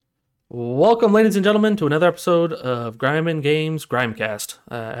Welcome, ladies and gentlemen, to another episode of Grime Games Grimecast.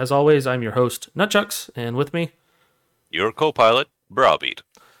 As always, I'm your host, Nutchucks, and with me, Your co-pilot, Browbeat.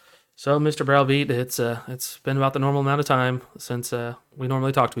 so Mr. Browbeat. It's been about the normal amount of time since we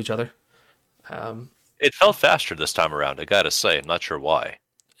normally talk to each other. Um, It felt faster this time around, I gotta say. I'm not sure why.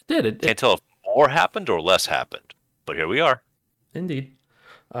 it did it Can't tell if more happened or less happened. But here we are. indeed.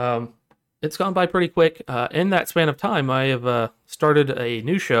 Um, it's gone by pretty quick. In that span of time, I have started a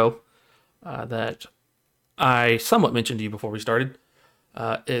new show that I somewhat mentioned to you before we started.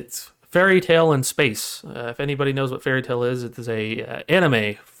 It's Fairy Tale in Space. If anybody knows what Fairy Tale is, it is a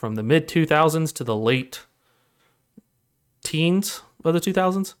anime from the mid 2000s to the late teens of the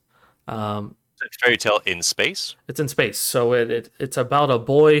 2000s. It's fairy tale in space. It's in space, so it's about a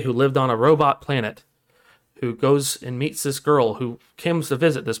boy who lived on a robot planet, who goes and meets this girl who comes to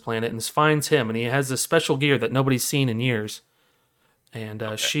visit this planet and finds him, and he has this special gear that nobody's seen in years. And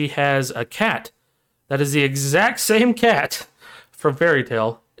she has a cat that is the exact same cat from Fairy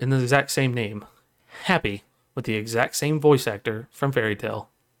Tale in the exact same name, Happy, with the exact same voice actor from Fairy Tale.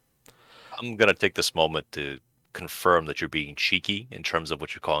 I'm gonna take this moment to confirm that you're being cheeky in terms of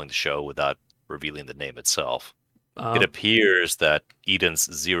what you're calling the show without revealing the name itself. It Um, appears that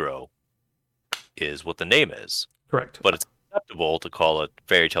Eden's Zero is what the name is, Correct. but it's acceptable to call it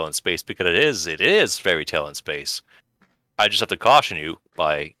fairy tale in space because it is fairy tale in space. I just have to caution you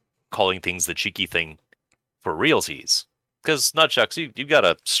by calling things the cheeky thing for realsies. Because, Nutchucks, you've got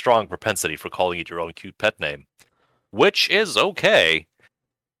a strong propensity for calling it your own cute pet name, which is okay,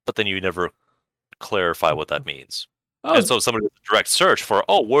 but then you never clarify what that means. And Oh, so somebody with a direct search for,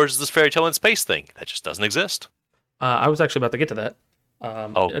 where's this fairy tale in space thing? That just doesn't exist. I was actually about to get to that.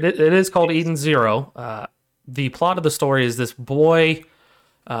 Oh, It is called Eden Zero. The plot of the story is this boy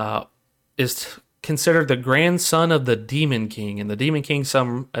is considered the grandson of the Demon King, and the Demon King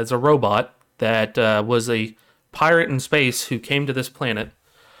is a robot that was a pirate in space who came to this planet,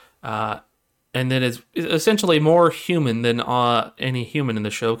 and then is essentially more human than any human in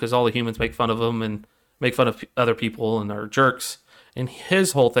the show because all the humans make fun of him and make fun of other people and are jerks. And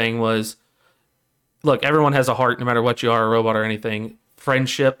his whole thing was, look, everyone has a heart, no matter what you are, a robot or anything.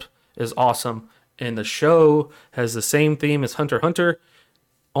 Friendship is awesome, and the show has the same theme as Hunter x Hunter.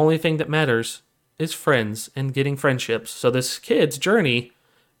 Only thing that matters is friends and getting friendships. So this kid's journey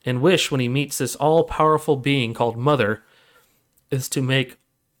and wish when he meets this all-powerful being called Mother is to make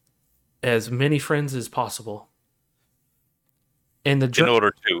as many friends as possible. And in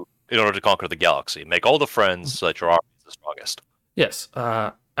order to conquer the galaxy, make all the friends so that your army is the strongest. yes,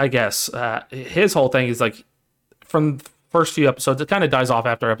 I guess his whole thing is like from the first few episodes, it kind of dies off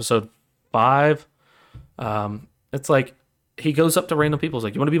after episode 5. It's like he goes up to random people. He's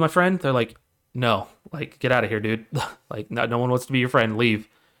like, "You want to be my friend?" They're like, "No, like get out of here, dude. Like no one wants to be your friend. Leave."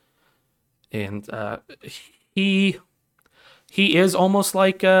 And he he is almost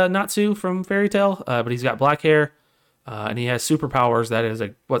like Natsu from Fairy Tale, but he's got black hair, and he has superpowers that is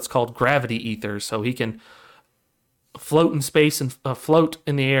what's called gravity ether. So he can float in space and float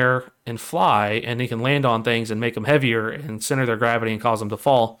in the air and fly, and he can land on things and make them heavier and center their gravity and cause them to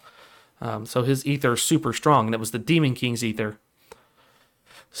fall. So his ether is super strong, and it was the Demon King's ether.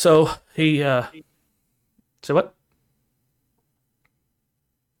 So he so what?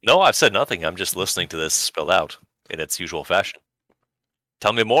 No, I've said nothing. I'm just listening to this spill out in its usual fashion.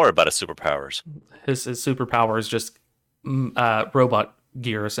 Tell me more about his superpowers. His superpower is just robot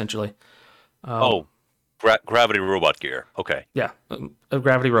gear, essentially. Oh, gravity robot gear. Okay. Yeah, a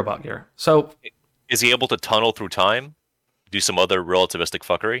gravity robot gear. So Is he able to tunnel through time? Do some other relativistic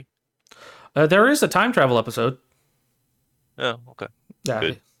fuckery? there is a time travel episode. Yeah, okay. Yeah,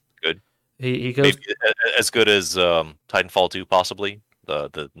 Good. Good. he goes. Maybe as good as Titanfall 2, possibly.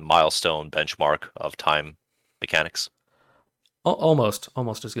 The milestone benchmark of time mechanics. Almost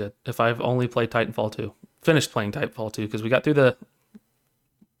as good. If I've only played Titanfall 2, finished playing Titanfall 2 because we got through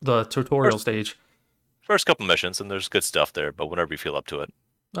the tutorial First, stage. first couple missions, and there's good stuff there, but whenever you feel up to it.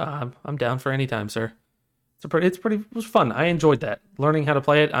 I'm down for any time, sir. It was fun. I enjoyed that. Learning how to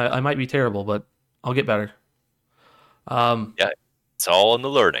play it. I might be terrible, but I'll get better. Yeah, it's all in the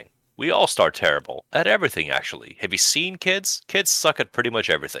learning. We all start terrible at everything, actually. Have you seen kids? Kids suck at pretty much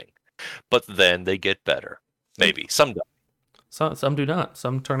everything, but then they get better. Maybe some don't. Some do not.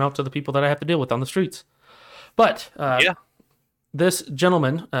 Some turn out to the people that I have to deal with on the streets. But Yeah, this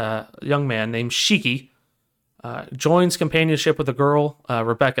gentleman, young man named Shiki, joins companionship with a girl,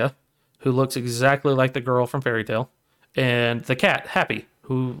 Rebecca, who looks exactly like the girl from Fairy Tale, and the cat, Happy,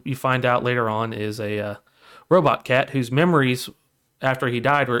 who you find out later on is a robot cat whose memories after he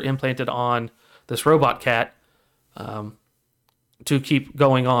died were implanted on this robot cat to keep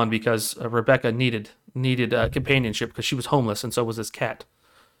going on because Rebecca needed companionship because she was homeless and so was his cat.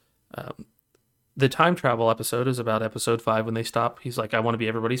 The time travel episode is about episode 5 when they stop. He's like, I want to be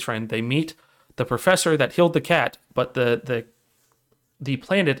everybody's friend. They meet the professor that healed the cat, but the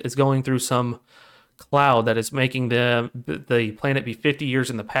planet is going through some cloud that is making the planet be 50 years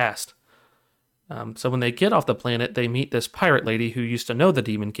in the past. So when they get off the planet, they meet this pirate lady who used to know the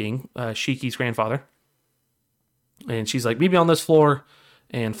Demon King, Shiki's grandfather. And she's like, meet me on this floor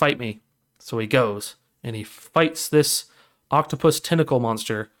and fight me. So he goes and he fights this octopus tentacle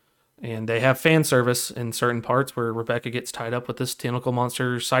monster. And they have fan service in certain parts where Rebecca gets tied up with this tentacle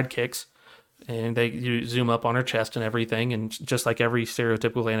monster sidekicks. And you zoom up on her chest and everything. And just like every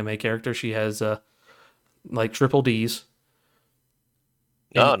stereotypical anime character, she has like triple D's.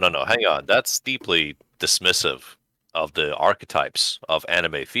 No, no, no. Hang on. That's deeply dismissive of the archetypes of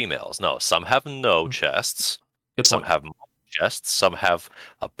anime females. No, some have no chests. Good Some point. have modern chests. Some have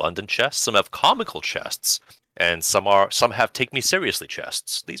abundant chests. Some have comical chests, and some have take me seriously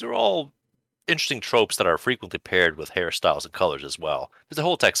chests. These are all interesting tropes that are frequently paired with hairstyles and colors as well. There's a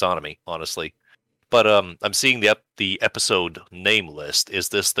whole taxonomy, honestly. But I'm seeing the episode name list. Is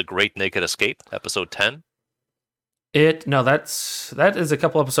this the Great Naked Escape, episode 10? That is a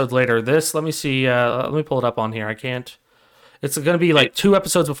couple episodes later. This, let me see. Let me pull it up on here. I can't. It's going to be like 2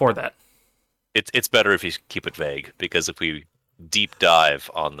 episodes before that. It's better if you keep it vague, because if we deep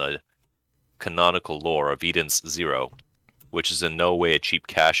dive on the canonical lore of Eden's Zero, which is in no way a cheap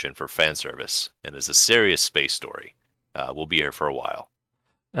cash-in for fan service and is a serious space story, we'll be here for a while.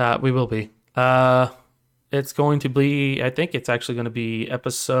 We will be. It's going to be. I think it's actually going to be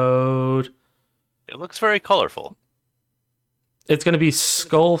episode. It looks very colorful. It's going to be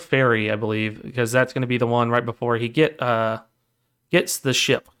Skull Ferry, I believe, because that's going to be the one right before he gets the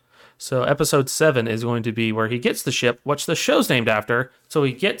ship. So episode 7 is going to be where he gets the ship, which the show's named after. So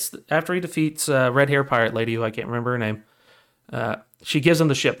after he defeats red hair pirate lady, who I can't remember her name. She gives him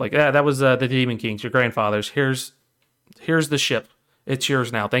the ship. Like, that was the Demon King's, your grandfather's. Here's the ship. It's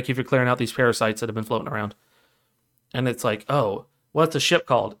yours now. Thank you for clearing out these parasites that have been floating around. And it's like, oh, what's the ship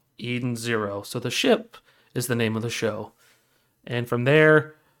called? Eden Zero. So the ship is the name of the show. And from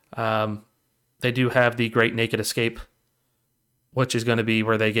there, they do have the Great Naked Escape, which is going to be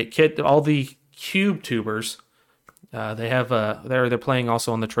where they get all the cube tubers. They have they're playing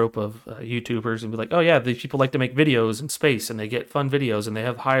also on the trope of YouTubers and be like, oh yeah, these people like to make videos in space and they get fun videos and they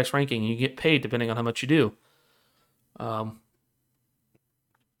have highest ranking and you get paid depending on how much you do. And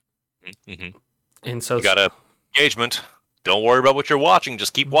so You got a engagement. Don't worry about what you're watching.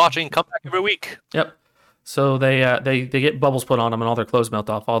 Just keep watching. Come back every week. Yep. So they get bubbles put on them and all their clothes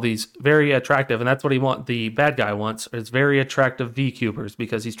melt off. All these very attractive, and that's what the bad guy wants, is very attractive V-cubers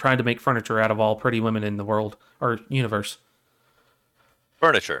because he's trying to make furniture out of all pretty women in the world or universe.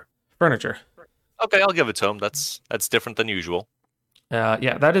 Furniture. Furniture. Okay, I'll give it to him. That's different than usual.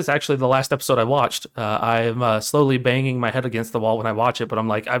 Yeah, that is actually the last episode I watched. I'm slowly banging my head against the wall when I watch it, but I'm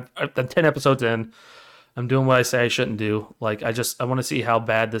like, I'm 10 episodes in. I'm doing what I say I shouldn't do. Like, I want to see how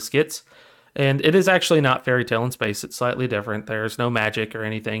bad this gets. And it is actually not Fairy Tale in Space. It's slightly different. There's no magic or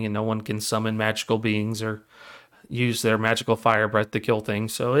anything, and no one can summon magical beings or use their magical fire breath to kill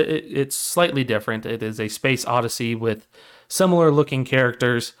things. So it's slightly different. It is a space odyssey with similar looking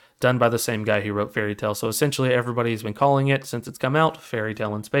characters done by the same guy who wrote Fairy Tale. So essentially everybody's been calling it, since it's come out, Fairy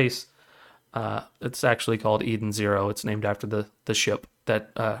Tale in Space. It's actually called Eden Zero. It's named after the ship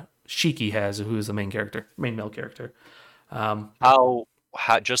that Shiki has, who is the main male character.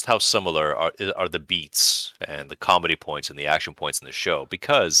 How similar are the beats and the comedy points and the action points in the show?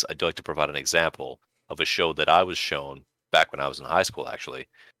 Because I'd like to provide an example of a show that I was shown back when I was in high school, actually,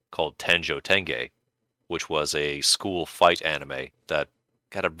 called Tenjo Tenge, which was a school fight anime that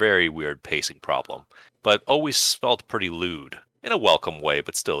had a very weird pacing problem, but always felt pretty lewd in a welcome way,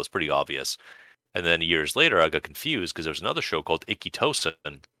 but still it's pretty obvious. And then years later, I got confused because there was another show called Ikitosen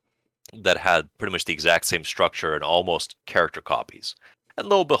that had pretty much the exact same structure and almost character copies. And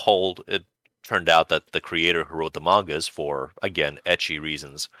lo and behold, it turned out that the creator who wrote the mangas, for, again, ecchi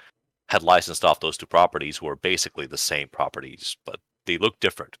reasons, had licensed off those two properties, who are basically the same properties, but they look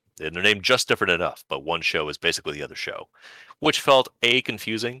different. And they're named just different enough, but one show is basically the other show. Which felt, A,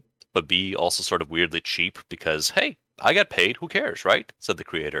 confusing, but B, also sort of weirdly cheap, because, hey, I got paid, who cares, right? Said the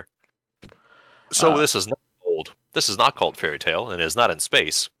creator. So this is not called Fairy Tale, and it is not in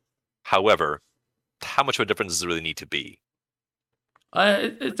space. However, how much of a difference does it really need to be?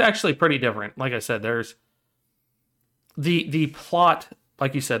 It's actually pretty different. Like I said, there's the plot,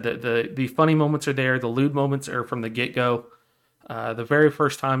 like you said, the funny moments are there. The lewd moments are from the get-go. The very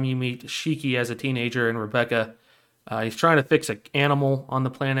first time you meet Shiki as a teenager and Rebecca, He's trying to fix an animal on the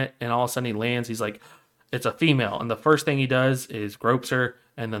planet, and all of a sudden he lands. He's like, it's a female, and the first thing he does is gropes her,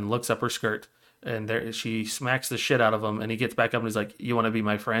 and then looks up her skirt, and there she smacks the shit out of him, and he gets back up and he's like, "You want to be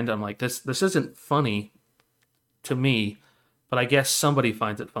my friend?" I'm like, this isn't funny to me, but I guess somebody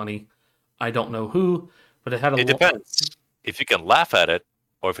finds it funny. I don't know who, but it had a It depends. If you can laugh at it,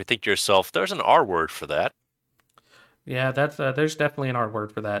 or if you think to yourself, there's an R word for that. yeah. That's there's definitely an R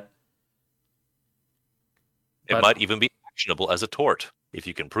word for that, It but might even be actionable as a tort, if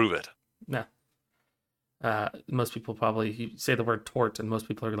you can prove it. nah. Most people probably you say the word tort, and most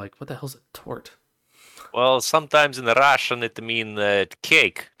people are like, "What the hell's a tort?" Well, sometimes in Russian it means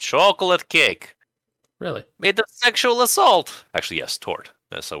cake, chocolate cake, Really? made of sexual assault. Actually, yes, tort.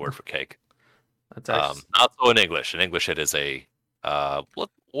 That's a word for cake. That's actually, Not so in English. In English, it is a what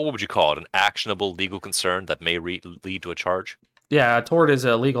would you call it? An actionable legal concern that may lead to a charge. yeah. A tort is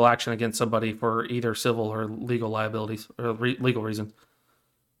a legal action against somebody for either civil or legal liabilities or legal reason.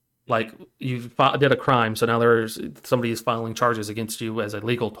 Like you did a crime, so now there's somebody is filing charges against you as a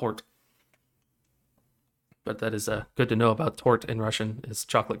legal tort. But that is good to know about tort in Russian is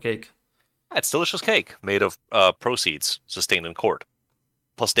chocolate cake. Yeah, it's delicious cake made of proceeds sustained in court,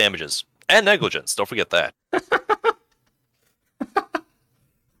 plus damages and negligence. Don't forget that.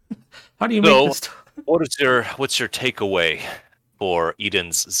 How do you make So, this? what's your takeaway for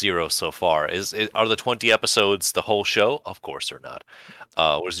Eden's Zero so far? Are the 20 episodes the whole show? Of course they're not.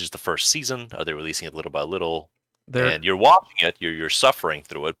 Or is it just the first season? Are they releasing it little by little? There, And you're watching it, you're suffering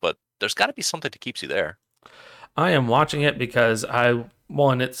through it, but there's got to be something that keeps you there. I am watching it because I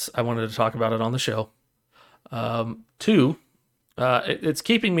wanted to talk about it on the show. Two, it's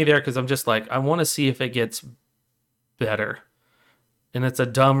keeping me there because I'm just like I want to see if it gets better, and it's a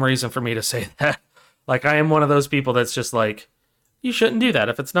dumb reason for me to say that. Like I am one of those people that's just like you shouldn't do that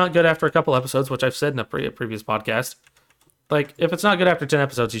if it's not good after a couple episodes, which I've said in a previous podcast. Like if it's not good after 10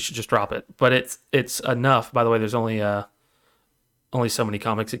 episodes, you should just drop it. But it's enough. By the way, there's only so many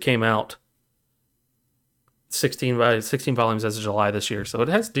comics. It came out 16 volumes as of July this year, so it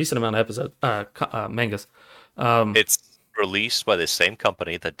has a decent amount of episodes mangas. It's released by the same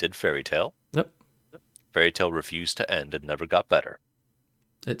company that did Fairy Tail. Yep, Fairy Tail refused to end and never got better.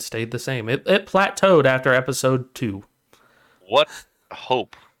 it stayed the same. It plateaued after episode 2. What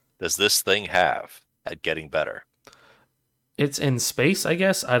hope does this thing have at getting better? It's in space, I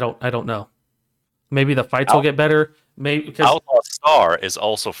guess. I don't know. Maybe the fights will get better. Maybe because Outlaw Star is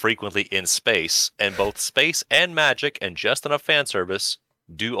also frequently in space, and both space and magic and just enough fan service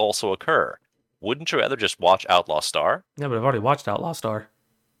do also occur. Wouldn't you rather just watch Outlaw Star? yeah, but I've already watched Outlaw Star.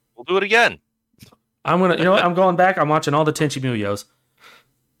 We'll do it again. I'm gonna, you know what? I'm going back. I'm watching all the Tenchi Muyos.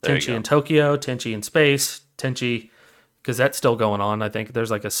 There you Tenchi go. in Tokyo, Tenchi in space, Tenchi, because that's still going on. I think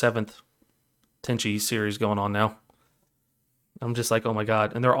there's like a 7th Tenchi series going on now. I'm just like, oh my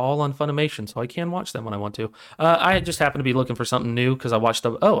god, and they're all on Funimation, so I can watch them when I want to. I just happen to be looking for something new because I watched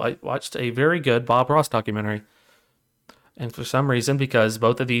a very good Bob Ross documentary, and for some reason, because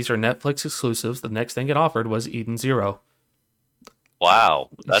both of these are Netflix exclusives, the next thing it offered was Eden Zero. Wow,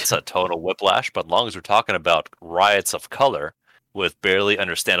 that's a total whiplash. But as long as we're talking about riots of color with barely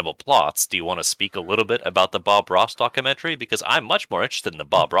understandable plots, do you want to speak a little bit about the Bob Ross documentary? Because I'm much more interested in the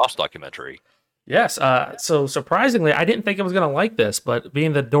Bob Ross documentary. Yes, so surprisingly, I didn't think I was gonna like this, but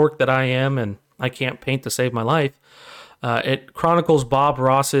being the dork that I am, and I can't paint to save my life, it chronicles Bob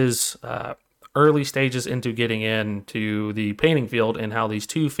Ross's early stages into getting into the painting field and how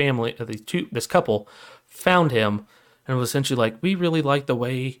this couple found him and was essentially like, we really like the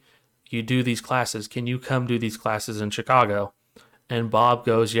way you do these classes. Can you come do these classes in Chicago? And Bob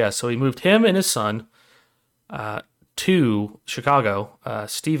goes, yes. So he moved him and his son to Chicago,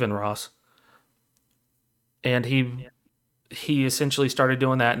 Stephen Ross, and he essentially started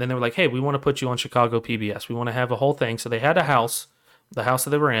doing that. And then they were like, hey, we want to put you on Chicago PBS. We want to have a whole thing. So they had a house, the house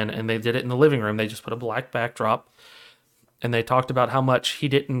that they were in, and they did it in the living room. They just put a black backdrop. And they talked about how much he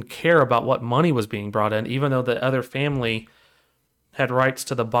didn't care about what money was being brought in, even though the other family had rights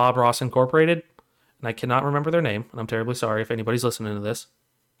to the Bob Ross Incorporated. And I cannot remember their name, and I'm terribly sorry if anybody's listening to this.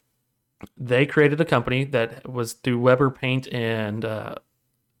 They created a company that was through Weber Paint and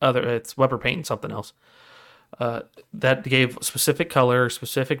it's Weber Paint and something else. That gave specific color,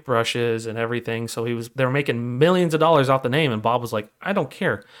 specific brushes, and everything. So they were making millions of dollars off the name, and Bob was like, I don't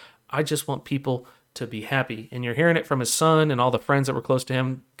care. I just want people to be happy. And you're hearing it from his son and all the friends that were close to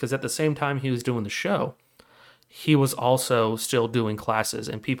him, because at the same time he was doing the show, he was also still doing classes,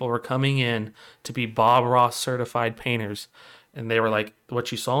 and people were coming in to be Bob Ross certified painters. And they were like,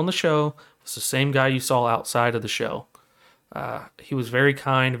 what you saw in the show was the same guy you saw outside of the show. He was very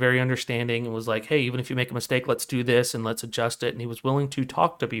kind, very understanding, and was like, "Hey, even if you make a mistake, let's do this and let's adjust it." And he was willing to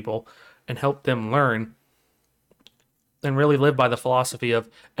talk to people and help them learn, and really live by the philosophy of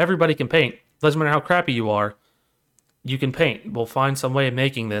everybody can paint. Doesn't matter how crappy you are, you can paint. We'll find some way of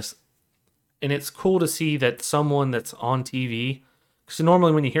making this. And it's cool to see that someone that's on TV, because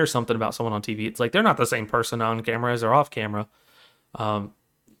normally when you hear something about someone on TV, it's like they're not the same person on camera as they're off camera.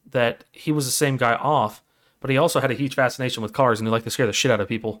 That he was the same guy off, but he also had a huge fascination with cars and he liked to scare the shit out of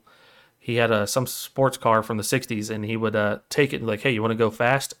people. He had some sports car from the 60s and he would take it and like, hey, you want to go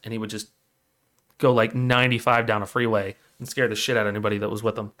fast? And he would just go like 95 down a freeway and scare the shit out of anybody that was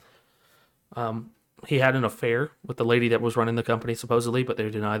with him. He had an affair with the lady that was running the company, supposedly, but they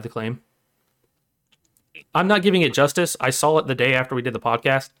denied the claim. I'm not giving it justice. I saw it the day after we did the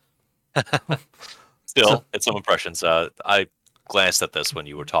podcast. Still, So, it's some impressions. I glanced at this when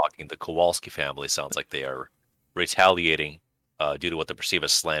you were talking. The Kowalski family sounds like they are retaliating due to what they perceive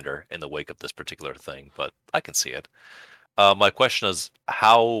as slander in the wake of this particular thing, but I can see it. My question is,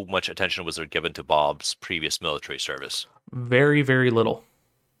 how much attention was there given to Bob's previous military service? very, very little.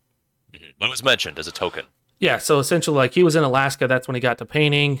 When it was mentioned as a token. Yeah, so essentially, like he was in Alaska. That's when he got to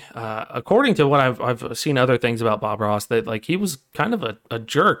painting. According to what I've seen other things about Bob Ross, that like he was kind of a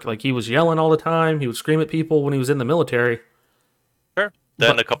jerk. Like he was yelling all the time. He would scream at people when he was in the military. Sure.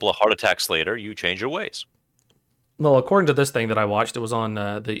 Then But a couple of heart attacks later, you change your ways. well, according to this thing that I watched, it was on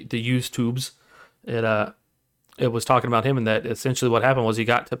the YouTubes. It was talking about him and that essentially what happened was he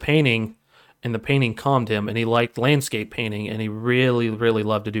got to painting, and the painting calmed him, and he liked landscape painting, and he really really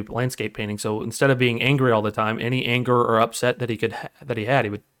loved to do landscape painting. So instead of being angry all the time, any anger or upset that he had, he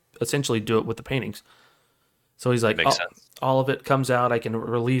would essentially do it with the paintings. So he's like, Makes sense. all of it comes out. I can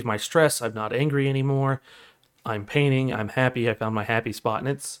relieve my stress. I'm not angry anymore. I'm painting. I'm happy. I found my happy spot, and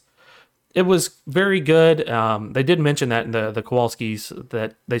it was very good. They did mention that in the Kowalskis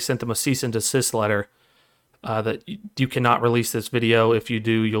that they sent them a cease and desist letter that you cannot release this video. If you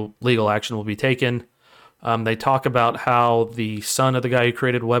do, legal action will be taken. They talk about how the son of the guy who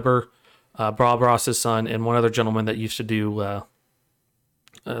created Weber, Bob Ross's son, and one other gentleman that used to do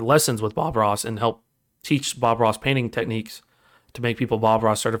lessons with Bob Ross and help teach Bob Ross painting techniques to make people Bob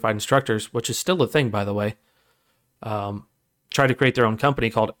Ross certified instructors, which is still a thing, by the way. Tried to create their own company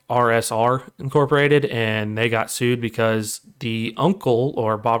called RSR Incorporated, and they got sued because the uncle,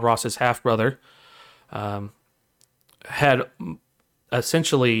 or Bob Ross's half brother, had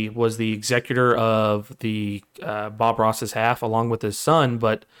essentially was the executor of the Bob Ross's half along with his son,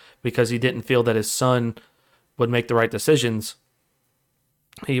 but because he didn't feel that his son would make the right decisions,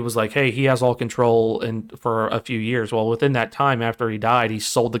 he was like, hey, he has all control and for a few years. Well, within that time after he died, he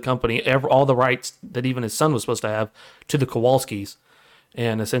sold the company, all the rights that even his son was supposed to have, to the Kowalskis,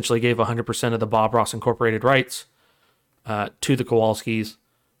 and essentially gave 100% of the Bob Ross Incorporated rights to the Kowalskis,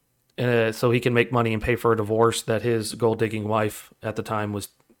 so he can make money and pay for a divorce that his gold digging wife at the time was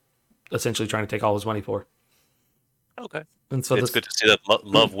essentially trying to take all his money for. Okay. And so It's good to see that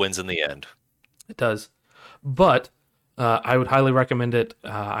love wins in the end. it does. But I would highly recommend it.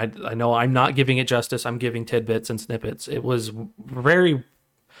 I know I'm not giving it justice. I'm giving tidbits and snippets. It was very,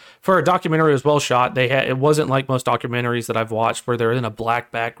 for a documentary, it was well shot. It wasn't like most documentaries that I've watched where they're in a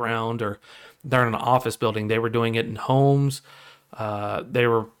black background or they're in an office building. They were doing it in homes. They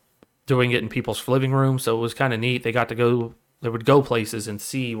were doing it in people's living rooms. So it was kind of neat. They would go places and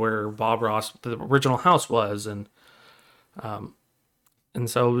see where Bob Ross, the original house was. And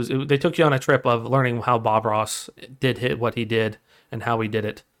so they took you on a trip of learning how Bob Ross did hit what he did and how he did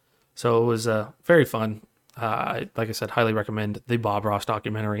it. So it was very fun. Like I said, highly recommend the Bob Ross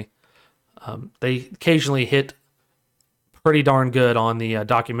documentary. They occasionally hit pretty darn good on the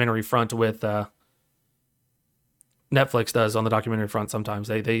documentary front with Netflix does on the documentary front. Sometimes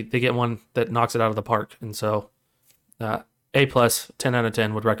they get one that knocks it out of the park. And so A plus, 10 out of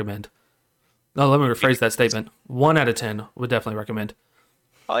 10 would recommend. No, let me rephrase that statement. 1 out of 10 would definitely recommend.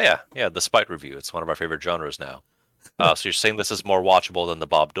 Oh yeah, the Spite review. It's one of our favorite genres now. So you're saying this is more watchable than the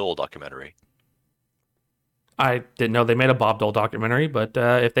Bob Dole documentary? I didn't know they made a Bob Dole documentary, but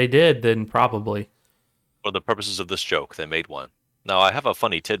if they did, then probably. For the purposes of this joke, they made one. Now I have a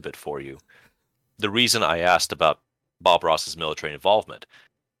funny tidbit for you. The reason I asked about Bob Ross's military involvement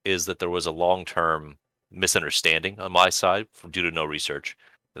is that there was a long-term misunderstanding on my side, due to no research,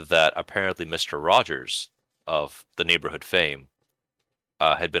 that apparently Mr. Rogers of the neighborhood fame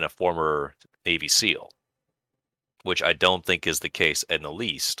had been a former Navy SEAL, which I don't think is the case in the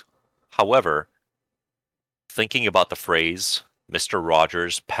least. However, thinking about the phrase Mr.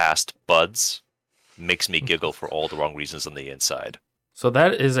 Rogers passed buds makes me giggle for all the wrong reasons on the inside. So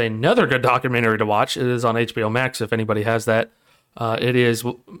that is another good documentary to watch. It is on HBO Max if anybody has that. It is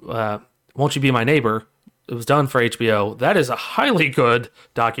Won't You Be My Neighbor? It was done for HBO. That is a highly good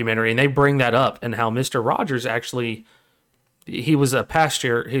documentary, and they bring that up and how Mr. Rogers actually he was a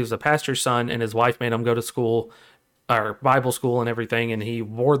pastor. He was a pastor's son, and his wife made him go to school or Bible school and everything, and he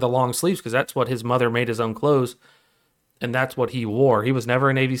wore the long sleeves because that's what his mother made his own clothes, and that's what he wore. He was never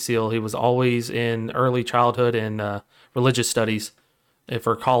a Navy SEAL. He was always in early childhood and religious studies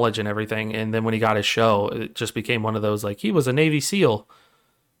for college and everything. And then when he got his show, it just became one of those like he was a Navy SEAL.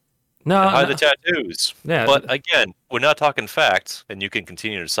 No, Hide no the tattoos. yeah, But again, we're not talking facts, and you can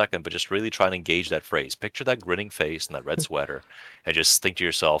continue in a second, but just really try and engage that phrase. Picture that grinning face and that red sweater, and just think to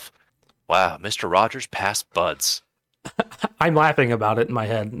yourself, wow, Mr. Rogers passed buds. I'm laughing about it in my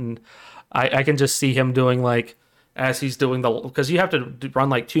head, and I can just see him doing like as he's doing the because you have to run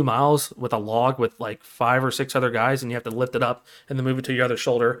like 2 miles with a log with like 5 or 6 other guys, and you have to lift it up and then move it to your other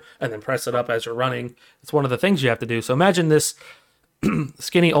shoulder and then press it up as you're running. It's one of the things you have to do. So imagine this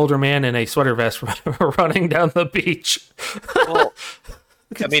skinny older man in a sweater vest running down the beach. Well,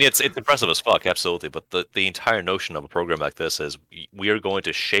 I mean, it's impressive as fuck, absolutely. But the entire notion of a program like this is we are going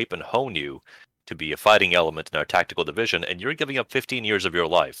to shape and hone you to be a fighting element in our tactical division, and you're giving up 15 years of your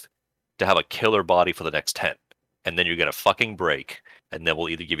life to have a killer body for the next 10. And then you're going to fucking break, and then we'll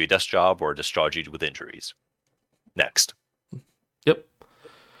either give you a desk job or discharge you with injuries. Next. Yep.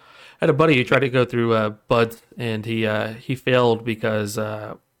 I had a buddy who tried to go through Bud, and he failed because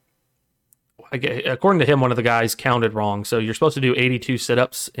according to him, one of the guys counted wrong. So you're supposed to do 82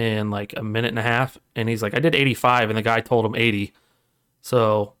 sit-ups in like a minute and a half, and he's like, I did 85, and the guy told him 80.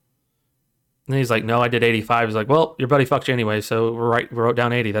 So and he's like, no, I did 85. He's like, well, your buddy fucked you anyway, so we wrote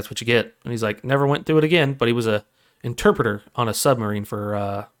down 80. That's what you get. And he's like, never went through it again, but he was a interpreter on a submarine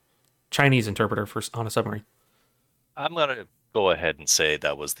for Chinese interpreter on a submarine. I'm going to go ahead and say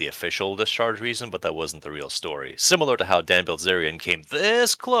that was the official discharge reason, but that wasn't the real story. Similar to how Dan Bilzerian came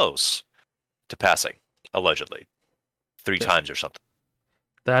this close to passing, allegedly, 3 times or something.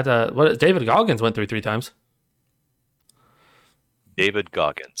 That what David Goggins went through 3 times. David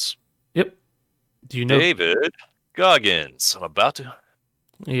Goggins. Yep. Do you know David Goggins? I'm about to.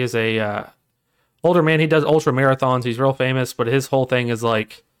 he is a older man? He does ultra marathons. He's real famous, but his whole thing is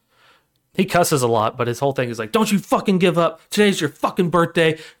like he cusses a lot, but his whole thing is like, don't you fucking give up. Today's your fucking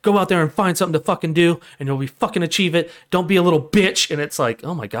birthday. Go out there and find something to fucking do, and you'll be fucking achieve it. Don't be a little bitch. And it's like,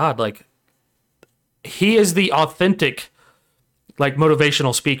 oh my God, like he is the authentic like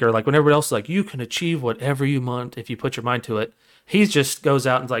motivational speaker. Like when everybody else is like, you can achieve whatever you want if you put your mind to it. He just goes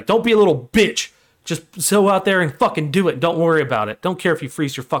out and's like, don't be a little bitch. Just go out there and fucking do it. Don't worry about it. Don't care if you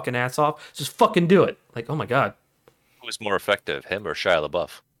freeze your fucking ass off. Just fucking do it. Like, oh my God. Who's more effective, him or Shia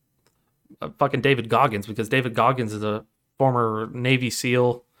LaBeouf? Fucking David Goggins, because David Goggins is a former Navy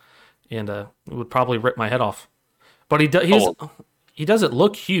SEAL and would probably rip my head off. But he doesn't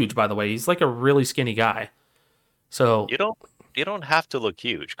look huge, by the way. He's like a really skinny guy. So you don't have to look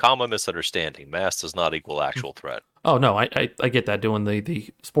huge. Common misunderstanding. Mass does not equal actual threat. oh no, I get that doing the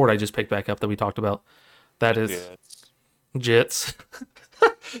sport I just picked back up that we talked about. That is jits.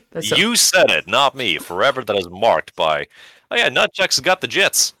 You said it, not me. Forever that is marked by, oh yeah, Nutchuck's got the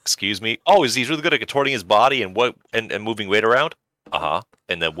jits. Excuse me. Oh, he's really good at contorting his body and and moving weight around? Uh-huh.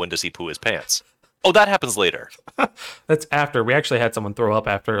 And then when does he poo his pants? Oh, that happens later. That's after. We actually had someone throw up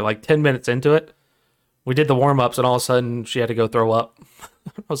after like 10 minutes into it. We did the warm-ups and all of a sudden she had to go throw up.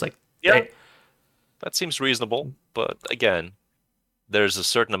 I was like, yeah, hey. that seems reasonable. But again, there's a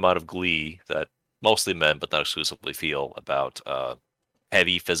certain amount of glee that mostly men, but not exclusively, feel about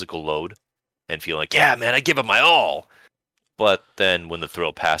heavy physical load and feeling like, yeah, man, I give it my all. But then when the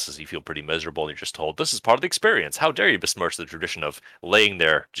thrill passes, you feel pretty miserable and you're just told, this is part of the experience. How dare you besmirch the tradition of laying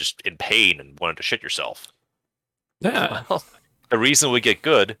there just in pain and wanting to shit yourself? Yeah. Well, the reason we get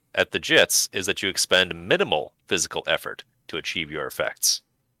good at the jits is that you expend minimal physical effort to achieve your effects.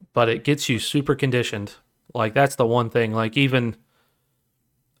 But it gets you super conditioned. Like, that's the one thing. Like, even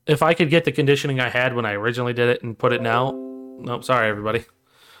if I could get the conditioning I had when I originally did it and put it now, nope, sorry, everybody.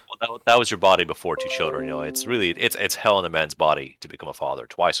 Well, that was your body before 2 children. You know, it's really it's hell in a man's body to become a father,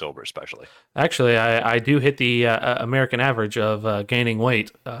 twice over, especially. Actually, I do hit the American average of gaining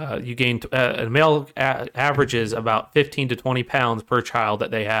weight. You gain a male averages about 15 to 20 pounds per child that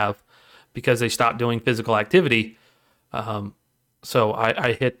they have because they stopped doing physical activity. So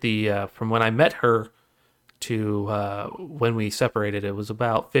I hit the from when I met her to when we separated, it was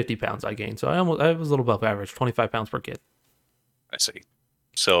about 50 pounds I gained. So I was a little above average, 25 pounds per kid. I see.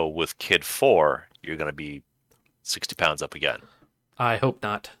 So with kid 4, you're going to be 60 pounds up again. I hope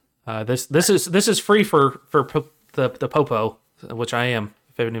not. This is free for the popo. which I am.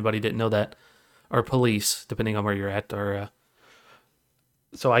 If anybody didn't know that, or police, depending on where you're at, or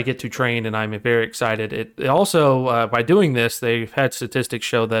so I get to train, and I'm very excited. It also, by doing this, they've had statistics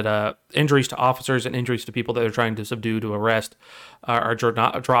show that injuries to officers and injuries to people that they're trying to subdue to arrest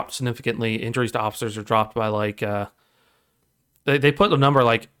not dropped significantly. Injuries to officers are dropped by like they put the number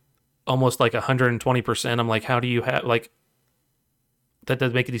like almost like 120%. I'm like, how do you have like that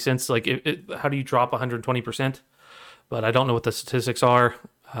doesn't make any sense? Like, how do you drop 120%? But I don't know what the statistics are.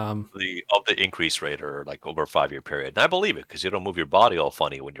 The increase rate are like over a 5-year period. And I believe it because you don't move your body all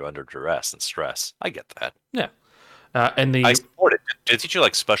funny when you're under duress and stress. I get that. Yeah, and I the support it. Did it teach you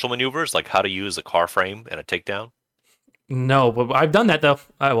like special maneuvers, like how to use a car frame and a takedown? no, but I've done that though.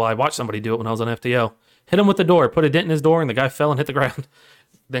 I watched somebody do it when I was on FTO. Hit him with the door, put a dent in his door, and the guy fell and hit the ground.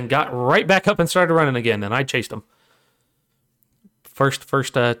 Then got right back up and started running again, and I chased him. First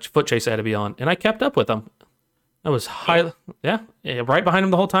foot chase I had to be on, and I kept up with him. I was high, yeah, right behind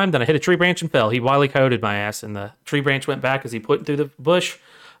him the whole time. Then I hit a tree branch and fell. He wily coyoted my ass, and the tree branch went back as he put through the bush.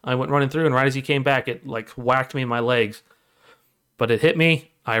 I went running through, and right as he came back, it like whacked me in my legs. But it hit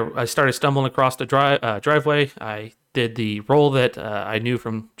me. I started stumbling across the driveway. I did the roll that I knew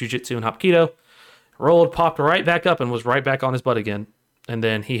from jiu-jitsu and hapkido. Rolled, popped right back up, and was right back on his butt again. And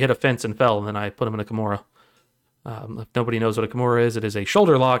then he hit a fence and fell, and then I put him in a Kimura. If nobody knows what a Kimura is, it is a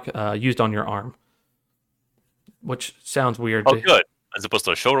shoulder lock used on your arm. Which sounds weird. Oh, good. As opposed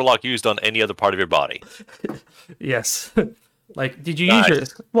to a shoulder lock used on any other part of your body. Yes. Like, did you use your...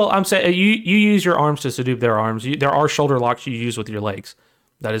 Well, I'm saying you use your arms to subdue their arms. There are shoulder locks you use with your legs.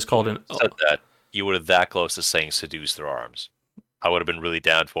 That is called an... Said that, you were that close to saying seduce their arms. I would have been really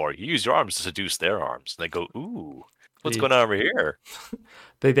down for you use your arms to seduce their arms. And they go, ooh, what's going on over here?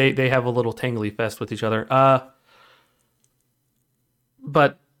 They have a little tangly fest with each other.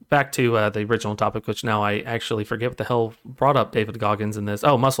 But... back to the original topic, which now I actually forget what the hell brought up David Goggins in this.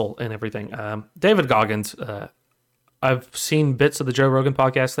 Oh, muscle and everything. David Goggins, I've seen bits of the Joe Rogan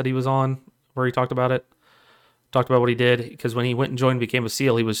podcast that he was on where he talked about it. Talked about what he did. Because when he went and joined and became a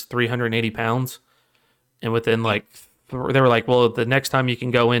SEAL, he was 380 pounds. And within like, they were like, well, the next time you can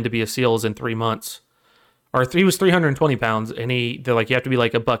go in to be a SEAL is in 3 months. Or he was 320 pounds. And they're like, you have to be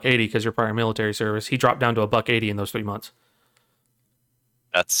like $180 because you're prior military service. He dropped down to $180 in those 3 months.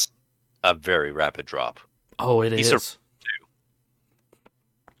 That's a very rapid drop. Oh, it is.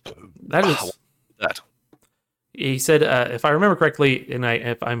 That is that. He said, if I remember correctly, and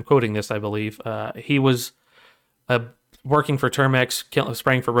if I'm quoting this, I believe he was working for Termex,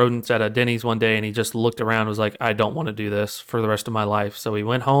 spraying for rodents at a Denny's one day, and he just looked around and was like, I don't want to do this for the rest of my life. So he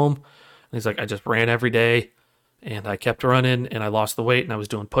went home, and he's like, I just ran every day, and I kept running, and I lost the weight, and I was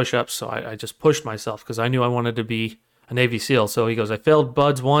doing push-ups, so I just pushed myself because I knew I wanted to be a Navy SEAL. So he goes, I failed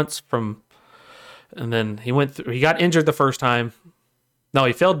buds once and then he got injured the first time. No,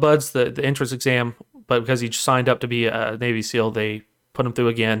 he failed buds, the entrance exam, but because he signed up to be a Navy SEAL, they put him through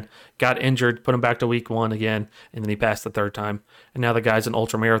again, got injured, put him back to week 1 again, and then he passed the third time. And now the guy's an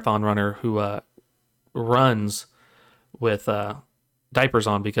ultra marathon runner who runs with diapers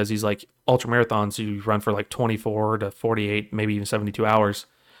on because he's like ultra marathons. You run for like 24 to 48, maybe even 72 hours.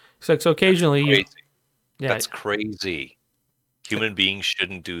 He's like, so occasionally That's crazy. Human beings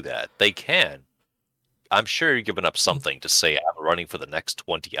shouldn't do that. They can. I'm sure you're giving up something to say I'm running for the next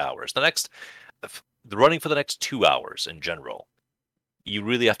 20 hours. The running for the next 2 hours in general. You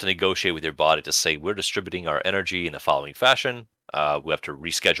really have to negotiate with your body to say we're distributing our energy in the following fashion. We have to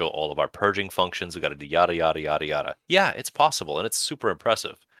reschedule all of our purging functions. We got to do yada, yada, yada, yada. Yeah, it's possible, and it's super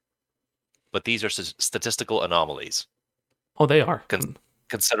impressive. But these are statistical anomalies. Oh, they are.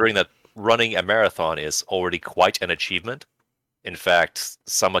 Considering that running a marathon is already quite an achievement. In fact,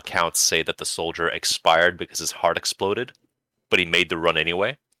 some accounts say that the soldier expired because his heart exploded, but he made the run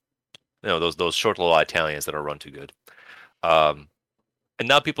anyway. You know, those short little Italians that don't run too good. And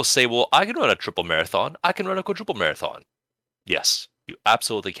now people say, well, I can run a triple marathon. I can run a quadruple marathon. Yes, you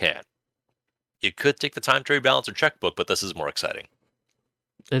absolutely can. You could take the time to rebalance your checkbook, but this is more exciting.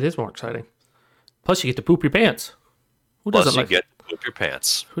 It is more exciting. Plus, you get to poop your pants. Who doesn't get to poop your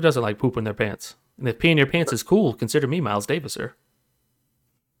pants? Who doesn't like pooping their pants? And if peeing your pants is cool, consider me Miles Davis, sir.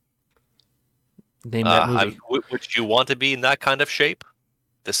 Name that movie. Would you want to be in that kind of shape?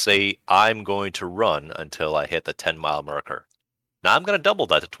 To say, I'm going to run until I hit the 10-mile marker. Now I'm going to double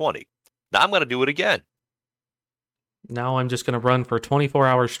that to 20. Now I'm going to do it again. Now I'm just going to run for 24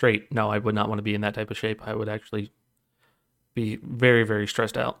 hours straight. No, I would not want to be in that type of shape. I would actually be very, very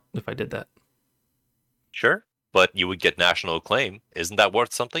stressed out if I did that. Sure, but you would get national acclaim. Isn't that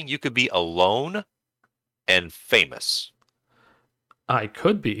worth something? You could be alone and famous. I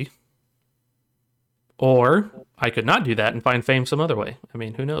could be. Or I could not do that and find fame some other way. I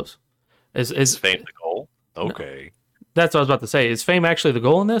mean, who knows? Is Is fame the goal? no, Okay. that's what I was about to say. Is fame actually the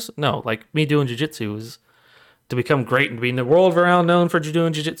goal in this? No, like me doing jiu-jitsu is to become great and be in the world around known for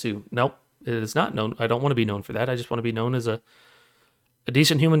doing jiu-jitsu. Nope, it is not known. I don't want to be known for that. I just want to be known as a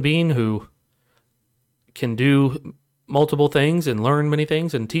decent human being who can do multiple things and learn many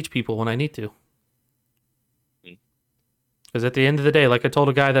things and teach people when I need to. Mm. Because at the end of the day, like I told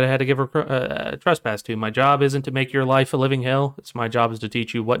a guy that I had to give a trespass to, my job isn't to make your life a living hell. It's my job is to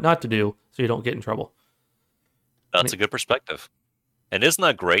teach you what not to do so you don't get in trouble. That's a good perspective. And isn't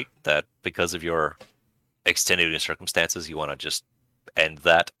that great that because of your extenuating circumstances, you want to just end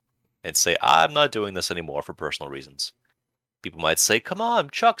that and say, I'm not doing this anymore for personal reasons? People might say, come on,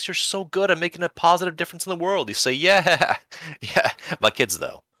 Chucks, you're so good at making a positive difference in the world. You say, yeah, yeah. My kids,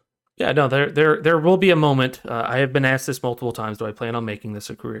 though. Yeah, no, there will be a moment. I have been asked this multiple times. Do I plan on making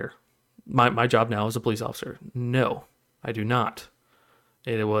this a career? My job now is a police officer. No, I do not.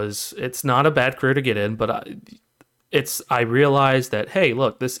 It's not a bad career to get in, but I realized that, hey,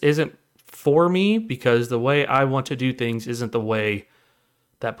 look, this isn't for me because the way I want to do things isn't the way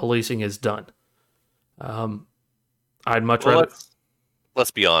that policing is done. I'd much Well, rather. let's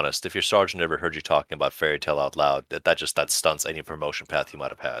be honest. If your sergeant ever heard you talking about fairy tale out loud, that stunts any promotion path you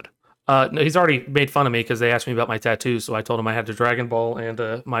might have had. No, he's already made fun of me because they asked me about my tattoos, so I told him I had the Dragon Ball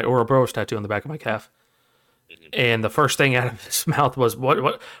and my Ouroboros tattoo on the back of my calf. And the first thing out of his mouth was,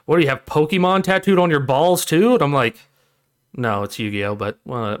 what do you have Pokemon tattooed on your balls too?" And I'm like, "No, it's Yu-Gi-Oh, but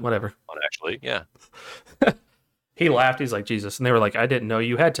well, whatever." Actually, yeah. He laughed. He's like, "Jesus," and they were like, "I didn't know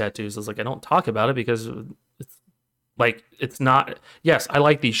you had tattoos." I was like, "I don't talk about it because it's not. Yes, I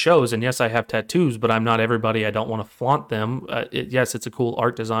like these shows, and yes, I have tattoos, but I'm not everybody. I don't want to flaunt them. Yes, it's a cool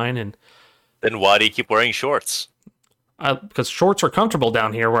art design, and Then why do you keep wearing shorts? because shorts are comfortable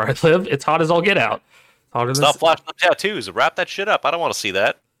down here where I live. It's hot as all get out. Hotter than Stop flashing the tattoos. Wrap that shit up. I don't want to see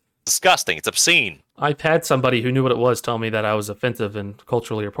that. It's disgusting. It's obscene. I've had somebody who knew what it was tell me that I was offensive and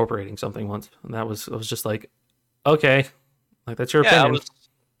culturally appropriating something once, and I was just like, okay, like that's your Yeah, opinion.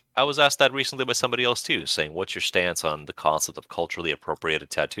 I was asked that recently by somebody else too, saying, "What's your stance on the concept of culturally appropriated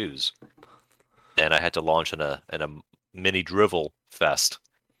tattoos?" And I had to launch in a mini drivel fest,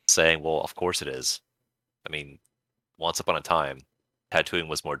 saying, "Well, of course it is. I mean, once upon a time, tattooing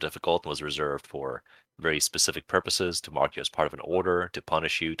was more difficult and was reserved for very specific purposes to mark you as part of an order, to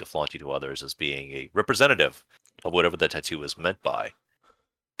punish you, to flaunt you to others as being a representative of whatever the tattoo was meant by.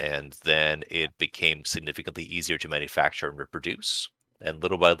 And then it became significantly easier to manufacture and reproduce. And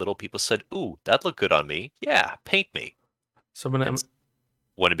little by little, people said, ooh, that looked good on me. Yeah, paint me." So I'm gonna, And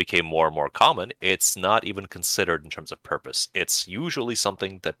when it became more and more common, it's not even considered in terms of purpose. It's usually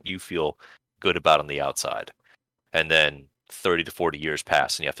something that you feel good about on the outside. And then 30 to 40 years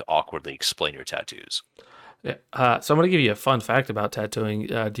pass and you have to awkwardly explain your tattoos. yeah, so I'm gonna give you a fun fact about tattooing.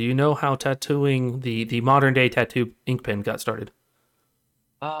 Do you know how tattooing the modern day tattoo ink pen got started?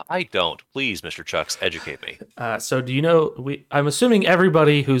 I don't. Please, Mr. Chucks, educate me. So do you know? I'm assuming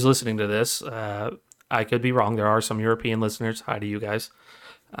everybody who's listening to this. I could be wrong. There are some European listeners. Hi to you guys.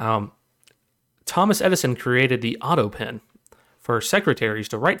 Thomas Edison created the auto pen for secretaries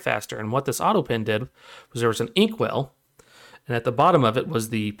to write faster. And what this auto pen did was there was an inkwell, and at the bottom of it was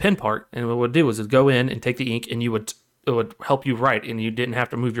the pen part. And what it would do was it'd go in and take the ink, and it would help you write, and you didn't have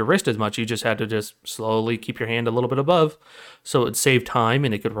to move your wrist as much. You just had to just slowly keep your hand a little bit above, so it would save time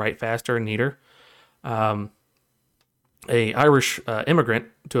and it could write faster and neater. A Irish immigrant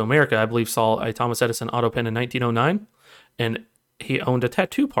to America, I believe, saw a Thomas Edison auto pen in 1909, and he owned a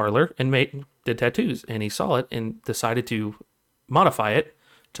tattoo parlor and did tattoos. And he saw it and decided to modify it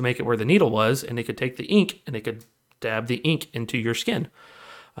to make it where the needle was, and it could take the ink and it could dab the ink into your skin.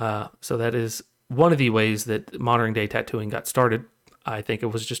 So that is one of the ways that modern day tattooing got started. I think it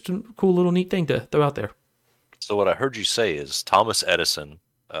was just a cool little neat thing to throw out there. So, what I heard you say is Thomas Edison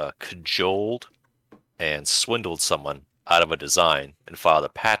cajoled and swindled someone out of a design and filed a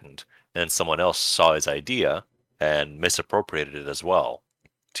patent, and then someone else saw his idea and misappropriated it as well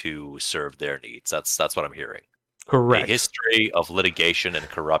to serve their needs. That's what I'm hearing. A Correct. history of litigation and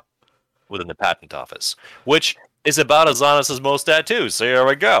corrupt within the patent office, which is about as honest as most tattoos. So here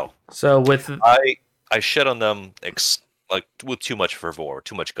we go. So with I shed on them like with too much fervor,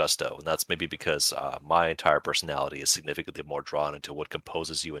 too much gusto, and that's maybe because my entire personality is significantly more drawn into what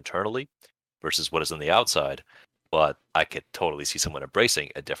composes you internally versus what is on the outside. But I could totally see someone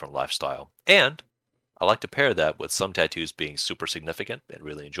embracing a different lifestyle, and I like to pair that with some tattoos being super significant and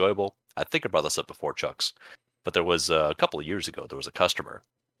really enjoyable. I think I brought this up before, Chucks, but there was a couple of years ago. There was a customer,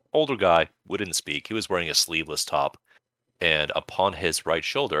 older guy, wouldn't speak. He was wearing a sleeveless top, and upon his right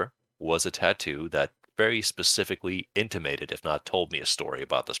shoulder was a tattoo that very specifically intimated, if not told me a story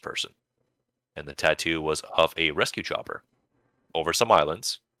about this person. And the tattoo was of a rescue chopper over some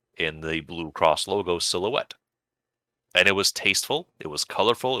islands in the Blue Cross logo silhouette. And it was tasteful, it was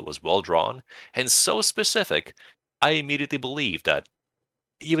colorful, it was well drawn, and so specific, I immediately believed that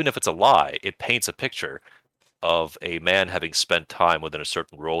even if it's a lie, it paints a picture of a man having spent time within a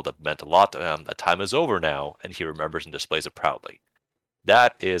certain role that meant a lot to him. That time is over now, and he remembers and displays it proudly.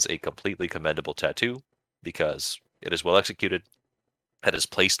 That is a completely commendable tattoo because it is well executed, it is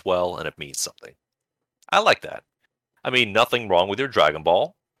placed well, and it means something. I like that. I mean, nothing wrong with your Dragon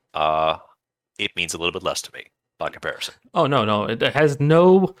Ball. It means a little bit less to me by comparison. Oh, no, no. It has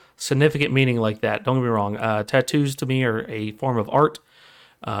no significant meaning like that. Don't get me wrong. Tattoos to me are a form of art.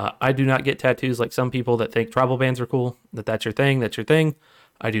 I do not get tattoos like some people that think tribal bands are cool, that's your thing, that's your thing.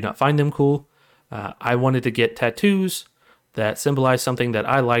 I do not find them cool. I wanted to get tattoos that symbolize something that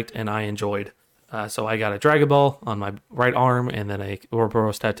I liked and I enjoyed. So I got a Dragon Ball on my right arm and then a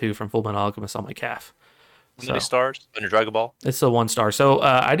Ouroboros tattoo from Full Metal Alchemist on my calf. How many stars on your Dragon Ball? It's a 1 star. So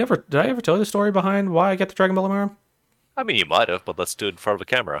did I ever tell you the story behind why I got the Dragon Ball on my arm? I mean, you might have, but let's do it in front of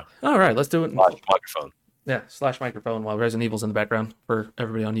the camera. All right, let's do it. Microphone. Yeah, slash microphone while Resident Evil's in the background for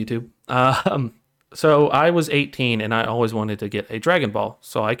everybody on YouTube. So I was 18 and I always wanted to get a Dragon Ball.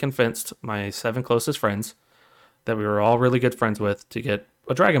 So I convinced my 7 closest friends that we were all really good friends with to get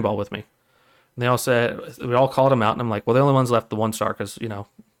a Dragon Ball with me. And they all said, we all called them out, and I'm like, well, the only one's left the 1 star because,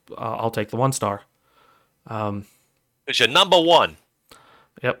 I'll take the 1 star. It's your number 1.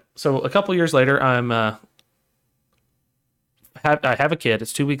 Yep. So a couple years later, I have a kid.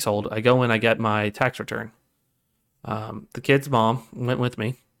 It's 2 weeks old. I go in, I get my tax return. The kid's mom went with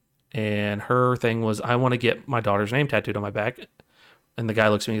me, and her thing was, I want to get my daughter's name tattooed on my back. And the guy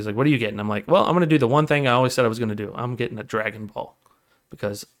looks at me, he's like, what are you getting? I'm like, well, I'm going to do the one thing I always said I was going to do. I'm getting a Dragon Ball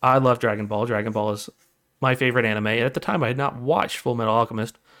because I love Dragon Ball. Dragon Ball is my favorite anime. And at the time, I had not watched Full Metal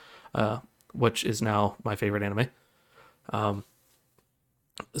Alchemist, which is now my favorite anime.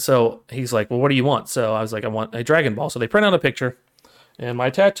 So he's like, well, what do you want? So I was like, I want a Dragon Ball. So they print out a picture, and my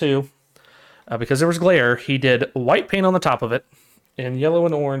tattoo, because there was glare, he did white paint on the top of it and yellow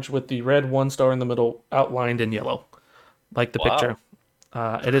and orange with the red 1 star in the middle outlined in yellow, like the picture.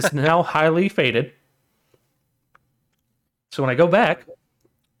 It is now highly faded. So when I go back,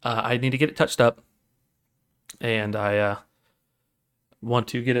 I need to get it touched up, and I want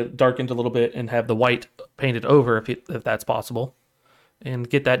to get it darkened a little bit and have the white painted over if that's possible, and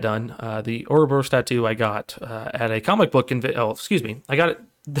get that done. The Ouroboros tattoo I got at a comic book I got it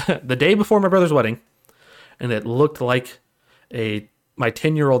the day before my brother's wedding, and it looked like my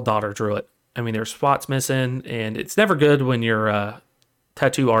 10-year-old daughter drew it. I mean, there's spots missing, and it's never good when you're a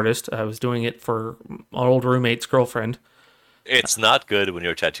tattoo artist. I was doing it for my old roommate's girlfriend. It's not good when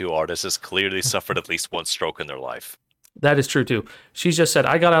your tattoo artist has clearly suffered at least 1 stroke in their life. That is true, too. She just said,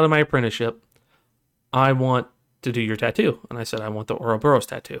 I got out of my apprenticeship. I want to do your tattoo. And I said, I want the Ouroboros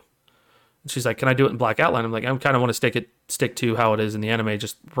tattoo. And she's like, can I do it in black outline? I'm like, I kind of want to stick to how it is in the anime,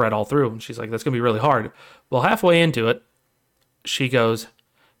 just red all through. And she's like, that's going to be really hard. Well, halfway into it, she goes,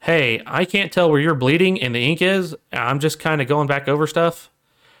 hey, I can't tell where you're bleeding and the ink is. I'm just kind of going back over stuff.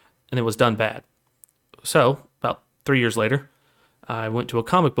 And it was done bad. So, about 3 years later, I went to a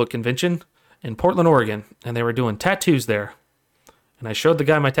comic book convention in Portland, Oregon, and they were doing tattoos there. And I showed the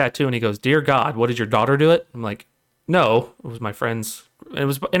guy my tattoo, and he goes, dear God, what, did your daughter do it? I'm like, no, it was my friend's. It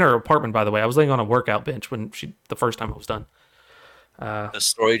was in her apartment, by the way. I was laying on a workout bench the first time it was done. The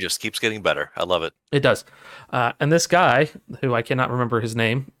story just keeps getting better. I love it. It does. And this guy, who I cannot remember his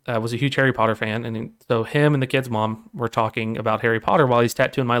name, was a huge Harry Potter fan. And so him and the kid's mom were talking about Harry Potter while he's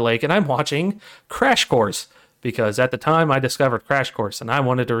tattooing my leg. And I'm watching Crash Course because at the time I discovered Crash Course. And I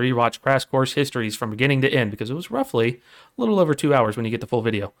wanted to rewatch Crash Course histories from beginning to end because it was roughly a little over 2 hours when you get the full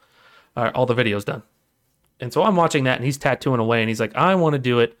video, all the videos done. And so I'm watching that and he's tattooing away. And he's like, I want to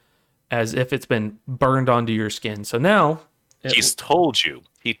do it as if it's been burned onto your skin. So now... He told you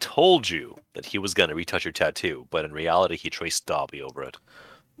that he was going to retouch your tattoo, but in reality, he traced Dobby over it.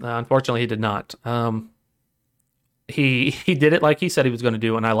 Unfortunately, he did not. He did it like he said he was going to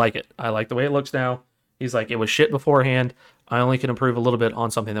do, and I like it. I like the way it looks now. He's like, it was shit beforehand. I only can improve a little bit on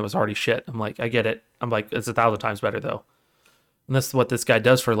something that was already shit. I'm like, I get it. I'm like, it's 1,000 times better, though. And this is what this guy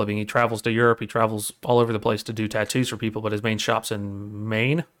does for a living. He travels to Europe. He travels all over the place to do tattoos for people, but his main shop's in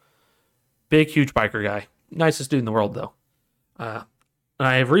Maine. Big, huge biker guy. Nicest dude in the world, though. And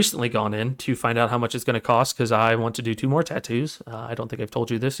I have recently gone in to find out how much it's going to cost because I want to do 2 more tattoos. I don't think I've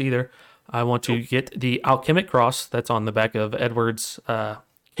told you this either. I want to get the alchemic cross that's on the back of Edward's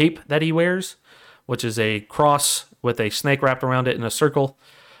cape that he wears, which is a cross with a snake wrapped around it in a circle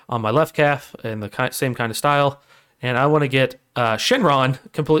on my left calf in the same kind of style. And I want to get Shenron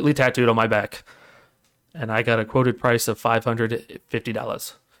completely tattooed on my back. And I got a quoted price of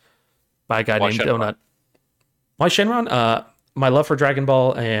 $550 by a guy Why named Shenron? Donut. Why Shenron? My love for Dragon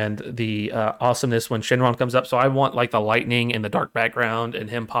Ball and the awesomeness when Shenron comes up. So I want like the lightning in the dark background and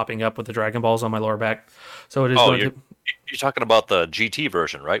him popping up with the Dragon Balls on my lower back. So it is Oh, going to. you're talking about the GT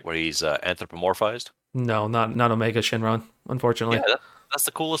version, right? Where he's anthropomorphized. No, not Omega Shenron, unfortunately. Yeah, that's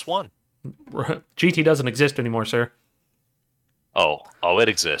the coolest one. GT doesn't exist anymore, sir. Oh, it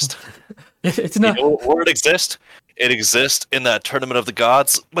exists. It's You not. know where it exists? It exists in that Tournament of the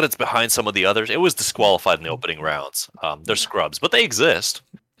Gods, but it's behind some of the others. It was disqualified in the opening rounds. They're scrubs, but they exist.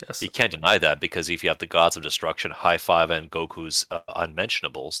 Yes. You can't deny that, because if you have the Gods of Destruction, High Five, and Goku's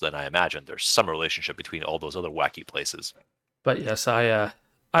unmentionables, then I imagine there's some relationship between all those other wacky places. But yes, I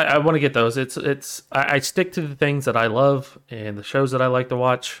want to get those. I stick to the things that I love and the shows that I like to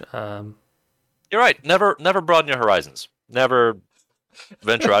watch. You're right. Never broaden your horizons. Never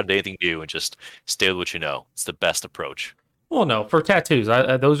venture out into anything new, and just stay with what you know. It's the best approach. Well, no, for tattoos,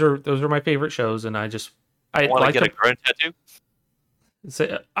 those are my favorite shows, and I Want to like get a to. current tattoo?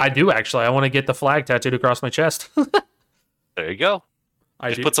 I do actually. I want to get the flag tattooed across my chest. There you go. I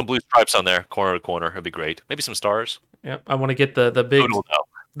Just do. put some blue stripes on there, corner to corner. It'd be great. Maybe some stars. Yeah, I want to get the big Who will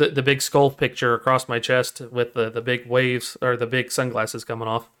know? the big skull picture across my chest with the big waves or the big sunglasses coming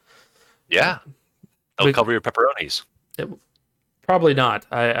off. Yeah. They'll We- cover your pepperonis. Probably not.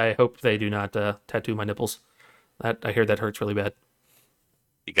 I hope they do not tattoo my nipples. That I hear that hurts really bad.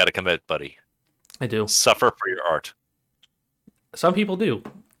 You got to commit, buddy. I do. Suffer for your art. Some people do.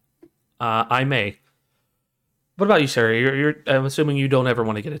 I may. What about you, Sarah? I'm assuming you don't ever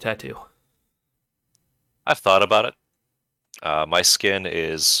want to get a tattoo. I've thought about it. My skin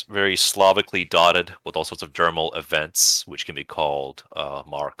is very Slavically dotted with all sorts of dermal events, which can be called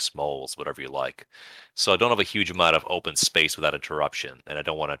marks, moles, whatever you like. So I don't have a huge amount of open space without interruption, and I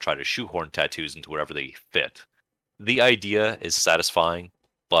don't want to try to shoehorn tattoos into wherever they fit. The idea is satisfying,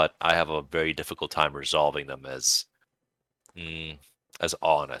 but I have a very difficult time resolving them as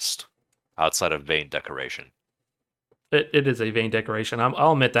honest, outside of vain decoration. It is a vain decoration.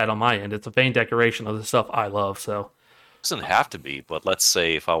 I'll admit that on my end. It's a vain decoration of the stuff I love. So Doesn't have to be, but let's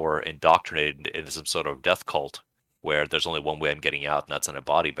say if I were indoctrinated into some sort of death cult where there's only one way I'm getting out, and that's in a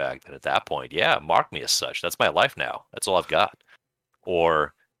body bag, then at that point, yeah, mark me as such. That's my life now. That's all I've got.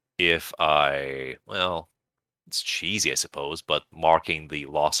 Or if well, it's cheesy, I suppose, but marking the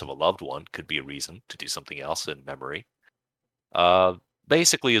loss of a loved one could be a reason to do something else in memory.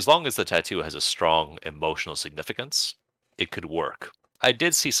 Basically, as long as the tattoo has a strong emotional significance, it could work. I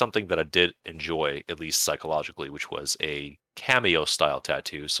did see something that I did enjoy, at least psychologically, which was a cameo style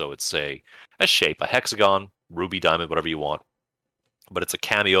tattoo. So it's a shape, a hexagon, ruby, diamond, whatever you want. But it's a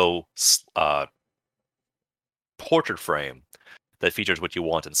cameo portrait frame that features what you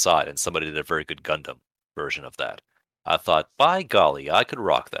want inside. And somebody did a very good Gundam version of that. I thought, by golly, I could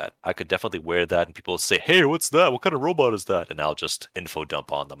rock that. I could definitely wear that, and people say, hey, what's that? What kind of robot is that? And I'll just info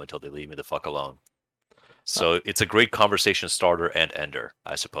dump on them until they leave me the fuck alone. So it's a great conversation starter and ender,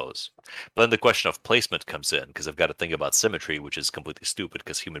 I suppose. But then the question of placement comes in, because I've got to think about symmetry, which is completely stupid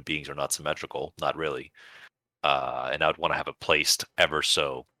because human beings are not symmetrical, not really. And I would want to have it placed ever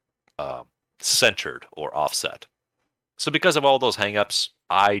so centered or offset. So because of all those hangups,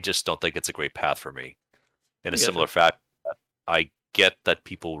 I just don't think it's a great path for me. In a similar fact, I get that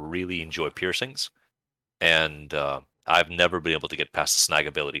people really enjoy piercings, and I've never been able to get past the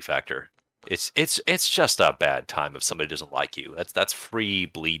snaggability factor. It's just a bad time if somebody doesn't like you. That's free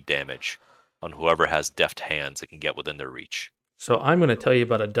bleed damage on whoever has deft hands that can get within their reach. So I'm going to tell you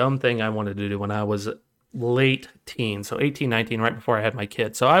about a dumb thing I wanted to do when I was late teen, so 18, 19, right before I had my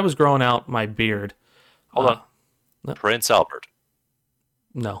kid. So I was growing out my beard. Hold on. Prince Albert.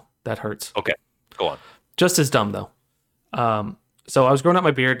 No, that hurts. Okay, go on. Just as dumb, though. So I was growing out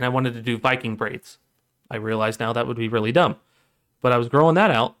my beard, and I wanted to do Viking braids. I realize now that would be really dumb. But I was growing that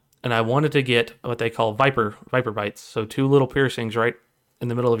out, and I wanted to get what they call viper bites. So 2 little piercings right in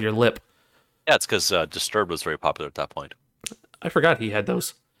the middle of your lip. Yeah, it's because Disturbed was very popular at that point. I forgot he had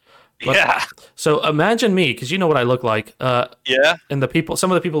those. But, yeah. So imagine me, because you know what I look like. Yeah. And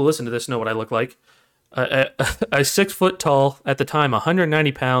some of the people who listen to this know what I look like. A 6 foot tall, at the time,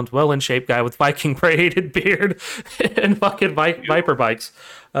 190 pound, well in shape guy with Viking braided beard and fucking viper bites.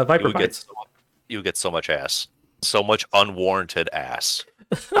 Viper bites. You get so much ass. So much unwarranted ass.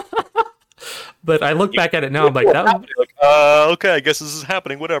 But I look back at it now, I'm like, that was... Like, okay, I guess this is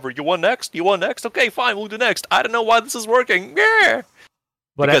happening. Whatever. You want next? You want next? Okay, fine, we'll do next. I don't know why this is working. Yeah.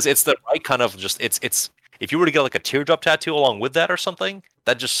 Because it's the right kind of just it's if you were to get like a teardrop tattoo along with that or something,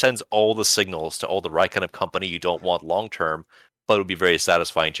 that just sends all the signals to all the right kind of company you don't want long term, but it would be very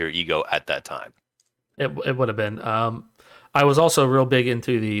satisfying to your ego at that time. It would have been. I was also real big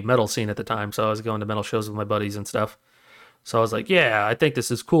into the metal scene at the time, so I was going to metal shows with my buddies and stuff. So I was like, yeah, I think this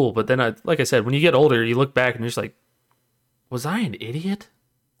is cool. But then, like I said, when you get older, you look back and you're just like, was I an idiot?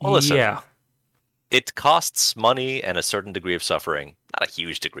 Well, listen, Yeah. it costs money and a certain degree of suffering. Not a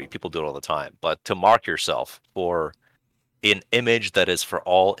huge degree, people do it all the time, but to mark yourself for an image that is, for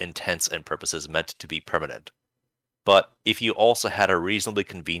all intents and purposes, meant to be permanent. But if you also had a reasonably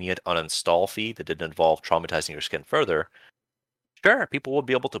convenient uninstall fee that didn't involve traumatizing your skin further, sure, people would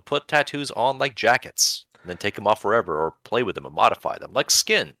be able to put tattoos on like jackets and then take them off forever or play with them and modify them like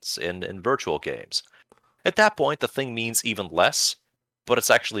skins in virtual games. At that point, the thing means even less, but it's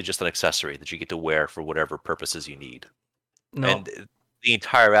actually just an accessory that you get to wear for whatever purposes you need. No. And the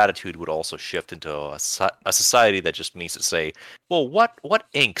entire attitude would also shift into a society that just means to say, well, what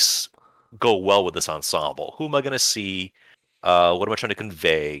inks go well with this ensemble? Who am I going to see? What am I trying to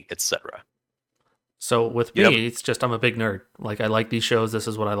convey, etc. So with You know, me, it's just I'm a big nerd. Like I like these shows. This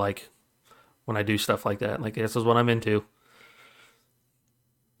is what I like when I do stuff like that. Like this is what I'm into.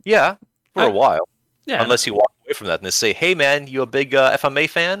 yeah, for a I while, yeah. unless you walk away from that and they say, hey man, you a big FMA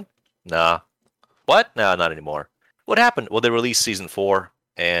fan? Nah. What? Nah, not anymore. What happened? Well, they released season 4,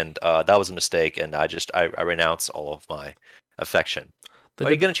 and that was a mistake, and I renounce all of my affection. They Are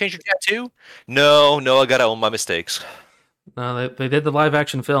you did gonna change your tattoo? No, no, I gotta own my mistakes. no, they did the live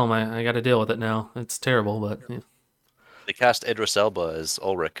action film. I got to deal with it now. It's terrible, but yeah. They cast Idris Elba as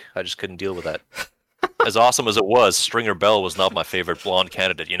Ulrich. I just couldn't deal with that. As awesome as it was, Stringer Bell was not my favorite blonde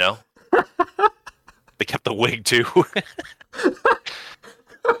candidate, you know? They kept the wig too.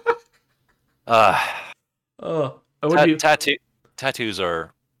 uh, Would you? tattoos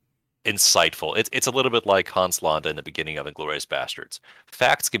are insightful. It's a little bit like Hans Landa in the beginning of Inglourious Bastards.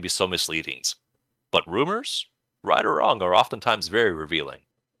 Facts can be so misleading, but rumors, right or wrong, are oftentimes very revealing.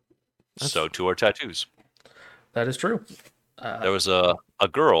 That's So too are tattoos. that is true. Uh, There was a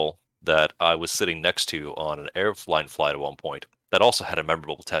girl that I was sitting next to on an airline flight at one point that also had a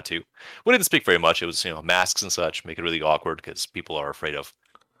memorable tattoo. We didn't speak very much. It was, masks and such, make it really awkward because people are afraid of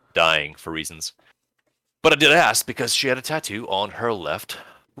dying for reasons. But I did ask because she had a tattoo on her left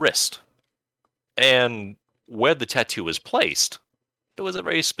wrist. And where the tattoo was placed, it was a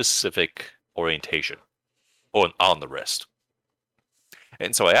very specific orientation on the wrist.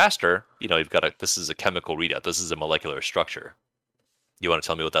 And so I asked her, you've got this is a chemical readout. This is a molecular structure. You want to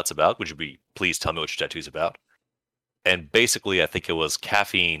tell me what that's about? Would you be please tell me what your tattoo's about? And basically, I think it was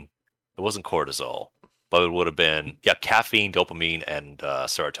caffeine. It wasn't cortisol, but it would have been, yeah, caffeine, dopamine, and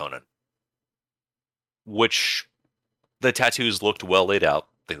serotonin. Which the tattoos looked well laid out.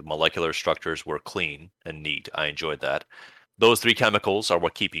 The molecular structures were clean and neat. I enjoyed that. Those 3 chemicals are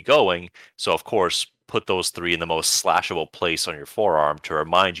what keep you going. So, of course, put those 3 in the most slashable place on your forearm to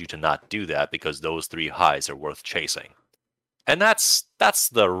remind you to not do that because those 3 highs are worth chasing. And that's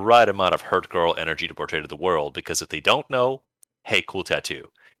the right amount of hurt girl energy to portray to the world, because if they don't know, hey, cool tattoo.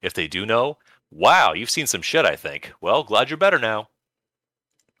 If they do know, wow, you've seen some shit, I think. Well, glad you're better now.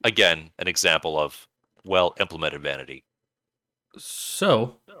 Again, an example of well-implemented vanity.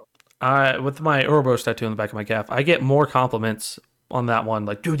 so I with my Ouroboros tattoo on the back of my calf, I get more compliments on that one.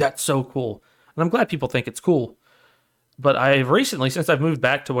 Like, dude, that's so cool, and I'm glad people think it's cool. But I've recently, since I've moved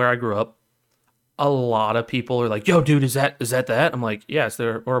back to where I grew up, a lot of people are like, "Yo, dude, is that?" I'm like, "Yeah, it's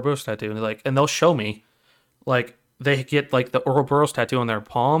their Ouroboros tattoo," and they're like, and they'll show me, like, they get like the Ouroboros tattoo on their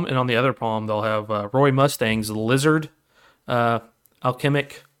palm, and on the other palm they'll have Roy Mustang's lizard uh,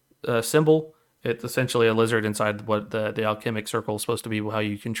 alchemic symbol. It's essentially a lizard inside what the alchemic circle is supposed to be, how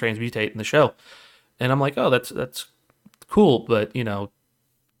you can transmutate in the show. And I'm like, oh, that's cool, but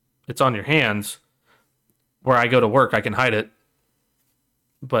it's on your hands. Where I go to work, I can hide it.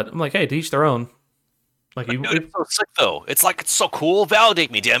 But I'm like, hey, to each their own. Like But dude, it's so sick though. It's like it's so cool. Validate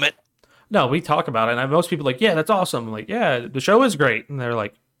me, damn it. no, we talk about it, and most people are like, yeah, that's awesome. I'm like, yeah, the show is great, and they're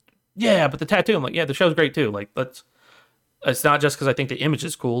like, yeah, but the tattoo. I'm like, yeah, the show's great too. Like, let's. It's not just because I think the image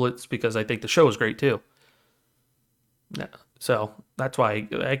is cool. It's because I think the show is great too. Yeah. So that's why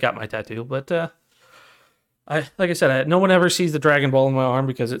I got my tattoo. But I like I said, no one ever sees the Dragon Ball in my arm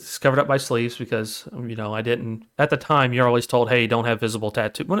because it's covered up by sleeves. Because I didn't at the time. You're always told, hey, don't have visible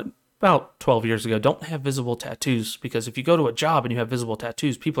tattoo. About 12 years ago, don't have visible tattoos because if you go to a job and you have visible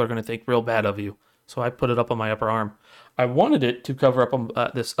tattoos, people are going to think real bad of you. So I put it up on my upper arm. I wanted it to cover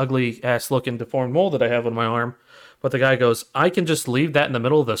up this ugly ass looking deformed mole that I have on my arm. But the guy goes, I can just leave that in the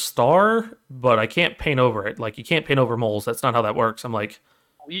middle of the star, but I can't paint over it. Like, you can't paint over moles. That's not how that works. I'm like,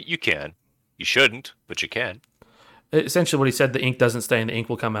 You can. You shouldn't, but you can. essentially what he said, the ink doesn't stay and the ink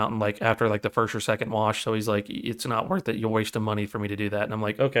will come out and like after like the first or second wash. So he's like, it's not worth it. You're wasting money for me to do that. And I'm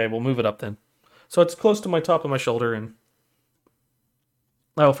like, okay, we'll move it up then. So it's close to my top of my shoulder, and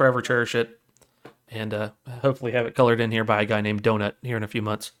I will forever cherish it. And hopefully have it colored in here by a guy named Donut here in a few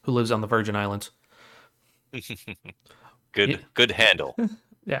months who lives on the Virgin Islands. Good, Yeah. good handle.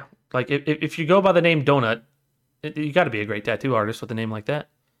 Yeah. Like if you go by the name Donut, you got to be a great tattoo artist with a name like that.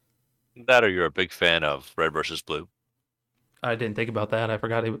 That or you're a big fan of Red versus Blue. I didn't think about that. I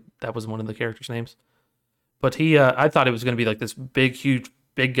forgot that was one of the characters' names. But I thought it was going to be like this big, huge,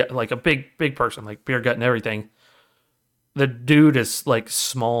 big, like a big person, like beer gut and everything. The dude is like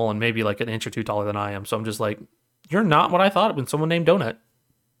small and maybe like an inch or two taller than I am. So I'm just like, you're not what I thought when someone named Donut.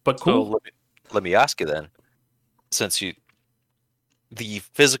 But So cool. let me ask you then, since the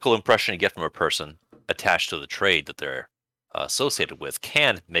physical impression you get from a person attached to the trade that they're associated with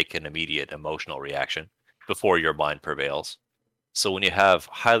can make an immediate emotional reaction before your mind prevails. So when you have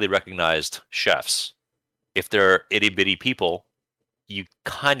highly recognized chefs, if they're itty bitty people, you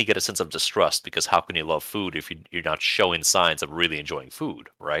kind of get a sense of distrust because how can you love food if you're not showing signs of really enjoying food,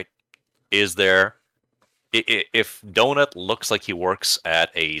 right? Is there if Donut looks like he works at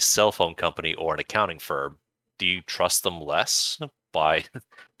a cell phone company or an accounting firm, do you trust them less by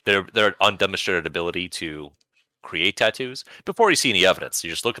their undemonstrated ability to create tattoos before you see any evidence? You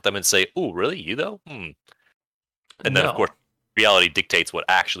just look at them and say, "Oh, really? You though?" And then, of No. course, reality dictates what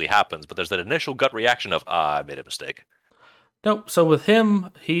actually happens. But there's that initial gut reaction of, "Ah, I made a mistake." Nope. So with him,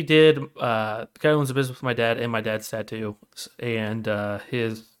 he did. The guy who owns a business with my dad and my dad's tattoo, and the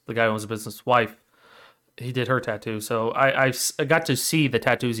guy who owns a business wife, he did her tattoo. So I got to see the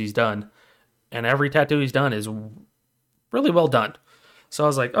tattoos he's done, and every tattoo he's done is really well done. So I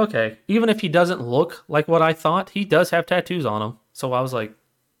was like, okay, even if he doesn't look like what I thought, he does have tattoos on him. So I was like,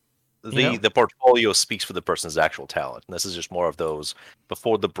 The portfolio speaks for the person's actual talent. And this is just more of those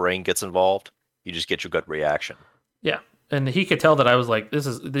before the brain gets involved. You just get your gut reaction. yeah. And he could tell that I was like,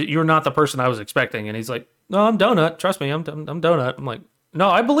 you're not the person I was expecting. And he's like, no, I'm Donut. Trust me, I'm Donut. I'm like, no,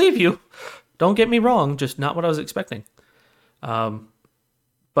 I believe you. Don't get me wrong, just not what I was expecting.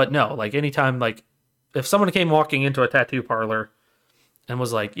 But no, like anytime, like if someone came walking into a tattoo parlor and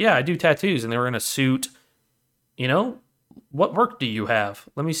was like, yeah, I do tattoos, and they were in a suit, you know, what work do you have?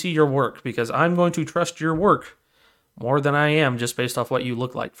 Let me see your work because I'm going to trust your work more than I am just based off what you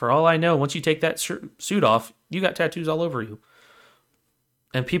look like. For all I know, once you take that suit off, you got tattoos all over you.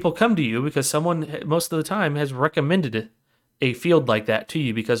 And people come to you because someone, most of the time, has recommended a field like that to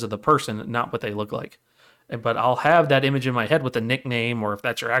you because of the person, not what they look like. But I'll have that image in my head with a nickname, or if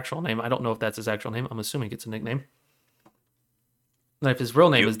that's your actual name. I don't know if that's his actual name. I'm assuming it's a nickname. And if his real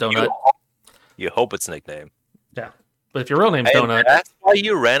name is Donut, You hope it's a nickname. yeah. But if your real name's And Donut, that's why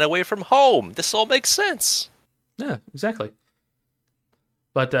you ran away from home. This all makes sense. yeah, exactly.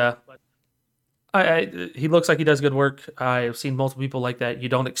 But he looks like he does good work. I've seen multiple people like that. You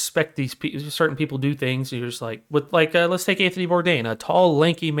don't expect these certain people do things. You're just like with like let's take Anthony Bourdain, a tall,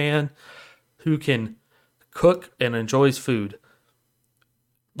 lanky man who can cook and enjoys food.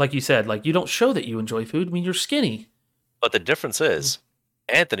 Like you said, like you don't show that you enjoy food. I mean, you're skinny. But the difference is,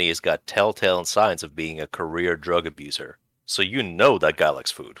 Anthony has got telltale signs of being a career drug abuser. So you know that guy likes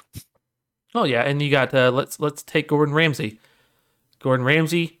food. Oh yeah, and you got let's take Gordon Ramsay. Gordon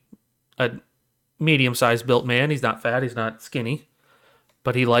Ramsay, a medium-sized built man. He's not fat. He's not skinny,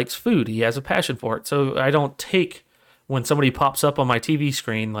 but he likes food. He has a passion for it. So I don't take when somebody pops up on my TV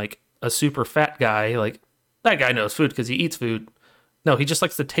screen like a super fat guy. Like that guy knows food because he eats food. No, he just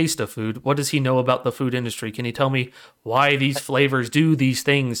likes the taste of food. What does he know about the food industry? Can he tell me why these flavors do these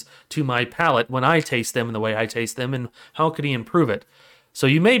things to my palate when I taste them and the way I taste them, and how could he improve it? So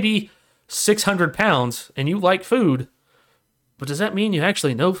you may be 600 pounds and you like food, but does that mean you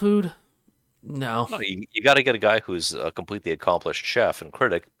actually know food? No. No, you got to get a guy who's a completely accomplished chef and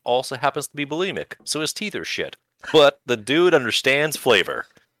critic, also happens to be bulimic, so his teeth are shit. But the dude understands flavor.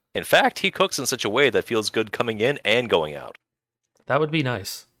 In fact, he cooks in such a way that feels good coming in and going out. That would be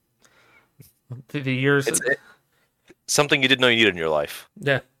nice. The years, Something you didn't know you needed in your life.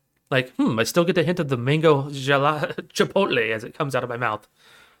 yeah. Like, I still get the hint of the mango chipotle as it comes out of my mouth.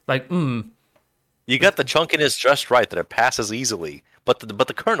 Like, You got the chunkiness just right that it passes easily, but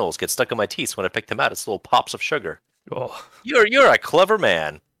the kernels get stuck in my teeth when I pick them out. It's little pops of sugar. oh. You're a clever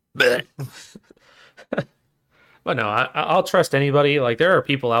man. Blech. But no, I'll trust anybody. Like, there are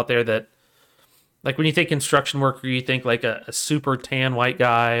people out there that, like, when you think construction worker, you think like a super tan white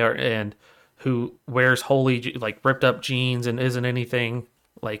guy, and who wears wholly like ripped up jeans and isn't anything.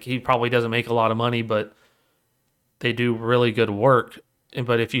 Like, he probably doesn't make a lot of money, but they do really good work.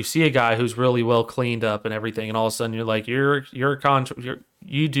 But if you see a guy who's really well cleaned up and everything, and all of a sudden you're like,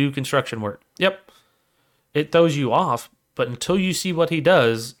 you do construction work. Yep, it throws you off. But until you see what he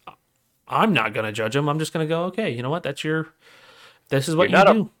does, I'm not gonna judge him. I'm just gonna go, okay, you know what? This is You're what you not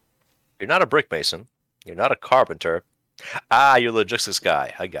a do. you're not a brick mason. You're not a carpenter. Ah, you're a logistics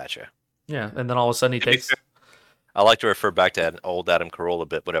guy. I gotcha. Yeah, and then all of a sudden he To be fair, takes. I like to refer back to old Adam Carolla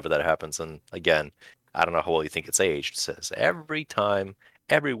bit whenever that happens. And again, I don't know how well you think it's aged. It says every time,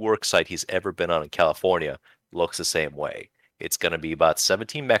 every work site he's ever been on in California looks the same way. It's going to be about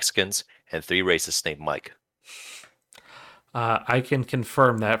 17 Mexicans and 3 racists named Mike. I can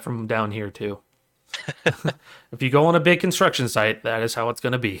confirm that from down here too. If you go on a big construction site, that is how it's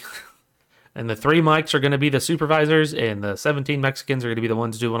going to be. And the 3 mics are going to be the supervisors, and the 17 Mexicans are going to be the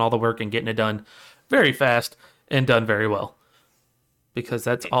ones doing all the work and getting it done very fast and done very well. Because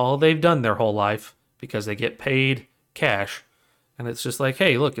that's all they've done their whole life, because they get paid cash. And it's just like,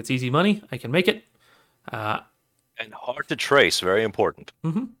 hey, look, it's easy money. I can make it. And hard to trace, very important.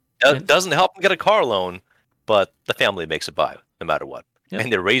 Mhm. Doesn't help them get a car loan, but the family makes it by no matter what. Yep.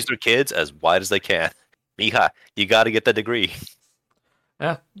 And they raise their kids as wide as they can. Mija, you got to get the degree.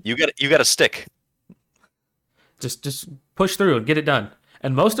 Yeah, You got to stick. just push through and get it done.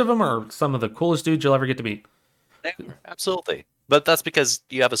 And most of them are some of the coolest dudes you'll ever get to meet. Yeah, absolutely. But that's because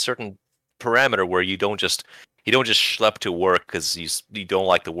you have a certain parameter where you don't just schlep to work because you don't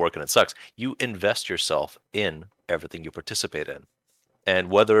like the work and it sucks. You invest yourself in everything you participate in. And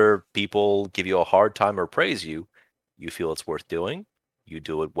whether people give you a hard time or praise you, you feel it's worth doing, you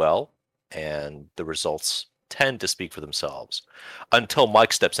do it well, and the results tend to speak for themselves. Until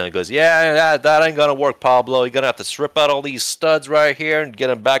Mike steps in and goes, yeah, that ain't gonna work, Pablo. You're gonna have to strip out all these studs right here and get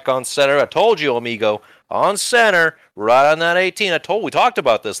them back on center. I told you, amigo, on center, right on that 18. We talked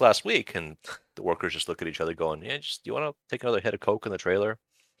about this last week. And the workers just look at each other going, yeah, just you want to take another hit of coke in the trailer?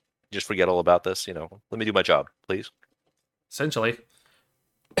 Just forget all about this, let me do my job, please. Essentially.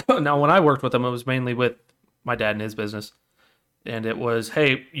 Now, when I worked with them, it was mainly with my dad and his business. And it was,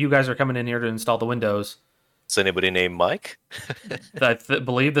 hey, you guys are coming in here to install the windows. Is anybody named Mike? I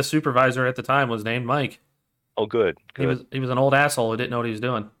believe the supervisor at the time was named Mike. Oh, good. He was an old asshole who didn't know what he was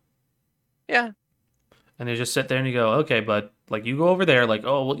doing. Yeah. And you just sit there and you go, okay, but like you go over there, like,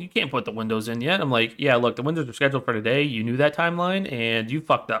 oh, well, you can't put the windows in yet. I'm like, yeah, look, the windows are scheduled for today. You knew that timeline and you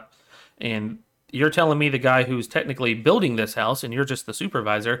fucked up. And you're telling me the guy who's technically building this house and you're just the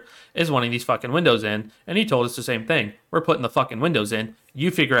supervisor is wanting these fucking windows in. And he told us the same thing. We're putting the fucking windows in. You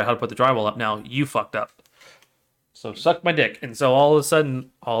figure out how to put the drywall up now. You fucked up. So suck my dick. And so all of a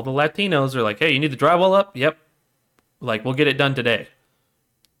sudden, all the Latinos are like, hey, you need the drywall up? Yep. Like, we'll get it done today.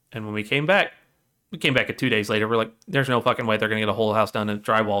 And when we came back at 2 days later. We're like, there's no fucking way they're going to get a whole house done and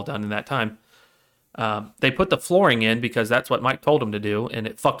drywall done in that time. They put the flooring in because that's what Mike told them to do, and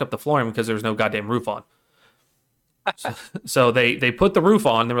it fucked up the flooring because there was no goddamn roof on. So they put the roof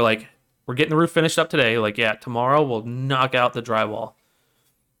on. They were like, we're getting the roof finished up today. Like, yeah, tomorrow we'll knock out the drywall.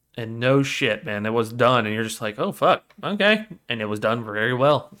 And no shit, man, it was done. And you're just like, oh, fuck, okay. And it was done very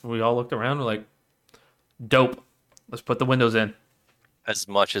well. We all looked around and we're like, dope. Let's put the windows in. As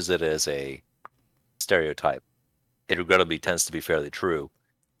much as it is a stereotype, it regrettably tends to be fairly true.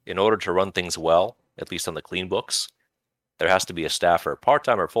 In order to run things well, at least on the clean books, there has to be a staffer,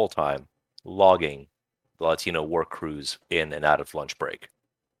 part-time or full-time, logging the Latino work crews in and out of lunch break.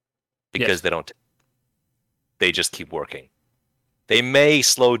 Because Yes. they just keep working. They may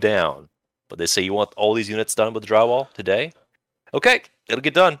slow down, but they say, you want all these units done with the drywall today? Okay, it'll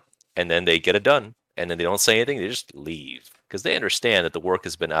get done. And then they get it done. And then they don't say anything, they just leave. Because they understand that the work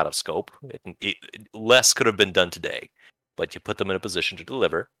has been out of scope. Less could have been done today. But you put them in a position to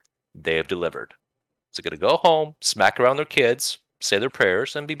deliver. They have delivered. So they're going to go home, smack around their kids, say their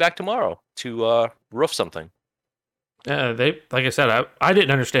prayers, and be back tomorrow to roof something. Like I said, I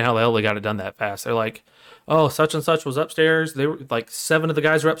didn't understand how the hell they got it done that fast. They're like, oh, such and such was upstairs. They were like 7 of the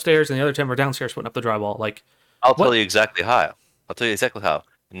guys were upstairs, and the other 10 were downstairs putting up the drywall. Like, I'll what? tell you exactly how.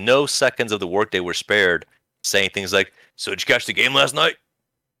 No seconds of the workday were spared saying things like, so did you catch the game last night?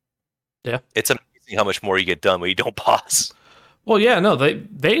 Yeah. It's amazing how much more you get done when you don't pause. Well, yeah, no,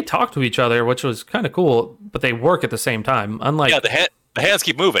 they talk to each other, which was kind of cool, but they work at the same time. Unlike, Yeah, the hands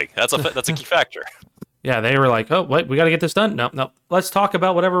keep moving. That's a key factor. yeah, they were like, oh, wait, we got to get this done. No, let's talk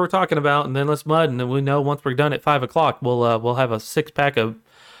about whatever we're talking about, and then let's mud, and then we know once we're done at 5 o'clock, we'll have a 6-pack of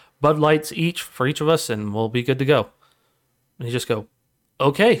Bud Lights each for each of us, and we'll be good to go. And you just go,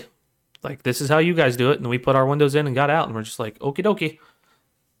 okay, like this is how you guys do it, and we put our windows in and got out, and we're just like, okie dokie.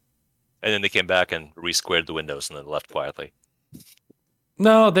 And then they came back and re-squared the windows and then left quietly.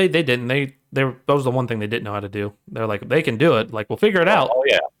 No, they didn't. that was the one thing they didn't know how to do. They're like, they can do it. Like, we'll figure it out. Oh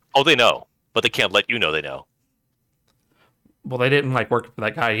yeah. Oh, they know, but they can't let you know they know. Well, they didn't like work for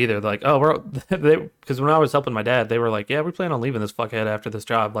that guy either. They're like, oh, we're because when I was helping my dad, they were like, yeah, we plan on leaving this fuckhead after this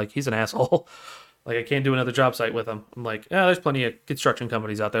job. Like, he's an asshole. Like, I can't do another job site with him. I'm like, yeah, there's plenty of construction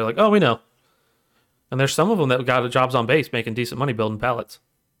companies out there. Like, oh, we know. And there's some of them that got jobs on base making decent money building pallets.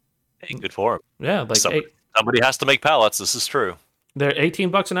 Hey, good for them. Yeah, like Somebody has to make pallets. This is true. they're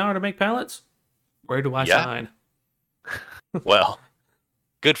 $18 an hour to make pallets. Where do I sign? Well,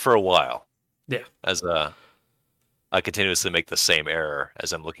 good for a while. Yeah. As I continuously make the same error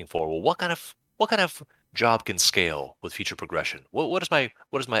as I'm looking for. Well, what kind of job can scale with future progression? What is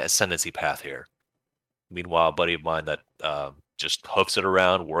my ascendancy path here? Meanwhile, a buddy of mine that just hoofs it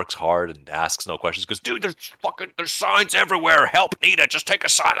around, works hard, and asks no questions. Goes, dude, there's signs everywhere. Help needed. Just take a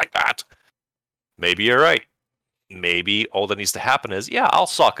sign like that. Maybe you're right. Maybe all that needs to happen is, yeah, I'll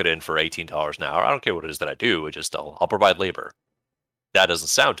sock it in for $18 an hour. I don't care what it is that I do. It just I'll provide labor. That doesn't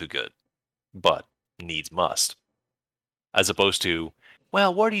sound too good, but needs must. As opposed to,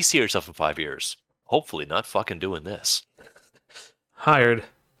 well, where do you see yourself in 5 years? Hopefully not fucking doing this. Hired.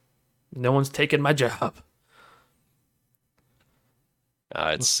 No one's taking my job.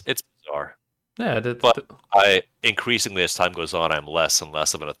 It's bizarre. Yeah, but I increasingly, as time goes on, I'm less and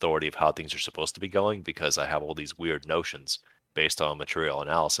less of an authority of how things are supposed to be going because I have all these weird notions based on material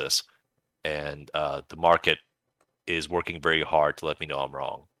analysis, and the market is working very hard to let me know I'm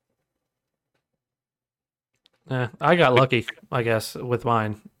wrong. I got lucky, I guess, with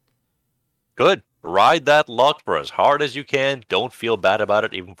mine. Good. Ride that luck for as hard as you can. Don't feel bad about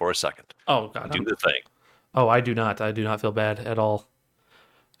it even for a second. Oh God, do the thing. Oh, I do not. I do not feel bad at all.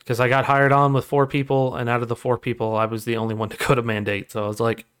 Because I got hired on with 4 people, and out of the 4 people, I was the only one to go to mandate. So I was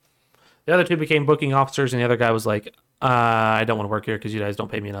like, the other 2 became booking officers, and the other guy was like, I don't want to work here because you guys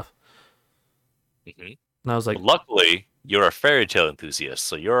don't pay me enough. Mm-hmm. And I was like, luckily, you're a fairy tale enthusiast,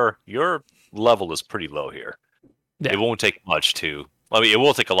 so your level is pretty low here. Yeah. It won't take much to. I mean, it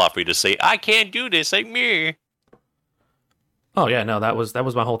will take a lot for you to say, I can't do this, like me. Oh yeah, no, that was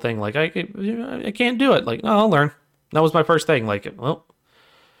my whole thing. Like, I can't do it. Like, no, I'll learn. That was my first thing. Like, well.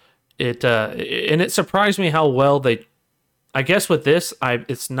 And it surprised me how well they. I guess with this,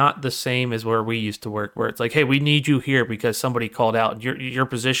 it's not the same as where we used to work, where it's like, hey, we need you here because somebody called out your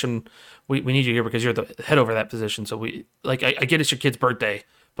position. We need you here because you're the head over that position. So we I get it's your kid's birthday,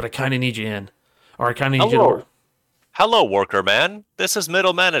 but I kind of need you in, or I kind of need you to work. Hello, worker man. This is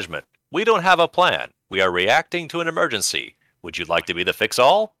middle management. We don't have a plan. We are reacting to an emergency. Would you like to be the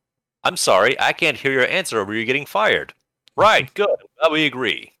fix-all? I'm sorry, I can't hear your answer over you getting fired. Right, good. Well, we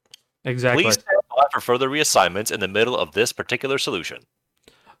agree. Exactly. Please stand by for further reassignments in the middle of this particular solution.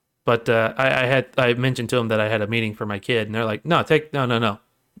 But I mentioned to them that I had a meeting for my kid, and they're like, no.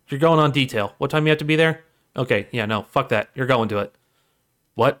 You're going on detail. What time you have to be there? Okay, yeah, no, fuck that. You're going to it.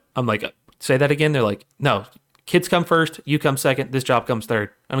 What? I'm like, say that again? They're like, no, kids come first, you come second, this job comes third.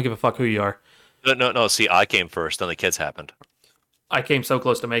 I don't give a fuck who you are. No, see, I came first, then the kids happened. I came so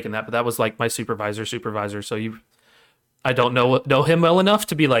close to making that, but that was like my supervisor, so I don't know him well enough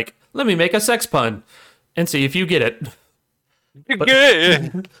to be like, let me make a sex pun and see if you get it. You're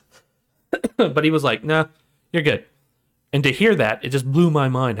good. But he was like, nah, you're good. And to hear that, it just blew my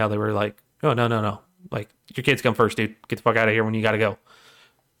mind how they were like, oh, no. Like, your kids come first, dude. Get the fuck out of here when you got to go.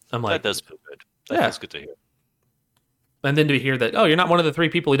 I'm like, that does feel good. That's good to hear. And then to hear that, oh, you're not one of the 3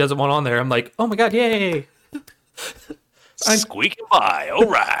 people he doesn't want on there. I'm like, oh my God, yay. Squeaking by. All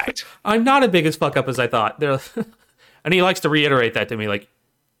right. I'm not as big as fuck up as I thought. And he likes to reiterate that to me, like,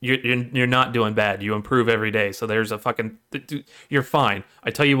 you're not doing bad. You improve every day. So there's a fucking, you're fine.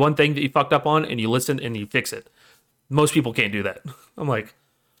 I tell you one thing that you fucked up on, and you listen and you fix it. Most people can't do that. I'm like,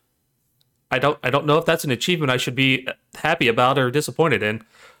 I don't know if that's an achievement I should be happy about or disappointed in.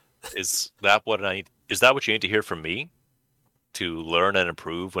 Is that what you need to hear from me to learn and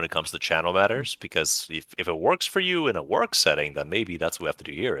improve when it comes to channel matters? Because if it works for you in a work setting, then maybe that's what we have to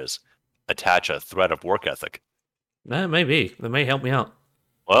do here is attach a thread of work ethic. That may be. That may help me out.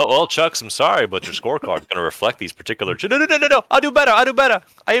 Well, Chucks, I'm sorry, but your scorecard is going to reflect these particular. No. I'll do better.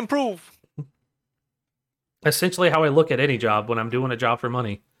 I improve. Essentially, how I look at any job when I'm doing a job for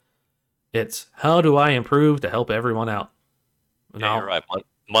money, it's how do I improve to help everyone out. Yeah, you're right.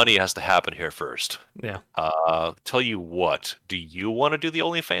 Money has to happen here first. Yeah. Tell you what. Do you want to do the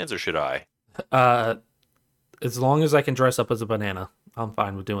OnlyFans or should I? As long as I can dress up as a banana, I'm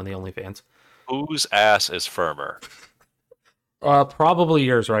fine with doing the OnlyFans. Whose ass is firmer? Probably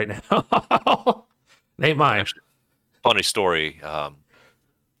yours right now. Ain't mine. Actually, funny story. My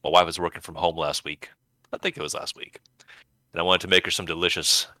wife was working from home last week. I think it was last week. and I wanted to make her some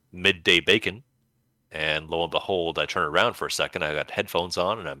delicious midday bacon. And lo and behold, I turn around for a second. I got headphones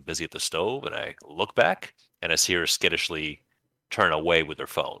on, and I'm busy at the stove. And I look back, and I see her skittishly turn away with her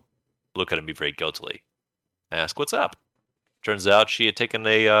phone, looking at me very guiltily. I ask, "What's up?" Turns out she had taken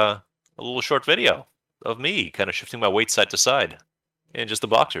a little short video of me kind of shifting my weight side to side in just the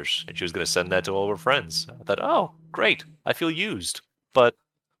boxers, and she was going to send that to all of her friends. I thought, oh, great, I feel used. But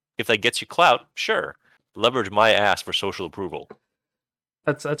if that gets you clout, sure, leverage my ass for social approval.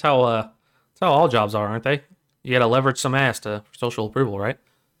 That's how all jobs are, aren't they? You got to leverage some ass to for social approval, right?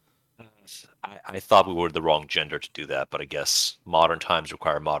 I thought we were the wrong gender to do that, but I guess modern times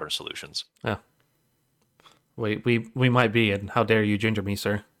require modern solutions. Yeah. We might be, and how dare you ginger me,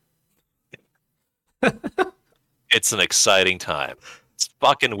 sir? It's an exciting time. It's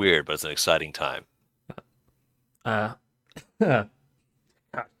fucking weird, but it's an exciting time. Uh, well,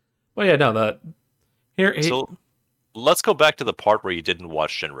 yeah, no, the here, So let's go back to the part where you didn't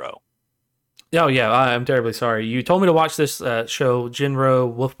watch Shinro. oh yeah, I'm terribly sorry. You told me to watch this show,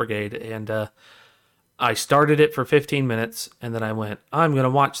 Jinro Wolf Brigade, and I started it for 15 minutes, and then I went, I'm gonna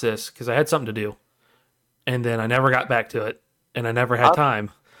watch this because I had something to do, and then I never got back to it, and I never had How,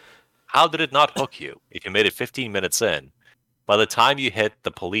 time. how did it not hook you if you made it 15 minutes in? By the time you hit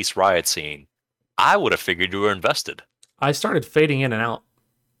the police riot scene, I would have figured you were invested. I started fading in and out,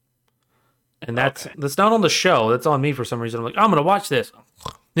 and that's Okay. that's not on the show. That's on me for some reason. I'm like, I'm gonna watch this.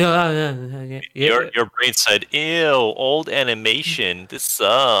 Yeah. Your brain said, ew, old animation. This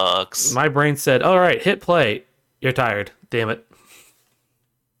sucks. My brain said, "All right, hit play. You're tired. Damn it."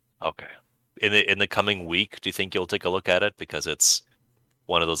 Okay. In the coming week, do you think you'll take a look at it? Because it's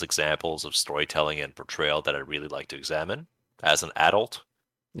one of those examples of storytelling and portrayal that I really like to examine as an adult.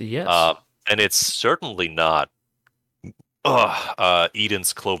 Yes. Uh, and it's certainly not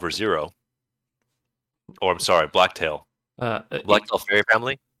Eden's Clover Zero. Or I'm sorry, Blacktail. Uh, Blacktail Fairy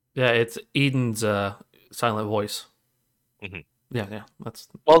Family? yeah, it's Eden's silent voice. Hmm. Yeah. That's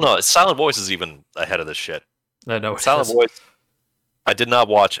Well, no, Silent Voice is even ahead of this shit. no, it Silent is. Voice. I did not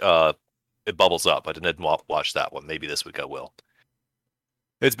watch It Bubbles Up. I didn't watch that one. Maybe this week I will.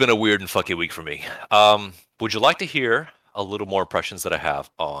 It's been a weird and fucky week for me. Would you like to hear a little more impressions that I have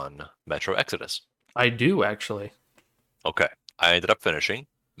on Metro Exodus? I do actually. Okay. I ended up finishing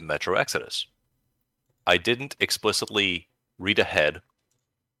Metro Exodus. I didn't explicitly read ahead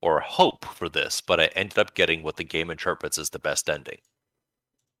or hope for this, but I ended up getting what the game interprets as the best ending.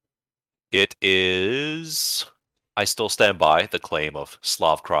 It is. I still stand by the claim of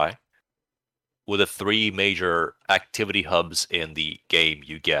Slav Cry. With the three major activity hubs in the game,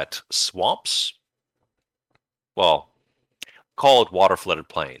 you get swamps. Well, call it water flooded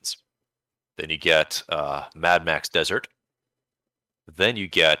plains. Then you get Mad Max Desert. Then you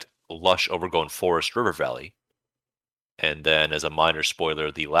get lush overgrown forest river valley. And then, as a minor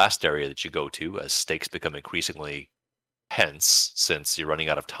spoiler, the last area that you go to, as stakes become increasingly tense, since you're running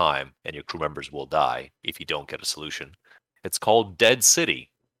out of time and your crew members will die if you don't get a solution, it's called Dead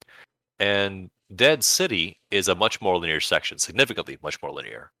City. And Dead City is a much more linear section, significantly much more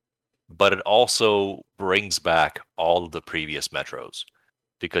linear. But it also brings back all of the previous metros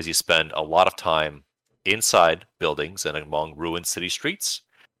because you spend a lot of time inside buildings and among ruined city streets.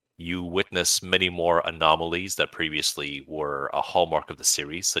 You witness many more anomalies that previously were a hallmark of the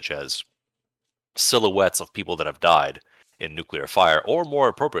series, such as silhouettes of people that have died in nuclear fire, or more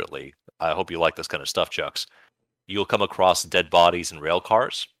appropriately, I hope you like this kind of stuff, Chucks. You'll come across dead bodies in rail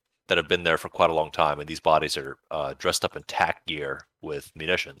cars that have been there for quite a long time, and these bodies are dressed up in tack gear with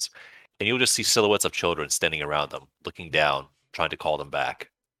munitions. And you'll just see silhouettes of children standing around them, looking down, trying to call them back.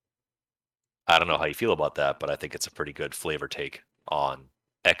 I don't know how you feel about that, but I think it's a pretty good flavor take on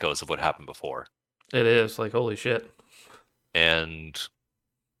echoes of what happened before. It is like holy shit. And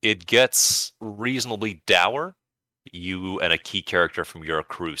it gets reasonably dour. You and a key character from your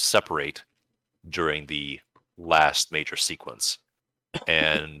crew separate during the last major sequence.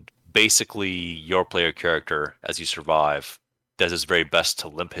 And basically, your player character, as you survive, does his very best to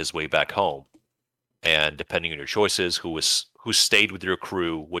limp his way back home. And depending on your choices, who stayed with your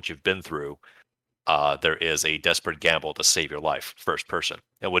crew, what you've been through, there is a desperate gamble to save your life, first person.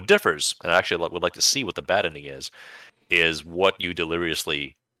 And what differs, and I actually would like to see what the bad ending is what you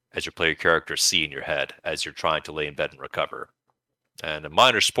deliriously, as your player character, see in your head as you're trying to lay in bed and recover. And a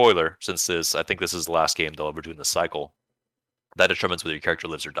minor spoiler, since I think this is the last game they'll ever do in the cycle, that determines whether your character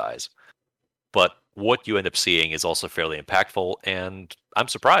lives or dies. But what you end up seeing is also fairly impactful, and I'm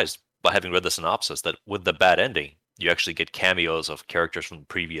surprised by having read the synopsis that with the bad ending, you actually get cameos of characters from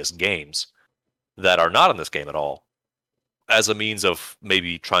previous games that are not in this game at all, as a means of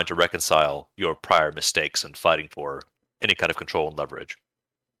maybe trying to reconcile your prior mistakes and fighting for any kind of control and leverage.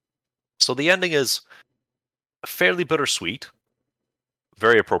 So the ending is fairly bittersweet,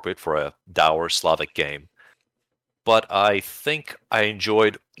 very appropriate for a dour Slavic game. But I think I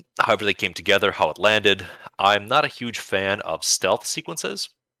enjoyed however they came together, how it landed. I'm not a huge fan of stealth sequences,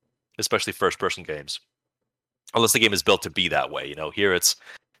 especially first person games, unless the game is built to be that way. Here it's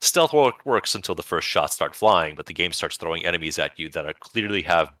stealth works until the first shots start flying, but the game starts throwing enemies at you that are clearly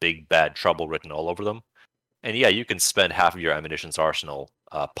have big bad trouble written all over them. And yeah, you can spend half of your ammunition's arsenal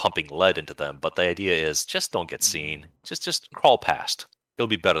pumping lead into them, but the idea is just don't get seen. Just crawl past. It'll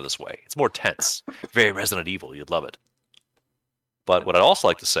be better this way. It's more tense. Very Resident Evil. You'd love it. But what I'd also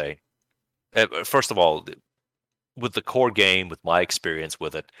like to say, first of all, with the core game, with my experience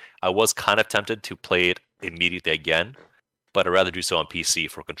with it, I was kind of tempted to play it immediately again, but I'd rather do so on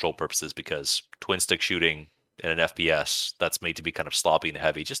PC for control purposes because twin stick shooting in an FPS that's made to be kind of sloppy and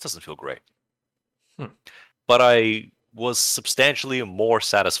heavy just doesn't feel great. Hmm. But I was substantially more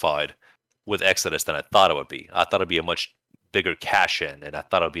satisfied with Exodus than I thought it would be. I thought it'd be a much bigger cash in, and I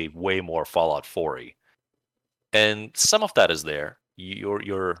thought it'd be way more Fallout 4-y. And some of that is there.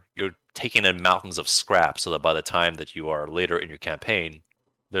 You're taking in mountains of scrap, so that by the time that you are later in your campaign,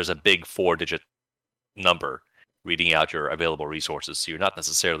 there's a big 4-digit number reading out your available resources. So you're not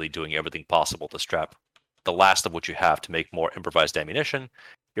necessarily doing everything possible to strap the last of what you have to make more improvised ammunition.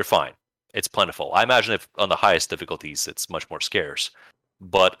 You're fine. It's plentiful. I imagine if on the highest difficulties, it's much more scarce.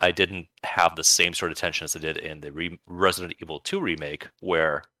 But I didn't have the same sort of tension as I did in the Resident Evil 2 remake,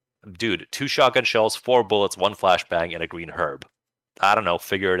 where, dude, 2 shotgun shells, 4 bullets, 1 flashbang, and a green herb. I don't know,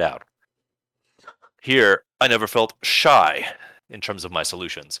 figure it out. Here, I never felt shy in terms of my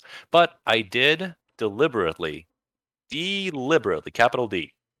solutions, but I did deliberately, capital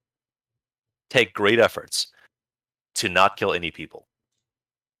D, take great efforts to not kill any people,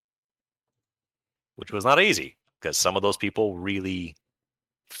 which was not easy because some of those people really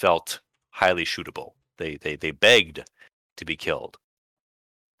felt highly shootable. They begged to be killed,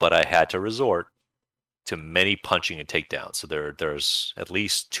 but I had to resort to many punching and takedowns. So there's at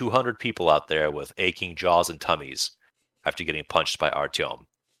least 200 people out there with aching jaws and tummies after getting punched by Artyom.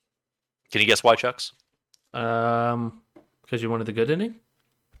 Can you guess why, Chucks? Because you wanted the good ending.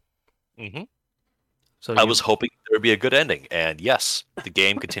 Mm-hmm. So I was hoping there would be a good ending, and yes, the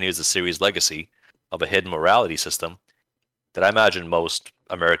game continues the series' legacy of a hidden morality system that I imagine most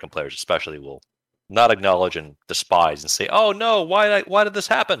American players, especially, will not acknowledge and despise and say, "Oh no, why did this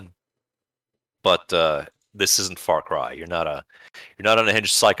happen?" But this isn't Far Cry. You're not an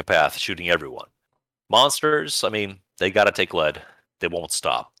unhinged psychopath shooting everyone. Monsters, I mean, they gotta take lead. They won't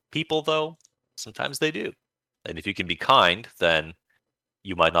stop. People, though, sometimes they do. And if you can be kind, then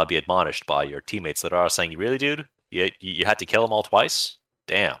you might not be admonished by your teammates that are saying, "Really, dude? You had to kill them all twice?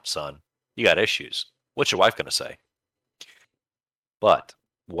 Damn, son, you got issues. What's your wife gonna say?" But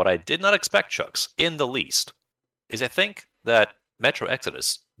what I did not expect, Chucks, in the least, is I think that Metro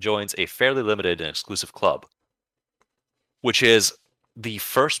Exodus joins a fairly limited and exclusive club, which is the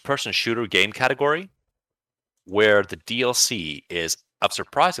first-person shooter game category where the DLC is of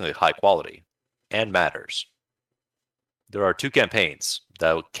surprisingly high quality and matters. There are 2 campaigns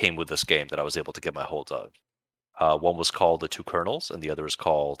that came with this game that I was able to get my hold of. One was called The Two Colonels, and the other is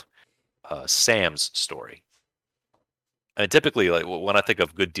called Sam's Story. And typically, like when I think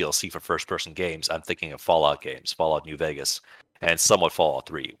of good DLC for first-person games, I'm thinking of Fallout games, Fallout New Vegas, and somewhat Fallout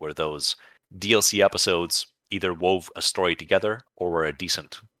 3, where those DLC episodes either wove a story together or were a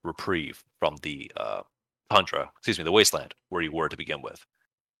decent reprieve from the the wasteland where you were to begin with.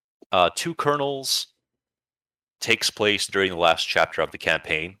 Two Colonels takes place during the last chapter of the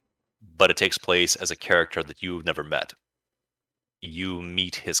campaign, but it takes place as a character that you've never met. You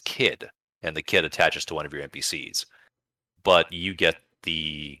meet his kid, and the kid attaches to one of your NPCs. But you get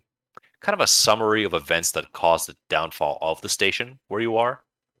the kind of a summary of events that caused the downfall of the station where you are.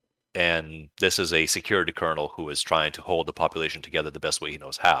 And this is a security colonel who is trying to hold the population together the best way he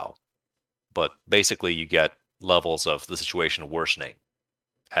knows how. But basically, you get levels of the situation worsening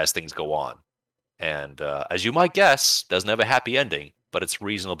as things go on. And as you might guess, doesn't have a happy ending, but it's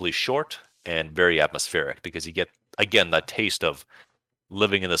reasonably short and very atmospheric because you get, again, that taste of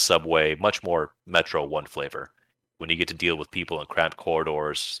living in the subway, much more Metro 1 flavor. When you get to deal with people in cramped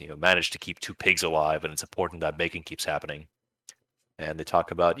corridors, manage to keep 2 pigs alive, and it's important that bacon keeps happening. And they talk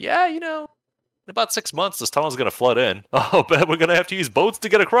about, in about 6 months, this tunnel's going to flood in. Oh, but we're going to have to use boats to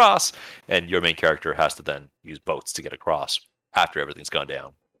get across. And your main character has to then use boats to get across after everything's gone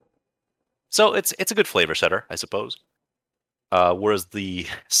down. So it's a good flavor setter, I suppose. Whereas the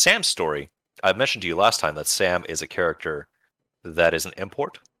Sam story, I mentioned to you last time that Sam is a character that is an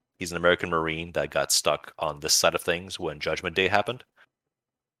import He's an American Marine that got stuck on this side of things when Judgment Day happened.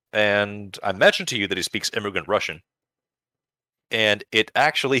 And I mentioned to you that he speaks immigrant Russian. And it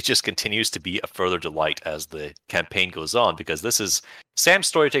actually just continues to be a further delight as the campaign goes on, because Sam's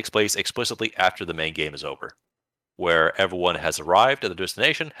story takes place explicitly after the main game is over, where everyone has arrived at the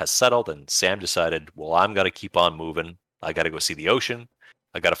destination, has settled, and Sam decided, well, I'm going to keep on moving. I got to go see the ocean.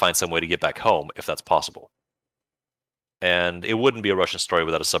 I got to find some way to get back home if that's possible. And it wouldn't be a Russian story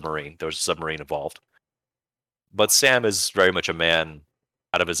without a submarine. There was a submarine involved. But Sam is very much a man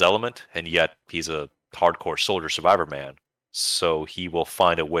out of his element, and yet he's a hardcore soldier survivor man. So he will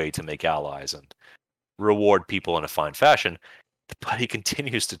find a way to make allies and reward people in a fine fashion. But he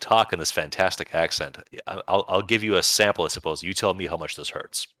continues to talk in this fantastic accent. I'll give you a sample, I suppose. You tell me how much this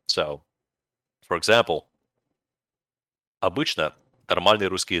hurts. So, for example, обычно нормальный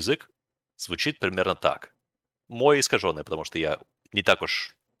русский язык звучит примерно так. Мой искаженный, потому что я не так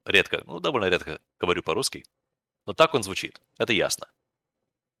уж редко, довольно редко говорю по-русски. Но так он звучит, это ясно.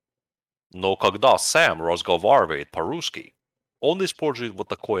 Но когда Сэм разговаривает по-русски, он использует вот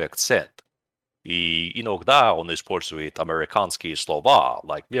такой акцент. И иногда он использует американские слова,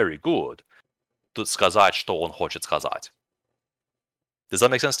 like very good, тут сказать, что он хочет сказать. Does that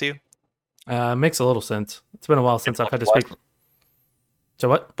make sense to you? Makes a little sense. It's been a while since I've had to speak. So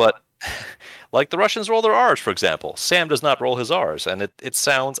what? But like the Russians roll their R's, for example. Sam does not roll his R's, and it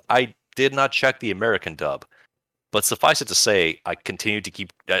sounds. I did not check the American dub, but suffice it to say, I continued to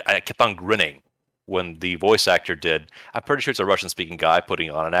I kept on grinning when the voice actor did. I'm pretty sure it's a Russian-speaking guy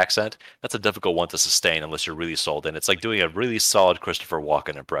putting on an accent. That's a difficult one to sustain unless you're really sold in. It's like doing a really solid Christopher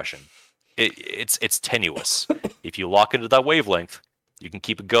Walken impression. It's tenuous. If you lock into that wavelength, you can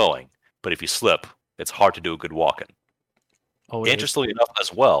keep it going. But if you slip, it's hard to do a good Walken. Oh, Interestingly enough,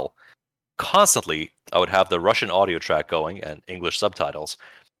 as well, constantly I would have the Russian audio track going and English subtitles.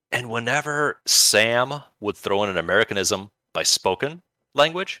 And whenever Sam would throw in an Americanism by spoken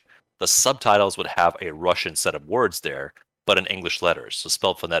language, the subtitles would have a Russian set of words there, but in English letters, so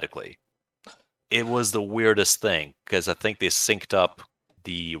spelled phonetically. It was the weirdest thing, because I think they synced up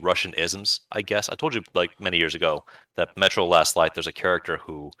the Russian isms, I guess. I told you, like, many years ago, that Metro Last Light, there's a character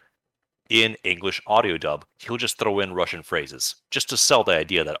who, in English audio dub, he'll just throw in Russian phrases, just to sell the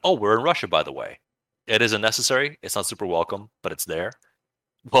idea that, oh, we're in Russia, by the way. It isn't necessary, it's not super welcome, but it's there.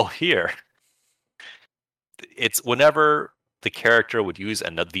 Well, here, it's whenever the character would use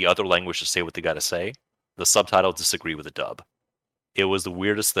the other language to say what they got to say, the subtitles disagree with the dub. It was the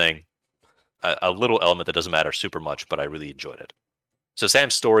weirdest thing. A little element that doesn't matter super much, but I really enjoyed it. So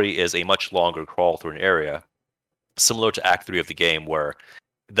Sam's story is a much longer crawl through an area, similar to Act 3 of the game, where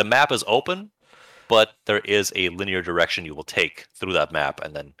the map is open, but there is a linear direction you will take through that map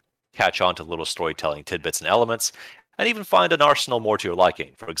and then catch on to little storytelling tidbits and elements, and even find an arsenal more to your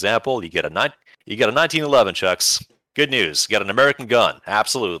liking. For example, you get a 1911, Chucks. Good news. You got an American gun.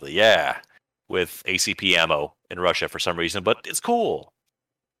 Absolutely, yeah. With ACP ammo in Russia for some reason, but it's cool.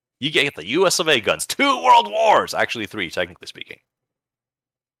 You get the US of A guns. 2 world wars! Actually 3, technically speaking.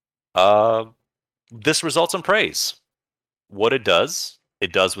 This results in praise. What it does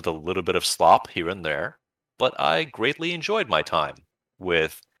with a little bit of slop here and there, but I greatly enjoyed my time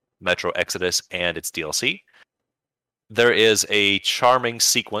with Metro Exodus and its DLC. There is a charming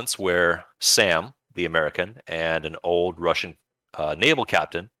sequence where Sam, the American, and an old Russian naval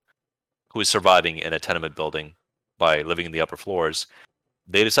captain who is surviving in a tenement building by living in the upper floors,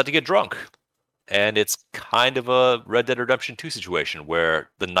 they decide to get drunk. And it's kind of a Red Dead Redemption 2 situation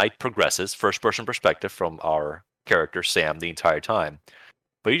where the night progresses, first-person perspective from our character, Sam, the entire time.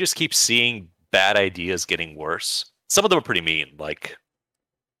 But you just keep seeing bad ideas getting worse. Some of them are pretty mean, like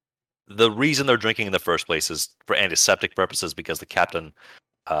the reason they're drinking in the first place is for antiseptic purposes because the captain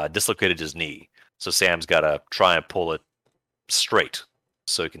dislocated his knee. So Sam's got to try and pull it straight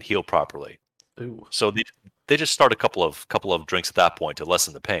so it can heal properly. Ooh. So they just start a couple of drinks at that point to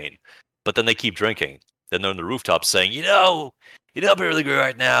lessen the pain. But then they keep drinking. Then they're on the rooftop saying, it'd be really good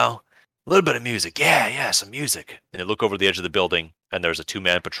right now. A little bit of music. Yeah, some music. And they look over the edge of the building, and there's a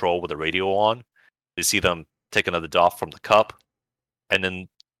 2-man patrol with a radio on. You see them take another doff from the cup, and then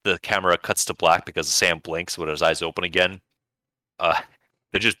the camera cuts to black because Sam blinks with his eyes open again.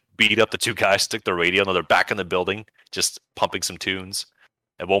 They just beat up the 2 guys, stick the radio, and they're back in the building, just pumping some tunes.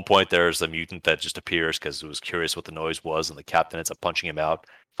 At one point, there's a mutant that just appears because it was curious what the noise was, and the captain ends up punching him out,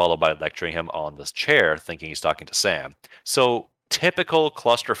 followed by lecturing him on this chair, thinking he's talking to Sam. So, typical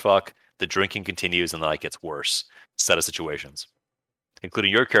clusterfuck, the drinking continues and the night gets worse set of situations.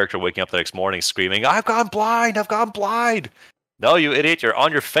 Including your character waking up the next morning screaming, I've gone blind! No, you idiot, you're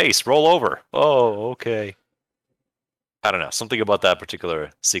on your face, roll over. Oh, okay. I don't know. Something about that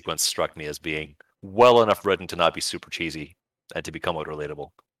particular sequence struck me as being well enough written to not be super cheesy and to become relatable.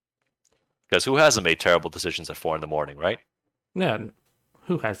 Because who hasn't made terrible decisions at 4 in the morning, right? Yeah,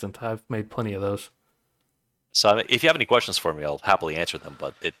 who hasn't? I've made plenty of those. So I mean, if you have any questions for me, I'll happily answer them.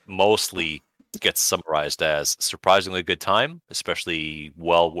 But it mostly gets summarized as surprisingly good time, especially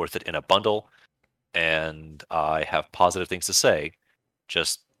well worth it in a bundle. And I have positive things to say.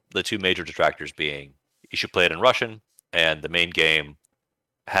 Just the two major detractors being you should play it in Russian, and the main game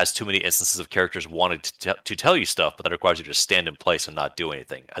has too many instances of characters wanting to tell you stuff, but that requires you to stand in place and not do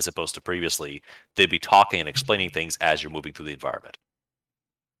anything, as opposed to previously they'd be talking and explaining things as you're moving through the environment.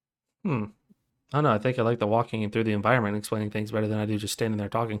 Hmm. I don't know. I think I like the walking through the environment, and explaining things better than I do just standing there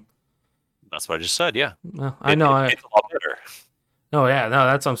talking. That's what I just said. Yeah, No, I know. it's a lot better. No, yeah,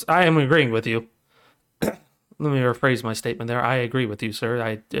 no. I am agreeing with you. Let me rephrase my statement there. I agree with you, sir.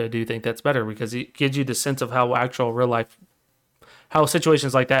 I do think that's better because it gives you the sense of how actual real life, how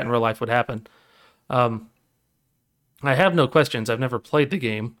situations like that in real life would happen. Um, I have no questions. I've never played the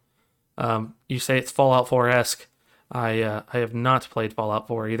game. You say it's Fallout 4 esque. I have not played Fallout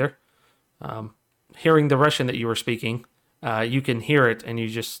 4 either. Hearing the Russian that you were speaking, you can hear it, and you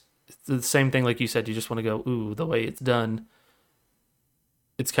just it's the same thing like you said. You just want to go, ooh, the way it's done.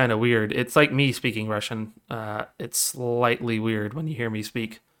 It's kind of weird. It's like me speaking Russian. It's slightly weird when you hear me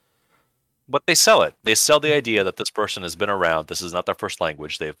speak. But they sell it. They sell the idea that this person has been around. This is not their first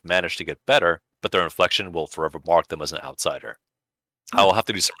language. They've managed to get better, but their inflection will forever mark them as an outsider. I Yeah, will have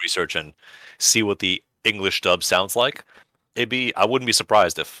to do some research and see what the English dub sounds like. I wouldn't be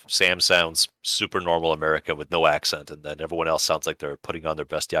surprised if Sam sounds super normal American with no accent, and then everyone else sounds like they're putting on their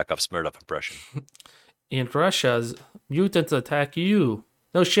best Yakov Smirnoff impression. in Russia's mutants attack you.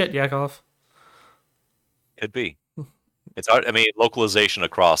 No shit, Yakov. Could be. It's hard. I mean, localization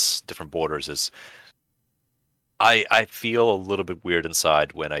across different borders is. I feel a little bit weird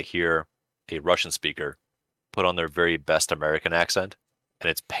inside when I hear a Russian speaker put on their very best American accent, and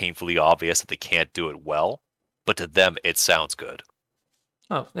it's painfully obvious that they can't do it well, but to them it sounds good.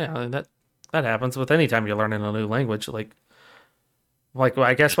 Oh yeah, I mean, that happens with any time you're learning a new language. Like well,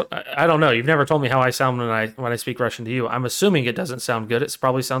 I guess what I don't know. You've never told me how I sound when I speak Russian to you. I'm assuming it doesn't sound good. It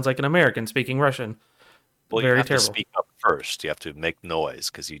probably sounds like an American speaking Russian. Well, you Very have to terrible. speak up first. You have to make noise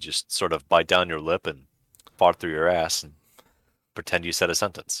because you just sort of bite down your lip and fart through your ass and pretend you said a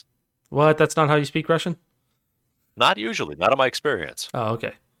sentence. What? That's not how you speak Russian? Not usually, not in my experience. Oh,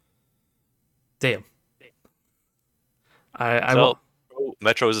 okay. Damn. I So, will.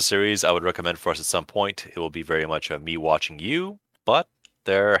 Metro is a series I would recommend for us at some point. It will be very much a me watching you, but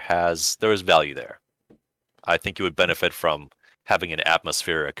there is value there. I think you would benefit from having an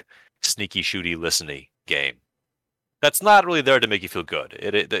atmospheric, sneaky, shooty, listeny game. That's not really there to make you feel good.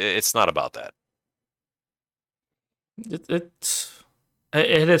 It's not about that. It's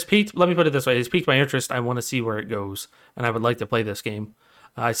it has piqued. Let me put it this way: it's piqued my interest. I want to see where it goes, and I would like to play this game.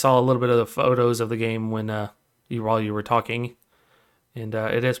 I saw a little bit of the photos of the game while you were talking, and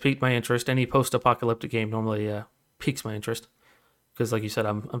it has piqued my interest. Any post-apocalyptic game normally piques my interest because, like you said,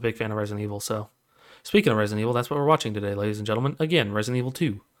 I'm a big fan of Resident Evil. So, speaking of Resident Evil, that's what we're watching today, ladies and gentlemen. Again, Resident Evil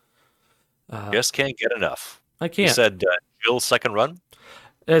 2. Just can't get enough. I You can't. said Jill's second run?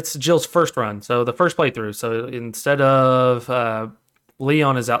 It's Jill's first run, so the first playthrough. So instead of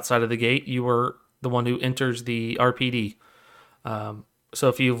Leon is outside of the gate, you were the one who enters the RPD. So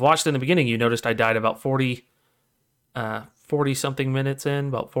if you've watched in the beginning, you noticed I died about 40 something minutes in,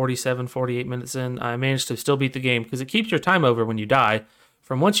 about 47, 48 minutes in. I managed to still beat the game because it keeps your time over when you die.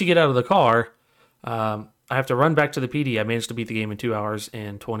 From once you get out of the car, I have to run back to the PD. I managed to beat the game in 2 hours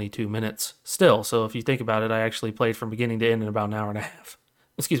and 22 minutes still. So if you think about it, I actually played from beginning to end in about an hour and a half.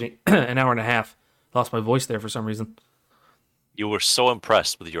 Excuse me, an hour and a half. Lost my voice there for some reason. You were so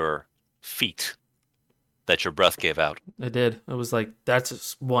impressed with your feat that your breath gave out. I did. It was like,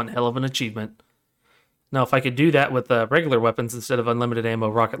 that's one hell of an achievement. Now, if I could do that with regular weapons instead of unlimited ammo,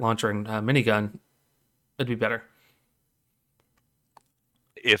 rocket launcher, and minigun, it'd be better.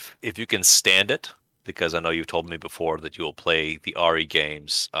 If you can stand it, because I know you've told me before that you will play the RE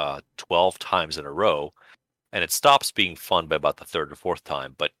games 12 times in a row, and it stops being fun by about the third or fourth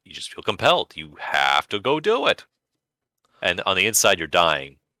time, but you just feel compelled. You have to go do it. And on the inside, you're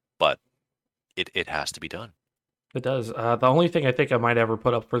dying, but it has to be done. It does. The only thing I think I might ever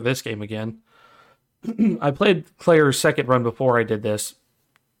put up for this game again, I played Claire's second run before I did this.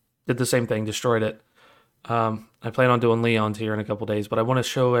 Did the same thing, destroyed it. I plan on doing Leon's here in a couple days, but I want to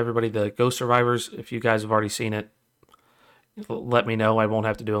show everybody the Ghost Survivors. If you guys have already seen it, let me know. I won't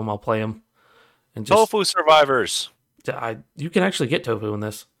have to do them. I'll play them. And just Tofu survivors. you can actually get tofu in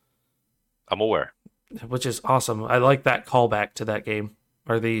this. I'm aware. which is awesome. I like that callback to that game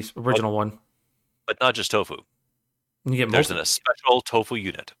or the But, original one. but not just tofu. You get There's multi. a special tofu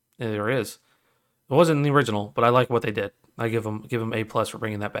unit. Yeah, there is. It wasn't in the original, but I like what they did. I give them A+ for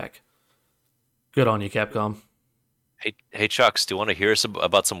bringing that back. Good on you, Capcom. Hey, Chucks, do you want to hear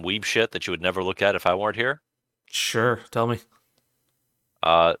about some weeb shit that you would never look at if I weren't here? Sure, tell me.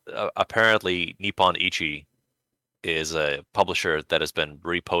 Apparently, Nippon Ichi is a publisher that has been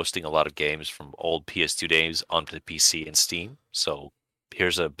reposting a lot of games from old PS2 days onto the PC and Steam. So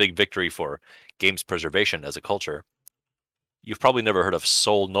here's a big victory for games preservation as a culture. You've probably never heard of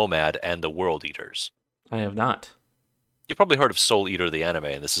Soul Nomad and the World Eaters. I have not. You've probably heard of Soul Eater the anime,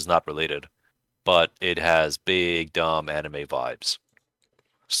 and this is not related, but it has big dumb anime vibes.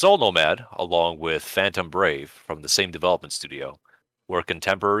 Soul Nomad, along with Phantom Brave from the same development studio, were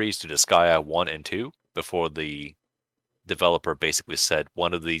contemporaries to Disgaea 1 and 2 before the developer basically said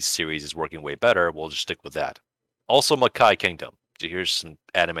one of these series is working way better, we'll just stick with that. Also Makai Kingdom. So here's some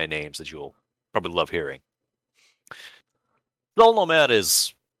anime names that you'll probably love hearing. Soul Nomad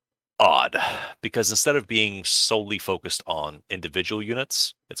is odd because instead of being solely focused on individual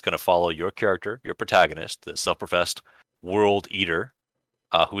units, it's going to follow your character, your protagonist, the self-professed World Eater,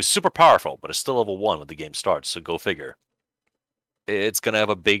 who is super powerful but is still level 1 when the game starts, so go figure. It's going to have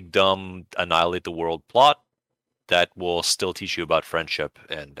a big, dumb, annihilate the world plot that will still teach you about friendship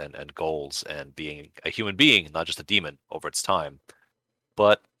and goals and being a human being, not just a demon, over its time.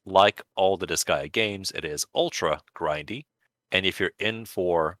 But like all the Disgaea games, it is ultra grindy. And if you're in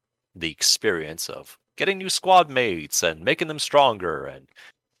for the experience of getting new squad mates and making them stronger, and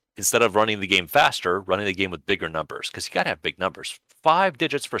instead of running the game faster, running the game with bigger numbers, because you gotta have big numbers. 5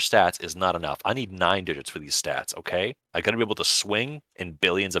 digits for stats is not enough. I need 9 digits for these stats, okay? I gotta be able to swing in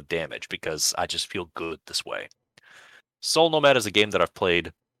billions of damage because I just feel good this way. Soul Nomad is a game that I've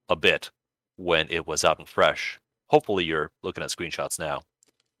played a bit when it was out and fresh. Hopefully you're looking at screenshots now.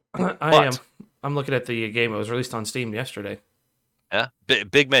 I am. But I'm looking at the game. It was released on Steam yesterday. yeah,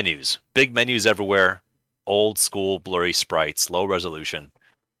 big menus everywhere. Old school blurry sprites, low resolution,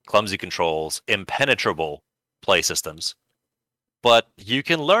 clumsy controls, impenetrable play systems. But you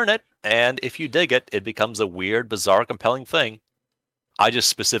can learn it, and if you dig it, it becomes a weird, bizarre, compelling thing. I just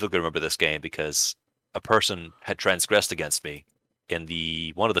specifically remember this game because a person had transgressed against me in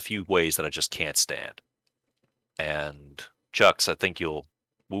the one of the few ways that I just can't stand. And Chucks, I think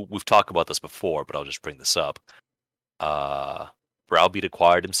we've talked about this before, but I'll just bring this up. Uh, Browbeat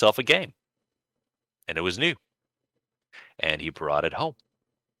acquired himself a game, and it was new, and he brought it home.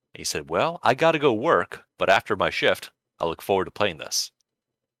 He said, "Well, I got to go work, but after my shift, I look forward to playing this."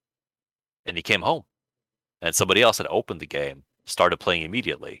 And he came home, and somebody else had opened the game, started playing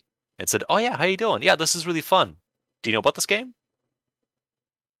immediately, and said, "Oh yeah, how you doing? Yeah, this is really fun. Do you know about this game?"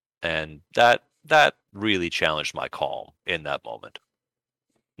 And that really challenged my calm in that moment.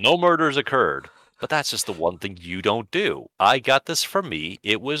 No murders occurred, but that's just the one thing you don't do. I got this for me.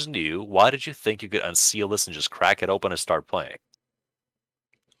 It was new. Why did you think you could unseal this and just crack it open and start playing?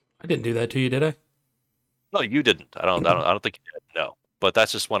 I didn't do that to you, did I? No, you didn't. I don't think you did. No, but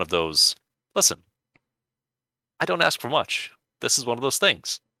that's just one of those. Listen, I don't ask for much. This is one of those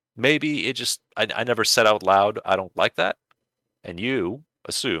things. Maybe it just I never said out loud I don't like that, and you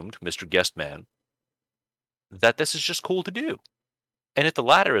assumed, Mr. Guestman, that this is just cool to do. And if the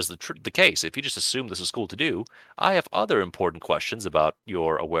latter is the case, if you just assume this is cool to do, I have other important questions about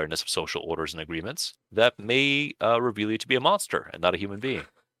your awareness of social orders and agreements that may reveal you to be a monster and not a human being.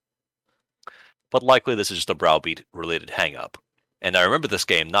 But likely this is just a browbeat related hangup. And I remember this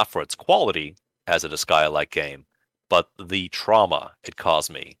game not for its quality as a Disgaea like game, but the trauma it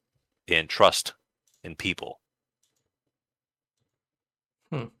caused me in trust in people.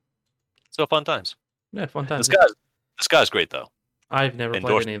 Hmm. So fun times. Yeah, fun This times. guy's this guy's great though. I've never played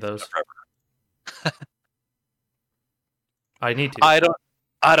Endorsed any of those. forever. I need to.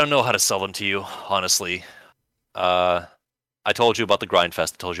 I don't know how to sell them to you, honestly. Uh I told you about the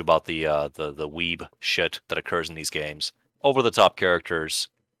Grindfest. I told you about the weeb shit that occurs in these games. Over the top characters,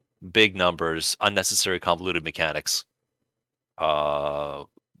 big numbers, unnecessary convoluted mechanics. Uh,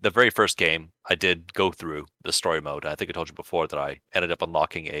 the very first game, I did go through the story mode. I think I told you before that I ended up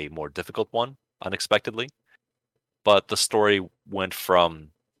unlocking a more difficult one unexpectedly. But the story went from,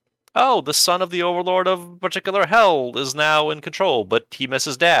 oh, the son of the overlord of particular hell is now in control, but he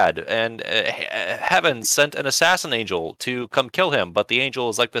misses dad, and heaven sent an assassin angel to come kill him, but the angel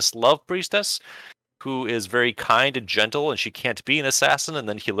is like this love priestess who is very kind and gentle, and she can't be an assassin, and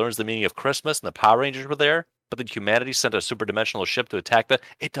then he learns the meaning of Christmas, and the Power Rangers were there, but then humanity sent a super dimensional ship to attack that.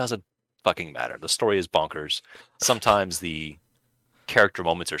 It doesn't fucking matter. The story is bonkers. Sometimes the character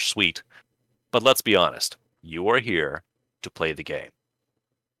moments are sweet, But let's be honest. You are here to play the game.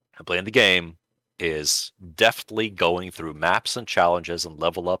 And playing the game is deftly going through maps and challenges and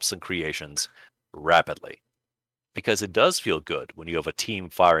level ups and creations rapidly. Because it does feel good when you have a team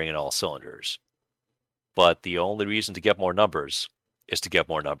firing in all cylinders. But the only reason to get more numbers is to get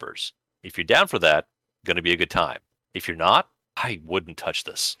more numbers. If you're down for that, going to be a good time. If you're not, I wouldn't touch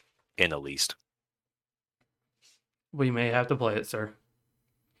this in the least. We may have to play it, sir.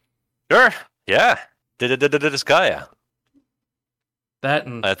 Sure. Yeah. Disgaea. That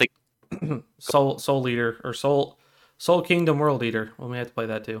and I think Soul Eater or Soul Kingdom World Eater. We may have to play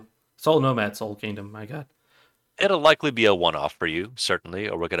that too. Soul Nomad Soul Kingdom. My God. it'll likely be a one-off for you, certainly,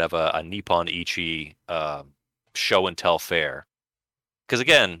 or we're gonna have a Nippon Ichi show and tell fair. Because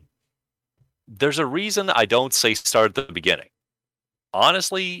again, there's a reason I don't say start at the beginning.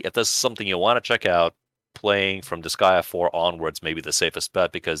 Honestly, if this is something you want to check out, playing from Disgaea 4 onwards may be the safest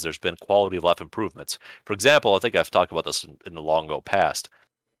bet because there's been quality of life improvements. For example, I think I've talked about this in the long ago past.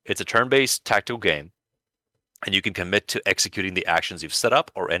 It's a turn-based tactical game, and you can commit to executing the actions you've set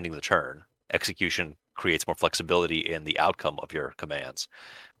up or ending the turn. Execution creates more flexibility in the outcome of your commands.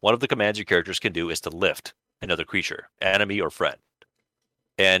 One of the commands your characters can do is to lift another creature, enemy or friend.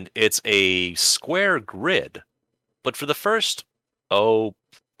 And it's a square grid, but for the first, 4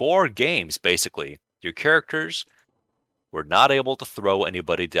 games, basically, your characters were not able to throw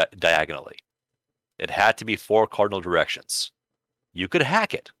anybody diagonally. It had to be 4 cardinal directions. You could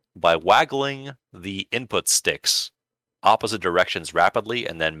hack it by waggling the input sticks opposite directions rapidly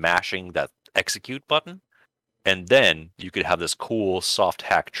and then mashing that execute button. And then you could have this cool soft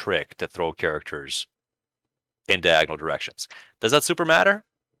hack trick to throw characters in diagonal directions. Does that super matter?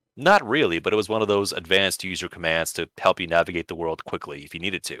 Not really, but it was one of those advanced user commands to help you navigate the world quickly if you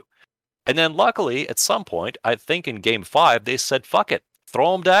needed to. And then luckily, at some point, I think in game 5, they said, fuck it,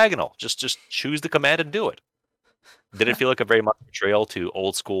 throw them diagonal. Just choose the command and do it. Did it feel like a very much betrayal to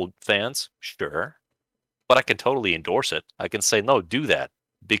old school fans? Sure. But I can totally endorse it. I can say, no, do that,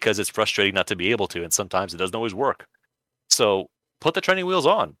 because it's frustrating not to be able to, and sometimes it doesn't always work. So put the training wheels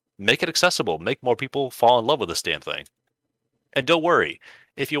on. Make it accessible. Make more people fall in love with this damn thing. And don't worry,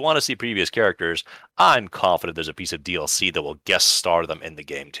 if you want to see previous characters, I'm confident there's a piece of DLC that will guest star them in the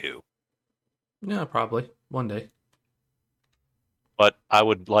game too. Yeah, probably one day. But I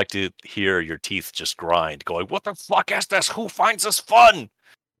would like to hear your teeth just grind, going, "What the fuck is this? Who finds this fun?"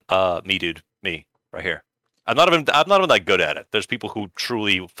 Me, dude, me, right here. I'm not even that good at it. There's people who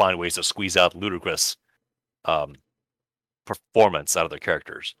truly find ways to squeeze out ludicrous performance out of their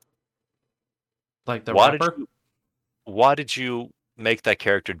characters. Like the Why rapper. why did you make that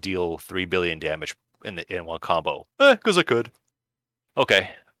character deal 3 billion damage in one combo? Because I could.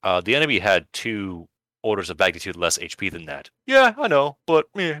 Okay. The enemy had 2 orders of magnitude less HP than that. Yeah, I know, but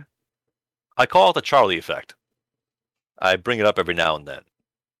yeah. I call it the Charlie effect. I bring it up every now and then.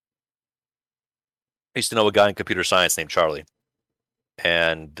 I used to know a guy in computer science named Charlie,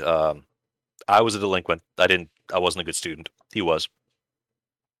 and I was a delinquent. I wasn't a good student. He was.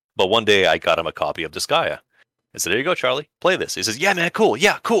 But one day I got him a copy of Disgaea. I said, "There you go, Charlie. Play this." He says, "Yeah, man, cool.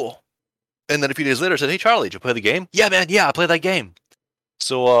 Yeah, cool." And then a few days later, I said, "Hey, Charlie, did you play the game?" "Yeah, man. Yeah, I played that game."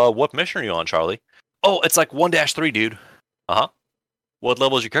 "So, what mission are you on, Charlie?" "Oh, it's like 1-3, dude." "Uh-huh. What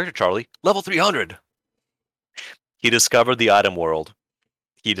level is your character, Charlie?" "Level 300. He discovered the item world.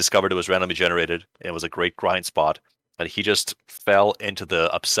 He discovered it was randomly generated, and it was a great grind spot. And he just fell into the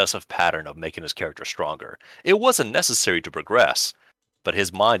obsessive pattern of making his character stronger. It wasn't necessary to progress, but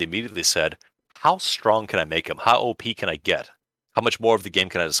his mind immediately said, how strong can I make him? How OP can I get? How much more of the game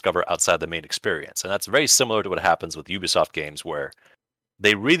can I discover outside the main experience? And that's very similar to what happens with Ubisoft games, where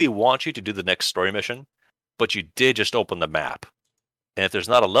they really want you to do the next story mission, but you did just open the map. And if there's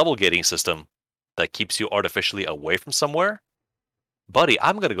not a level gating system that keeps you artificially away from somewhere, buddy,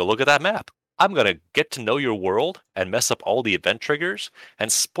 I'm going to go look at that map. I'm going to get to know your world and mess up all the event triggers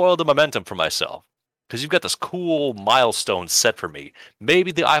and spoil the momentum for myself. Because you've got this cool milestone set for me.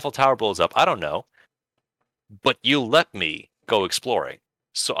 Maybe the Eiffel Tower blows up. I don't know. But you let me go exploring.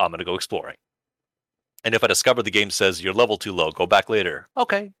 So I'm going to go exploring. And if I discover the game says you're level too low, go back later.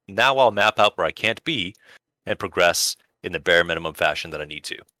 Okay, now I'll map out where I can't be and progress in the bare minimum fashion that I need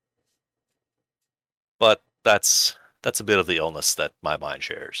to. But that's a bit of the illness that my mind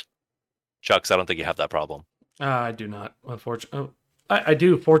shares. Chucks, I don't think you have that problem. I do not, unfortunately. Oh, I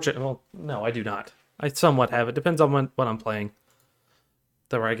do, fortunately. Well, no, I do not. I somewhat have it. Depends on what I'm playing.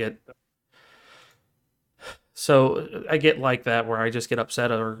 Where I get. So I get like that where I just get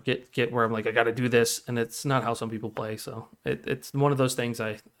upset or get where I'm like, I got to do this. And it's not how some people play. So it's one of those things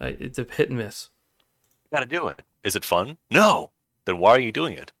it's a hit and miss. You gotta do it. Is it fun? No. Then why are you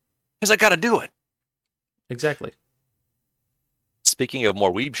doing it? Because I gotta do it. Exactly. Speaking of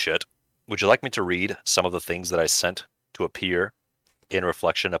more weeb shit, would you like me to read some of the things that I sent to appear in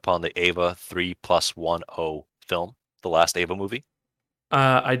reflection upon the Ava 3+10 film, the last Ava movie?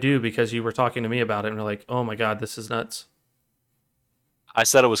 I do because you were talking to me about it and you're like, oh my God, this is nuts. I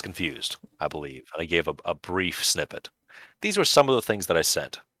said I was confused, I believe, and I gave a brief snippet. These were some of the things that I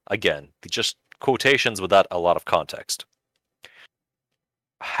sent. Again, just quotations without a lot of context.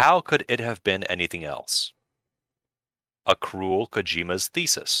 How could it have been anything else? A cruel Kojima's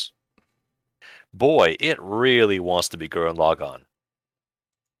thesis. Boy, it really wants to be Gurren Lagann.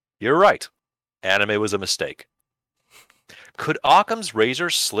 You're right. Anime was a mistake. Could Occam's razor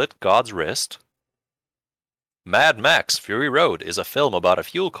slit God's wrist? Mad Max Fury Road is a film about a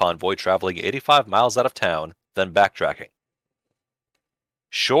fuel convoy traveling 85 miles out of town, then backtracking.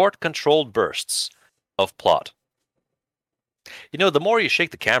 Short, controlled bursts of plot. You know, the more you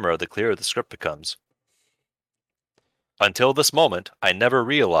shake the camera, the clearer the script becomes. Until this moment, I never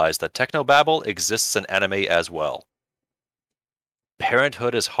realized that technobabble exists in anime as well.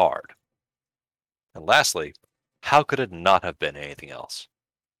 Parenthood is hard. And lastly, how could it not have been anything else?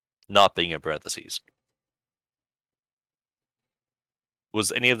 Not being in parentheses.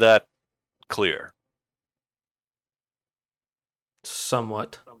 Was any of that clear?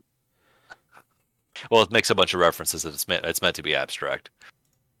 Somewhat. Well, it makes a bunch of references that it's meant to be abstract.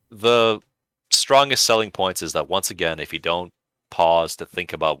 The strongest selling points is that once again, if you don't pause to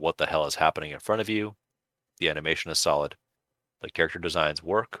think about what the hell is happening in front of you, the animation is solid. The character designs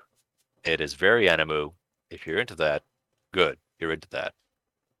work. It is very anime. If you're into that, good. You're into that.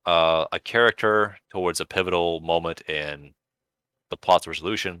 A character towards a pivotal moment in the plot's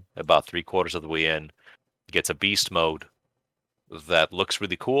resolution, about 3/4 of the way in, gets a beast mode that looks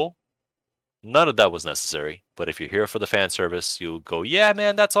really cool. None of that was necessary, but if you're here for the fan service, you'll go, yeah,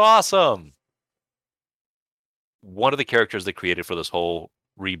 man, that's awesome. One of the characters they created for this whole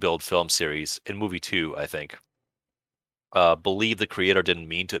rebuild film series, in movie 2, I think, believe the creator didn't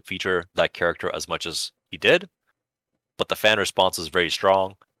mean to feature that character as much as he did, but the fan response is very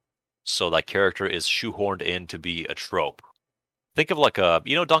strong, so that character is shoehorned in to be a trope. Think of like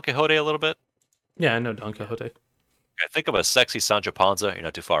Don Quixote a little bit? Yeah, I know Don Quixote. Think of a sexy Sancho Panza, you're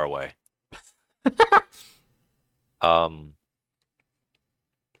not too far away. Um,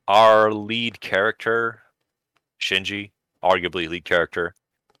 our lead character, Shinji, arguably lead character,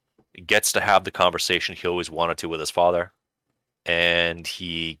 gets to have the conversation he always wanted to with his father, and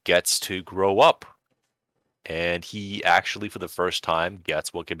he gets to grow up, and he actually, for the first time,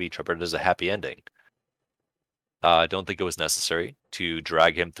 gets what can be interpreted as a happy ending. I don't think it was necessary to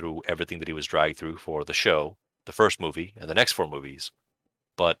drag him through everything that he was dragged through for the show, the first movie, and the next 4 movies.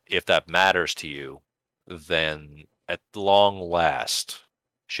 But if that matters to you, then at long last,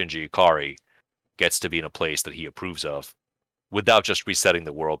 Shinji Ikari gets to be in a place that he approves of without just resetting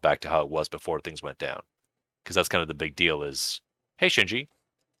the world back to how it was before things went down. Because that's kind of the big deal is, hey, Shinji,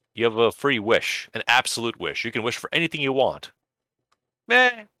 you have a free wish, an absolute wish. You can wish for anything you want.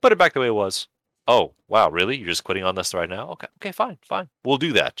 Put it back the way it was. Oh, wow, really? You're just quitting on this right now? Okay, fine. We'll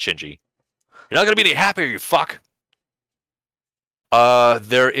do that, Shinji. You're not going to be any happier, you fuck.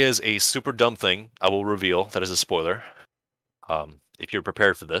 There is a super dumb thing I will reveal that is a spoiler. If you're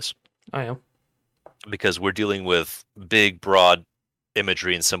prepared for this. I am. Because we're dealing with big, broad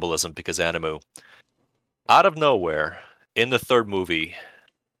imagery and symbolism because anime. Out of nowhere, in the 3rd movie,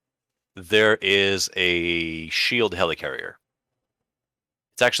 there is a shield helicarrier.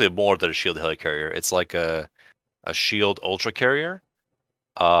 It's actually more than a shield helicarrier. It's like a shield ultra carrier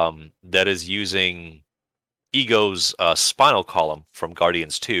that is using Ego's spinal column from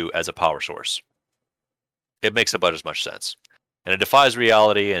Guardians 2 as a power source. It makes about as much sense. And it defies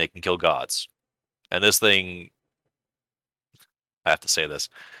reality and it can kill gods. And this thing, I have to say this,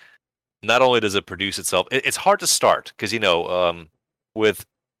 not only does it produce itself, it's hard to start because, with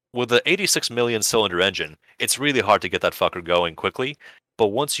the 86 million cylinder engine, it's really hard to get that fucker going quickly. But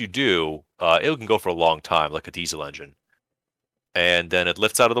once you do, it can go for a long time, like a diesel engine. And then it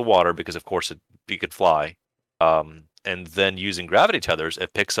lifts out of the water because, of course, it could fly. And then using gravity tethers,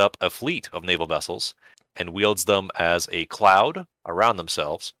 it picks up a fleet of naval vessels and wields them as a cloud around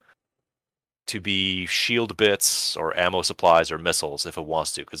themselves to be shield bits or ammo supplies or missiles if it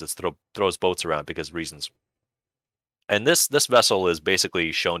wants to, because it throws boats around because reasons. And this vessel is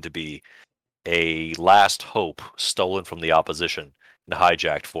basically shown to be a last hope stolen from the opposition and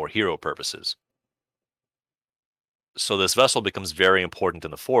hijacked for hero purposes. So this vessel becomes very important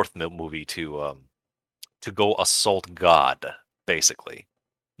in the 4th movie to go assault God, basically.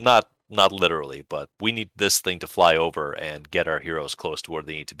 Not literally, but we need this thing to fly over and get our heroes close to where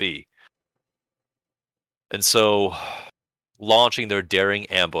they need to be. And so, launching their daring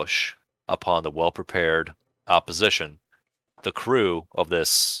ambush upon the well prepared opposition, the crew of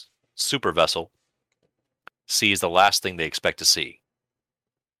this super vessel sees the last thing they expect to see,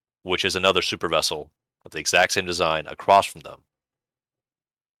 which is another super vessel of the exact same design across from them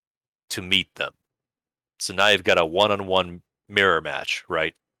to meet them. So now you've got a one on one mirror match,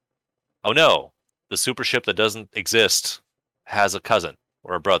 right? Oh no, the super ship that doesn't exist has a cousin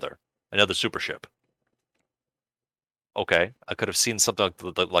or a brother, another super ship. Okay, I could have seen something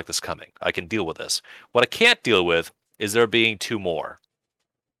like this coming. I can deal with this. What I can't deal with is there being two more.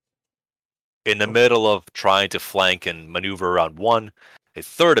 In the middle of trying to flank and maneuver around one, a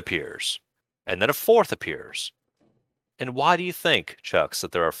third appears, and then a fourth appears. And why do you think, Chucks,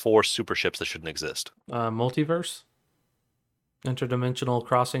 that there are four super ships that shouldn't exist? Multiverse, interdimensional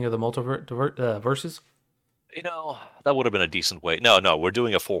crossing of the multiverse verses. You know, that would have been a decent way. No, no, we're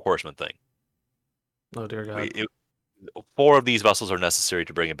doing a four horseman thing. Oh dear We, God. it, Four of these vessels are necessary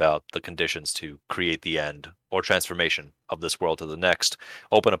to bring about the conditions to create the end or transformation of this world to the next.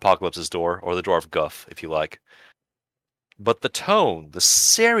 Open Apocalypse's door, or the door of Guff, if you like. But the tone, the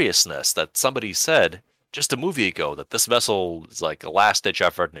seriousness that somebody said just a movie ago that this vessel is like a last ditch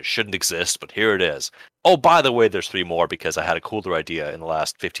effort and it shouldn't exist, but here it is. Oh, by the way, there's three more because I had a cooler idea in the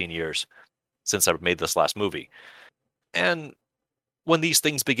last 15 years since I made this last movie. And when these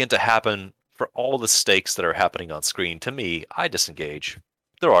things begin to happen, for all the stakes that are happening on screen, to me, I disengage.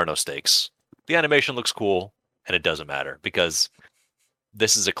 There are no stakes. The animation looks cool, and it doesn't matter because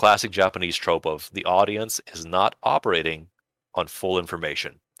this is a classic Japanese trope of the audience is not operating on full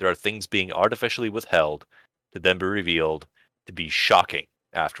information. There are things being artificially withheld to then be revealed to be shocking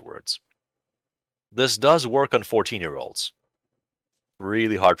afterwards. This does work on 14-year-olds.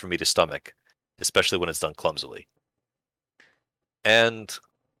 Really hard for me to stomach, especially when it's done clumsily. And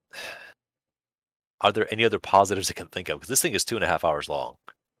are there any other positives I can think of? Because this thing is 2.5 hours long,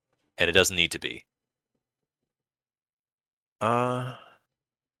 and it doesn't need to be. Uh,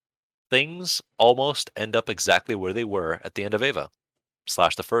 Things almost end up exactly where they were at the end of Ava,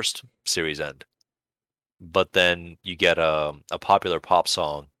 slash the first series end. But then you get a popular pop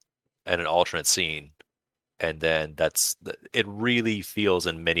song and an alternate scene, and then it really feels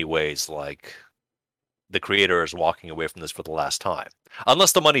in many ways like the creator is walking away from this for the last time.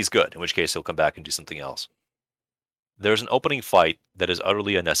 Unless the money's good, in which case he'll come back and do something else. There's an opening fight that is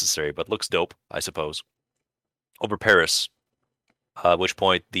utterly unnecessary, but looks dope, I suppose, over Paris, at which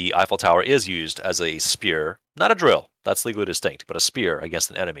point the Eiffel Tower is used as a spear, not a drill, that's legally distinct, but a spear against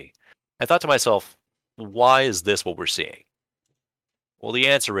an enemy. I thought to myself, why is this what we're seeing? Well, the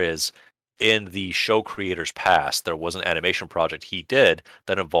answer is, in the show creator's past, there was an animation project he did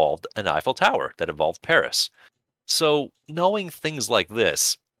that involved an Eiffel Tower, that involved Paris. So, knowing things like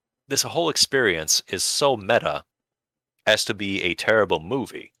this whole experience is so meta as to be a terrible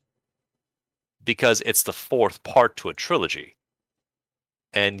movie because it's the fourth part to a trilogy.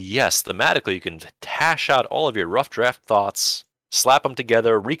 And yes, thematically, you can hash out all of your rough draft thoughts, slap them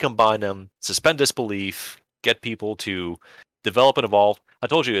together, recombine them, suspend disbelief, get people to develop and evolve. I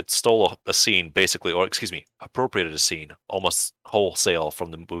told you it stole a scene, basically, or excuse me, appropriated a scene almost wholesale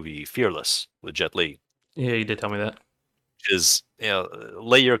from the movie Fearless with Jet Li, Yeah, you did tell me that. which is,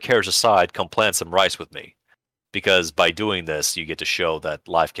 lay your cares aside, come plant some rice with me. Because by doing this, you get to show that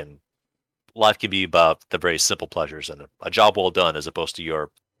life can be about the very simple pleasures and a job well done as opposed to your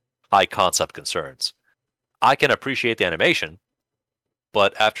high concept concerns. I can appreciate the animation,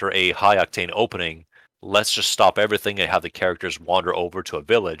 but after a high octane opening, let's just stop everything and have the characters wander over to a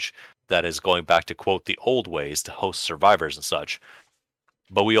village that is going back to quote the old ways to host survivors and such.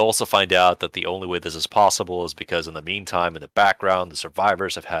 But we also find out that the only way this is possible is because in the meantime, in the background, the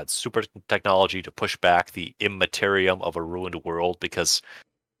survivors have had super technology to push back the immaterium of a ruined world because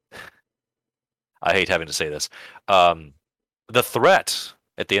I hate having to say this. Um, the threat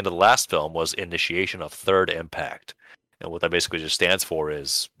at the end of the last film was initiation of third impact. And what that basically just stands for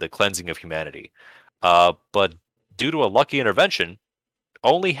is the cleansing of humanity. But due to a lucky intervention,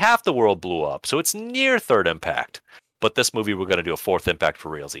 only half the world blew up. So it's near third impact. But this movie, we're going to do a fourth impact for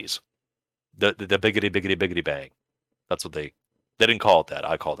realsies. The biggity, biggity, biggity bang. That's what they didn't call it that.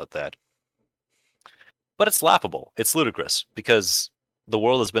 I called it that. But it's laughable. It's ludicrous because the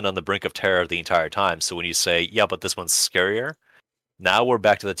world has been on the brink of terror the entire time. So when you say, yeah, but this one's scarier, now we're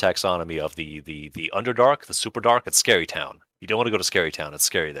back to the taxonomy of the underdark, the super dark, it's scary town. You don't want to go to scary town. It's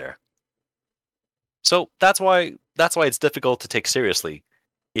scary there. So that's why it's difficult to take seriously.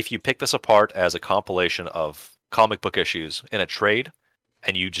 If you pick this apart as a compilation of comic book issues in a trade,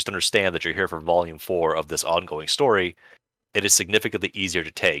 and you just understand that you're here for volume 4 of this ongoing story, it is significantly easier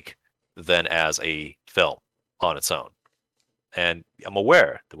to take than as a film on its own. And I'm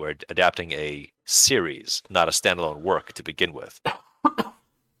aware that we're adapting a series, not a standalone work to begin with.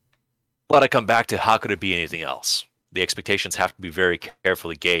 But I come back to how could it be anything else? The expectations have to be very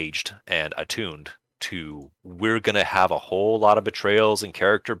carefully gauged and attuned to we're going to have a whole lot of betrayals and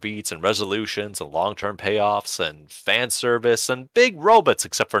character beats and resolutions and long-term payoffs and fan service and big robots,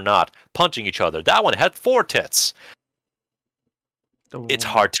 except for not punching each other. That one had 4 tits. It's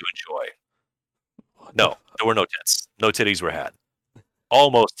hard to enjoy. No, there were no tits. No titties were had.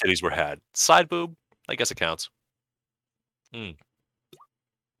 Almost titties were had. Side boob, I guess it counts.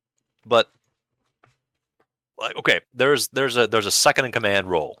 But like, okay, there's a second in command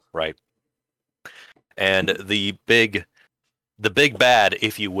role, right? And the big bad,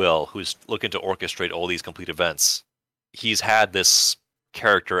 if you will, who's looking to orchestrate all these complete events, he's had this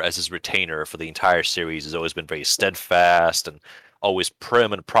character as his retainer for the entire series. Has always been very steadfast and always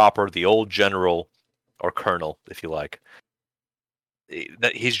prim and proper. The old general or colonel, if you like.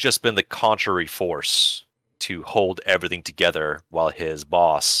 He's just been the contrary force to hold everything together while his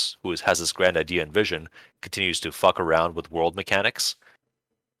boss, who has this grand idea and vision, continues to fuck around with world mechanics.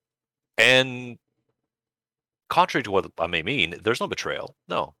 And contrary to what I may mean, there's no betrayal.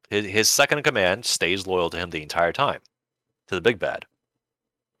 No. His second in command stays loyal to him the entire time, to the big bad.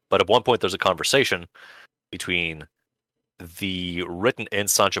 But at one point, there's a conversation between the written-in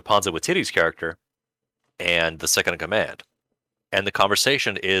Sancho Panza with Titties character and the second in command. And the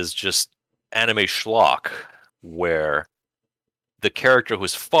conversation is just anime schlock, where the character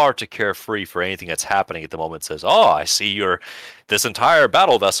who's far too carefree for anything that's happening at the moment says, "Oh, I see this entire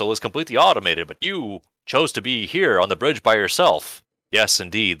battle vessel is completely automated, but you chose to be here on the bridge by yourself." Yes,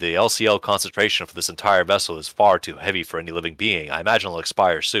 indeed, the LCL concentration for this entire vessel is far too heavy for any living being. I imagine it'll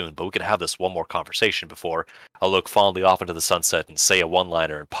expire soon, but we could have this one more conversation before I look fondly off into the sunset and say a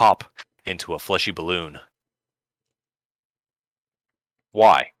one-liner and pop into a fleshy balloon.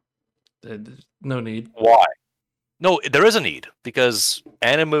 Why? No need. Why? No, there is a need, because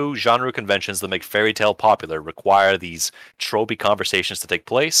anime genre conventions that make fairy tale popular require these tropey conversations to take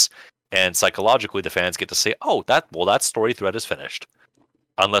place, and psychologically the fans get to say, "Oh, that story thread is finished."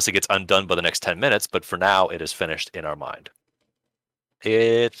 Unless it gets undone by the next 10 minutes, but for now it is finished in our mind.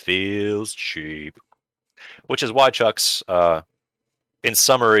 It feels cheap. Which is why, Chucks, in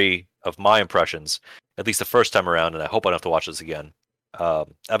summary of my impressions, at least the first time around, and I hope I don't have to watch this again,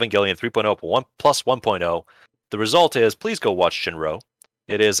 Evangelion 3.0 plus 1.0, the result is, please go watch Shinro.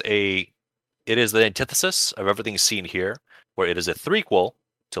 It is the antithesis of everything seen here, where it is a threequel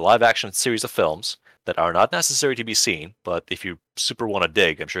to live-action series of films that are not necessary to be seen, but if you super want to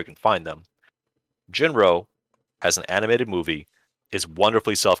dig, I'm sure you can find them. Jinro, as an animated movie, is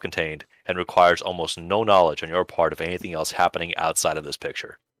wonderfully self-contained and requires almost no knowledge on your part of anything else happening outside of this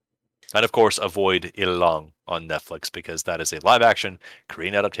picture. And of course, avoid Ilong on Netflix, because that is a live-action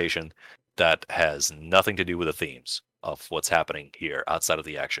Korean adaptation that has nothing to do with the themes of what's happening here outside of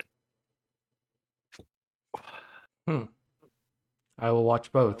the action. I will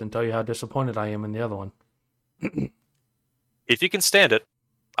watch both and tell you how disappointed I am in the other one. If you can stand it,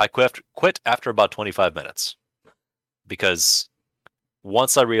 I quit after about 25 minutes. Because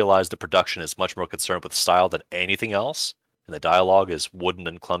once I realized the production is much more concerned with style than anything else, and the dialogue is wooden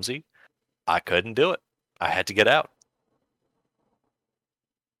and clumsy, I couldn't do it. I had to get out.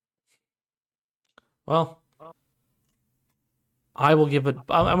 Well, I will give it.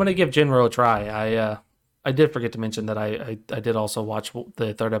 I'm going to give Jinro a try. I did forget to mention that I did also watch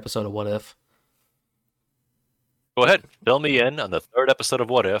the third episode of What If. Go ahead, fill me in on the third episode of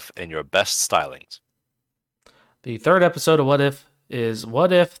What If and your best stylings. The third episode of What If is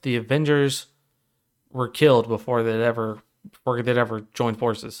what if the Avengers were killed before they'd ever joined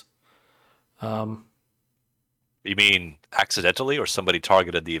forces. You mean accidentally, or somebody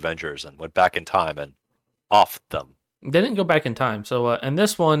targeted the Avengers and went back in time and offed them? They didn't go back in time. So in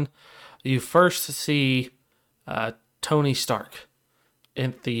this one, you first see Tony Stark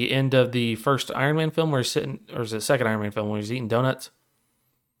at the end of the first Iron Man film, where he's sitting, or is it the second Iron Man film, where he's eating donuts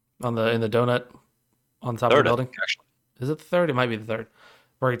in the donut on top of the building? Actually. Is it the third? It might be the third.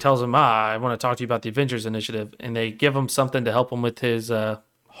 Where he tells him, I want to talk to you about the Avengers Initiative. And they give him something to help him with his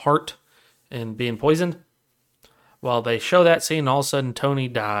heart and being poisoned. Well, they show that scene, and all of a sudden Tony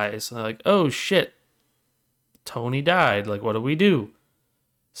dies. And they're like, oh shit, Tony died. Like, what do we do?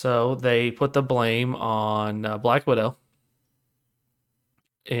 So they put the blame on Black Widow.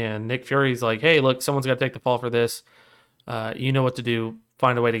 And Nick Fury's like, hey, look, someone's got to take the fall for this. You know what to do.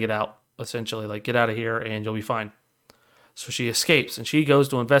 Find a way to get out, essentially. Like, get out of here and you'll be fine. So she escapes and she goes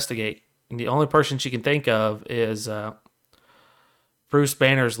to investigate. And the only person she can think of is Bruce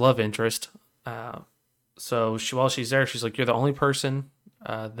Banner's love interest. While she's there, she's like, "You're the only person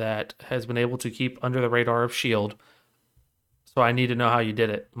that has been able to keep under the radar of Shield. So I need to know how you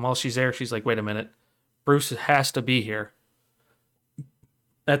did it." And while she's there, she's like, "Wait a minute, Bruce has to be here."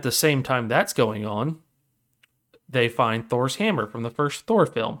 At the same time that's going on, they find Thor's hammer from the first Thor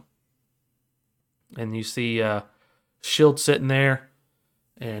film, and you see Shield sitting there,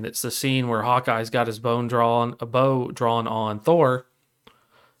 and it's the scene where Hawkeye's got his bow drawn on Thor.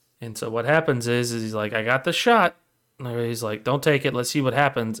 And so what happens is he's like, "I got the shot." And he's like, "Don't take it. Let's see what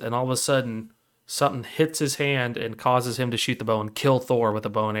happens." And all of a sudden, something hits his hand and causes him to shoot the bow and kill Thor with a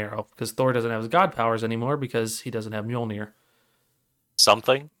bow and arrow, because Thor doesn't have his god powers anymore because he doesn't have Mjolnir.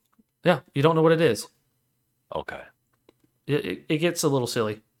 Something? Yeah, you don't know what it is. Okay. It gets a little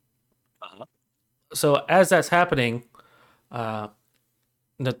silly. Uh-huh. So as that's happening, Black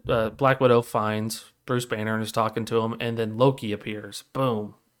Widow finds Bruce Banner and is talking to him, and then Loki appears.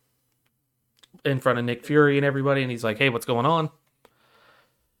 Boom. In front of Nick Fury and everybody, and he's like, "Hey, what's going on?"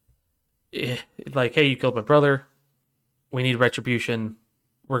 Like, "Hey, you killed my brother. We need retribution.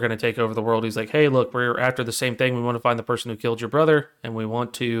 We're going to take over the world." He's like, "Hey, look, we're after the same thing. We want to find the person who killed your brother, and we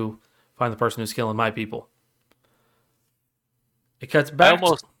want to find the person who's killing my people." It cuts back.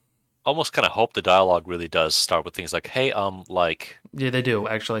 I almost kind of hope the dialogue really does start with things like, "Hey, like." Yeah, they do,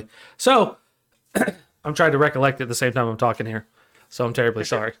 actually. So, I'm trying to recollect at the same time I'm talking here. So I'm terribly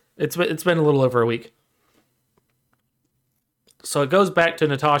sorry. It's been a little over a week. So it goes back to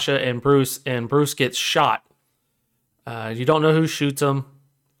Natasha and Bruce gets shot. You don't know who shoots him.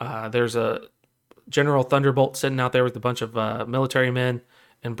 There's a General Thunderbolt sitting out there with a bunch of military men,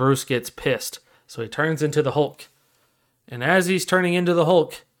 and Bruce gets pissed. So he turns into the Hulk. And as he's turning into the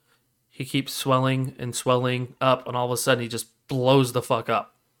Hulk, he keeps swelling and swelling up, and all of a sudden he just blows the fuck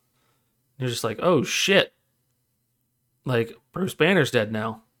up. You're just like, "Oh shit." Like, Bruce Banner's dead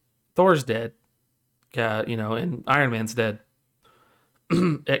now. Thor's dead. And Iron Man's dead.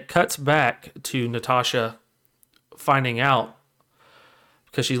 It cuts back to Natasha finding out,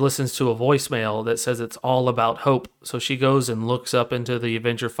 because she listens to a voicemail that says it's all about hope. So she goes and looks up into the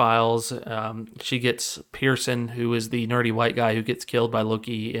Avenger files. She gets Pearson, who is the nerdy white guy who gets killed by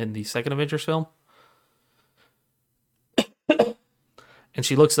Loki in the second Avengers film. And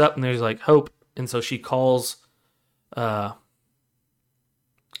she looks up and there's like hope. And so she calls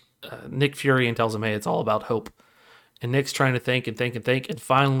Nick Fury and tells him, "Hey, it's all about hope." And Nick's trying to think and think and think. And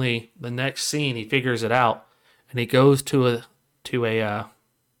finally, the next scene, he figures it out. And he goes to a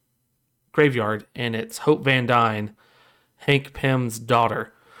graveyard, and it's Hope Van Dyne, Hank Pym's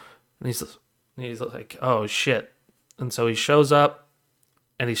daughter. And he's like, "Oh shit." And so he shows up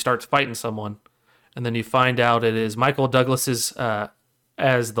and he starts fighting someone. And then you find out it is Michael Douglas's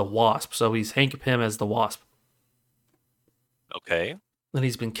as the Wasp. So he's Hank Pym as the Wasp. Okay. And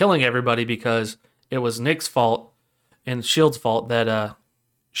he's been killing everybody because it was Nick's fault and Shield's fault that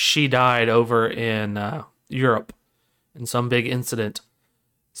she died over in Europe in some big incident.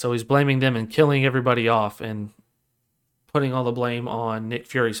 So he's blaming them and killing everybody off and putting all the blame on Nick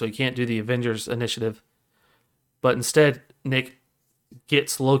Fury, so he can't do the Avengers initiative. But instead, Nick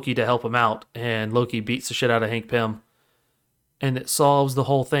gets Loki to help him out, and Loki beats the shit out of Hank Pym. And it solves the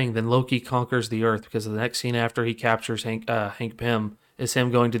whole thing. Then Loki conquers the Earth, because the next scene after he captures Hank Pym is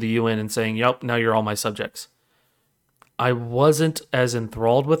him going to the UN and saying, "Yup, now you're all my subjects." I wasn't as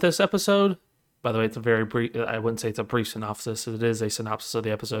enthralled with this episode. By the way, it's a very brief, I wouldn't say it's a brief synopsis. It is a synopsis of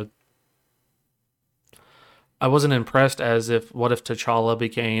the episode. I wasn't impressed what if T'Challa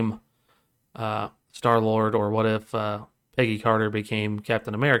became Star-Lord, or what if Peggy Carter became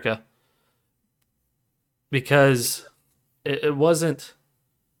Captain America. Because it wasn't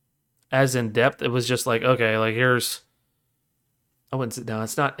as in-depth. It was just like, okay, like here's...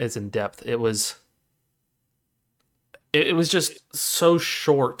 it's not as in-depth. It was just so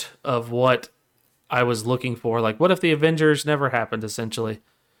short of what I was looking for. Like, what if the Avengers never happened, essentially?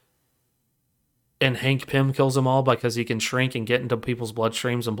 And Hank Pym kills them all because he can shrink and get into people's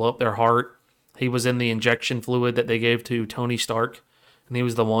bloodstreams and blow up their heart. He was in the injection fluid that they gave to Tony Stark, and he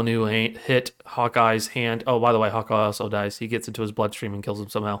was the one who hit Hawkeye's hand. Oh, by the way, Hawkeye also dies. He gets into his bloodstream and kills him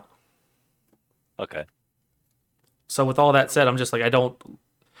somehow. Okay. So with all that said, I'm just like,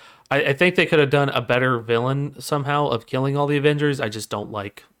 I think they could have done a better villain somehow of killing all the Avengers. I just don't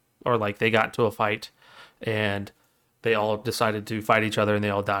like, or like they got into a fight and they all decided to fight each other and they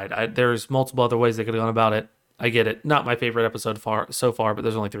all died. There's multiple other ways they could have gone about it. I get it. Not my favorite episode so far, but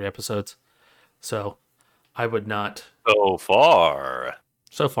there's only 3 episodes. So I would not. So far.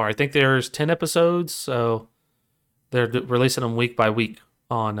 I think there's 10 episodes. So they're releasing them week by week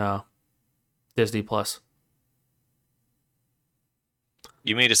on Disney Plus.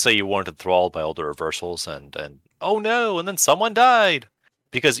 You mean to say you weren't enthralled by all the reversals and oh no, and then someone died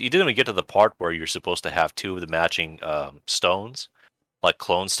because you didn't even get to the part where you're supposed to have two of the matching stones, like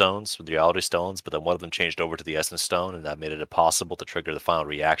clone stones with reality stones, but then one of them changed over to the essence stone, and that made it impossible to trigger the final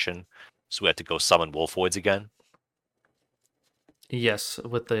reaction. So we had to go summon Wolfoids again. Yes,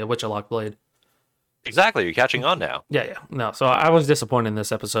 with the Witchalock blade. Exactly, you're catching on now. Yeah, yeah. No, so I was disappointed in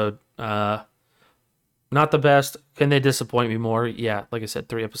this episode. Not the best. Can they disappoint me more? Yeah, like I said,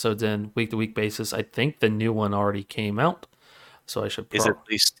 3 episodes in, week to week basis. I think the new one already came out, so I should.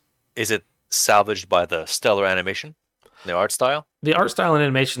 Is it salvaged by the stellar animation, the art style? The art style and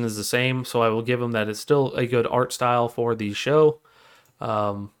animation is the same, so I will give them that. It's still a good art style for the show.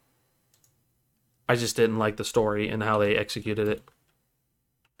 Um, I just didn't like the story and how they executed it.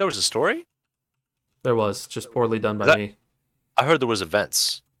 There was a story? There was just poorly done by That, me. I heard there was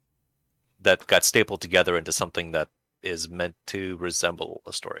events that got stapled together into something that is meant to resemble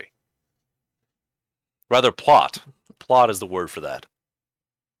a story. Rather, plot. Plot is the word for that.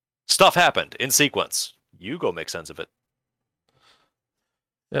 Stuff happened in sequence. You go make sense of it.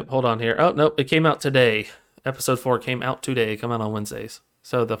 Yep, hold on here. Oh, nope, it came out today. Episode 4 came out today, come out on Wednesdays.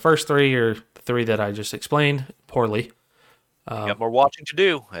 So the first 3 are the 3 that I just explained poorly. You got more watching to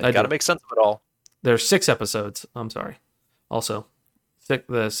do, and got to make sense of it all. There's 6 episodes. I'm sorry. Also, the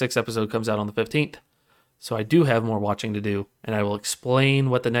 6th episode comes out on the 15th. So I do have more watching to do, and I will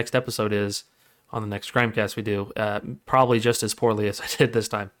explain what the next episode is on the next Grimecast we do. Probably just as poorly as I did this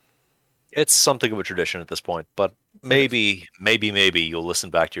time. It's something of a tradition at this point, but maybe you'll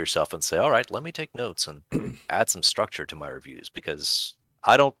listen back to yourself and say, all right, let me take notes and add some structure to my reviews, because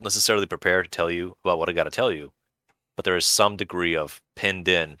I don't necessarily prepare to tell you about what I got to tell you, but there is some degree of pinned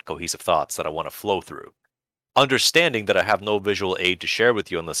in cohesive thoughts that I want to flow through. Understanding that I have no visual aid to share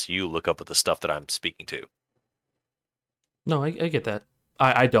with you unless you look up at the stuff that I'm speaking to. No, I get that.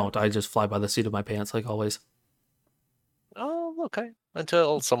 I don't. I just fly by the seat of my pants like always. Oh, okay.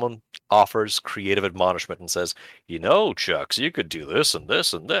 Until someone offers creative admonishment and says, you know, Chucks, you could do this and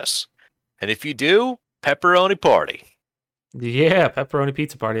this and this. And if you do, pepperoni party. Yeah, pepperoni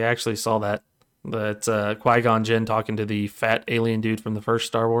pizza party. I actually saw that. That's Qui-Gon Jinn talking to the fat alien dude from the first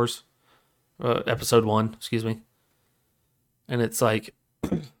Star Wars. Episode 1, excuse me. And it's like,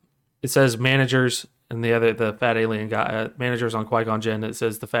 it says managers and the fat alien guy, managers on Qui-Gon Jinn. It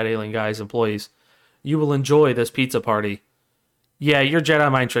says the fat alien guy's employees, you will enjoy this pizza party. Yeah, your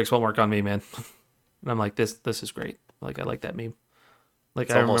Jedi mind tricks won't work on me, man. And I'm like, this is great. Like, I like that meme. Like,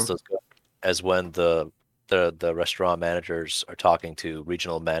 It's almost as good as when the restaurant managers are talking to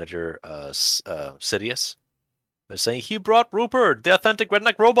regional manager Sidious. They're saying, he brought Rupert, the authentic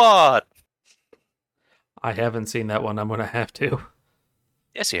redneck robot. I haven't seen that one. I'm gonna have to.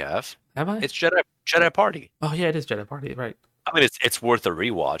 Yes, you have. Have I? It's Jedi Party. Oh yeah, it is Jedi Party, right? I mean, it's worth a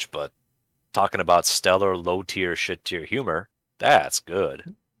rewatch, but talking about stellar low tier shit tier humor, that's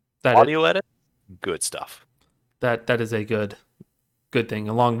good. Audio edit, good stuff. That is a good thing,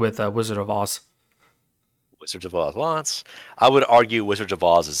 along with Wizard of Oz. Wizards of Oz once. I would argue Wizards of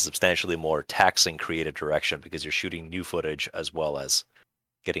Oz is substantially more taxing creative direction because you're shooting new footage as well as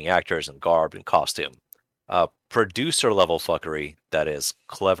getting actors and garb and costume. Producer level fuckery that is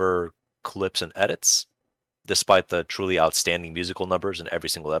clever clips and edits, despite the truly outstanding musical numbers in every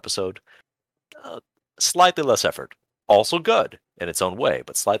single episode. Slightly less effort. Also good in its own way,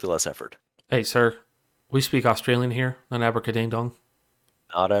 but slightly less effort. Hey, sir, we speak Australian here, not abracading-dong.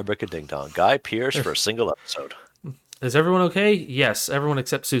 Not abracading-dong. Guy Pearce for a single episode. Is everyone okay? Yes, everyone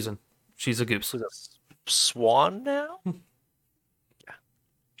except Susan. She's a goose. Who's a swan now? Yeah.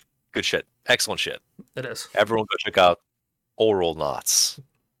 Good shit. Excellent shit. It is. Everyone go check out Oral Knots.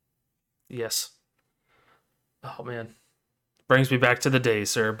 Yes. Oh, man. Brings me back to the day,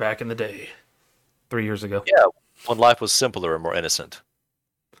 sir. Back in the day. 3 years ago. Yeah, when life was simpler and more innocent.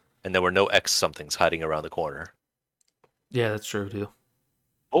 And there were no X-somethings hiding around the corner. Yeah, that's true, too.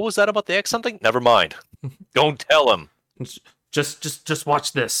 What was that about the X-something? Never mind. Don't tell him. Just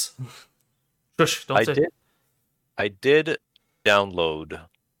watch this. Shush, don't say. I did download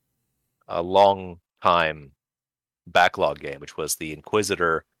a long time backlog game, which was the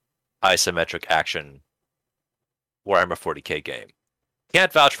Inquisitor isometric action Warhammer 40k game.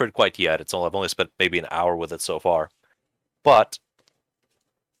 Can't vouch for it quite yet. I've only spent maybe an hour with it so far, but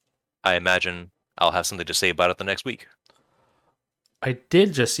I imagine I'll have something to say about it the next week. I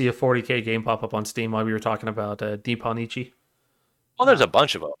did just see a 40k game pop up on Steam while we were talking about Deeponichi. Well, there's a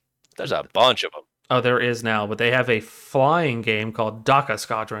bunch of them. Oh, there is now, but they have a flying game called Daka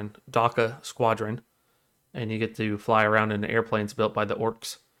Squadron, and you get to fly around in airplanes built by the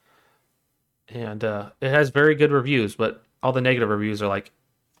orcs. And it has very good reviews, but all the negative reviews are like,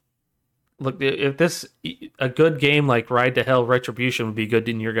 look, if this a good game like Ride to Hell Retribution would be good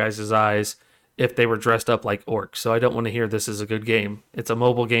in your guys' eyes if they were dressed up like orcs. So I don't want to hear this is a good game. It's a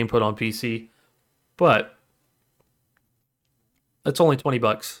mobile game put on PC, but it's only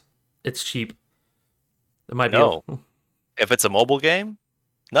 $20. It's cheap. It might No. be. If it's a mobile game,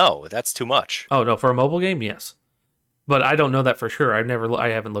 no, that's too much. Oh no, for a mobile game, yes. But I don't know that for sure. I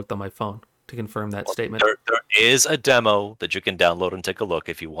haven't looked on my phone to confirm that statement. There is a demo that you can download and take a look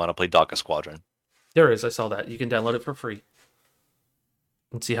if you want to play Daka Squadron. There is. I saw that. You can download it for free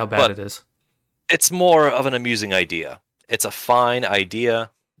and see how bad it is. It's more of an amusing idea. It's a fine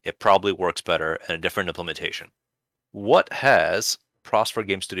idea. It probably works better in a different implementation. What has Prosper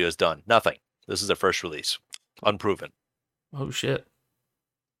Game Studios done? Nothing. This is their first release. Unproven. Oh shit.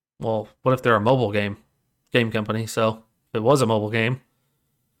 Well, what if they're a mobile game company? So if it was a mobile game,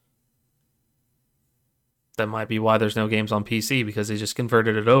 that might be why there's no games on PC, because they just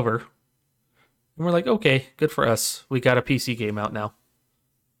converted it over. And we're like, okay, good for us. We got a PC game out now.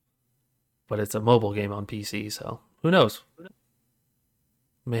 But it's a mobile game on PC, so who knows?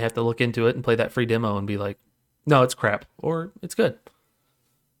 May have to look into it and play that free demo and be like, no, it's crap, or it's good.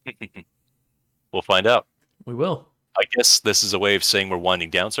 We'll find out. We will. I guess this is a way of saying we're winding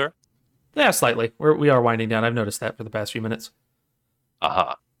down, sir? Yeah, slightly. We are winding down. I've noticed that for the past few minutes.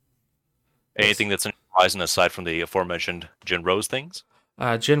 Aha. Anything that's on the horizon aside from the aforementioned Jin Rose things?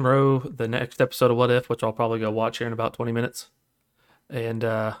 Jinro, the next episode of What If, which I'll probably go watch here in about 20 minutes. And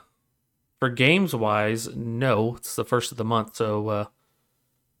for games-wise, no. It's the first of the month, so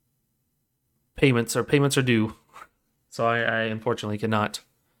payments are due. So I unfortunately cannot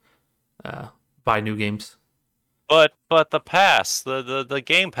buy new games. But the pass, the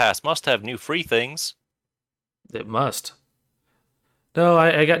Game Pass must have new free things. It must. No,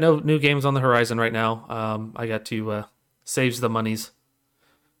 I got no new games on the horizon right now. I got to save the monies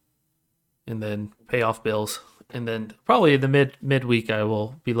and then pay off bills. And then probably in the midweek, I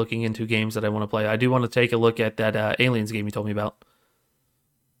will be looking into games that I want to play. I do want to take a look at that Aliens game you told me about.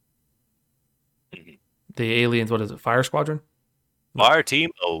 The Aliens, what is it? Fire Squadron? Fire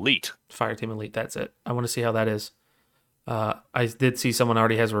Team Elite. Fire Team Elite, that's it. I want to see how that is. I did see someone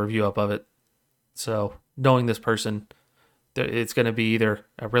already has a review up of it. So knowing this person, it's going to be either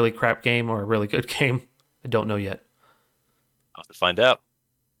a really crap game or a really good game. I don't know yet. I'll have to find out.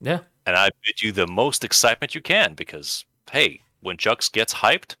 Yeah. And I bid you the most excitement you can because, hey, when Jux gets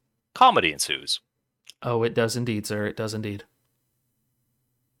hyped, comedy ensues. Oh, it does indeed, sir. It does indeed.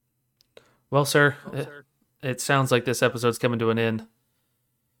 Well, sir, it sounds like this episode's coming to an end.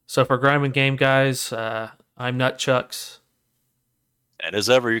 So for Grime and Game, guys, I'm Nutchucks. And as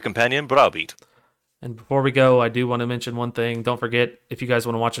ever, your companion, Browbeat. And before we go, I do want to mention one thing. Don't forget, if you guys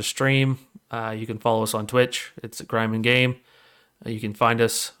want to watch a stream, you can follow us on Twitch. It's Grime and Game. You can find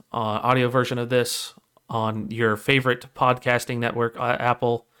us audio version of this on your favorite podcasting network,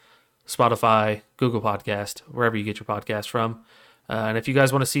 Apple, Spotify, Google Podcast, wherever you get your podcast from. And if you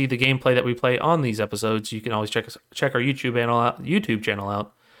guys want to see the gameplay that we play on these episodes, you can always check our YouTube channel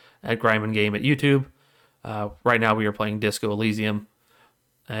out at Grime and Game at YouTube. Right now we are playing Disco Elysium.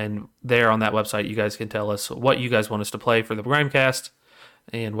 And there on that website, you guys can tell us what you guys want us to play for the Grimecast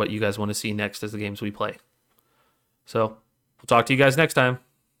and what you guys want to see next as the games we play. So we'll talk to you guys next time.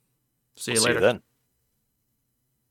 See you later. See you then.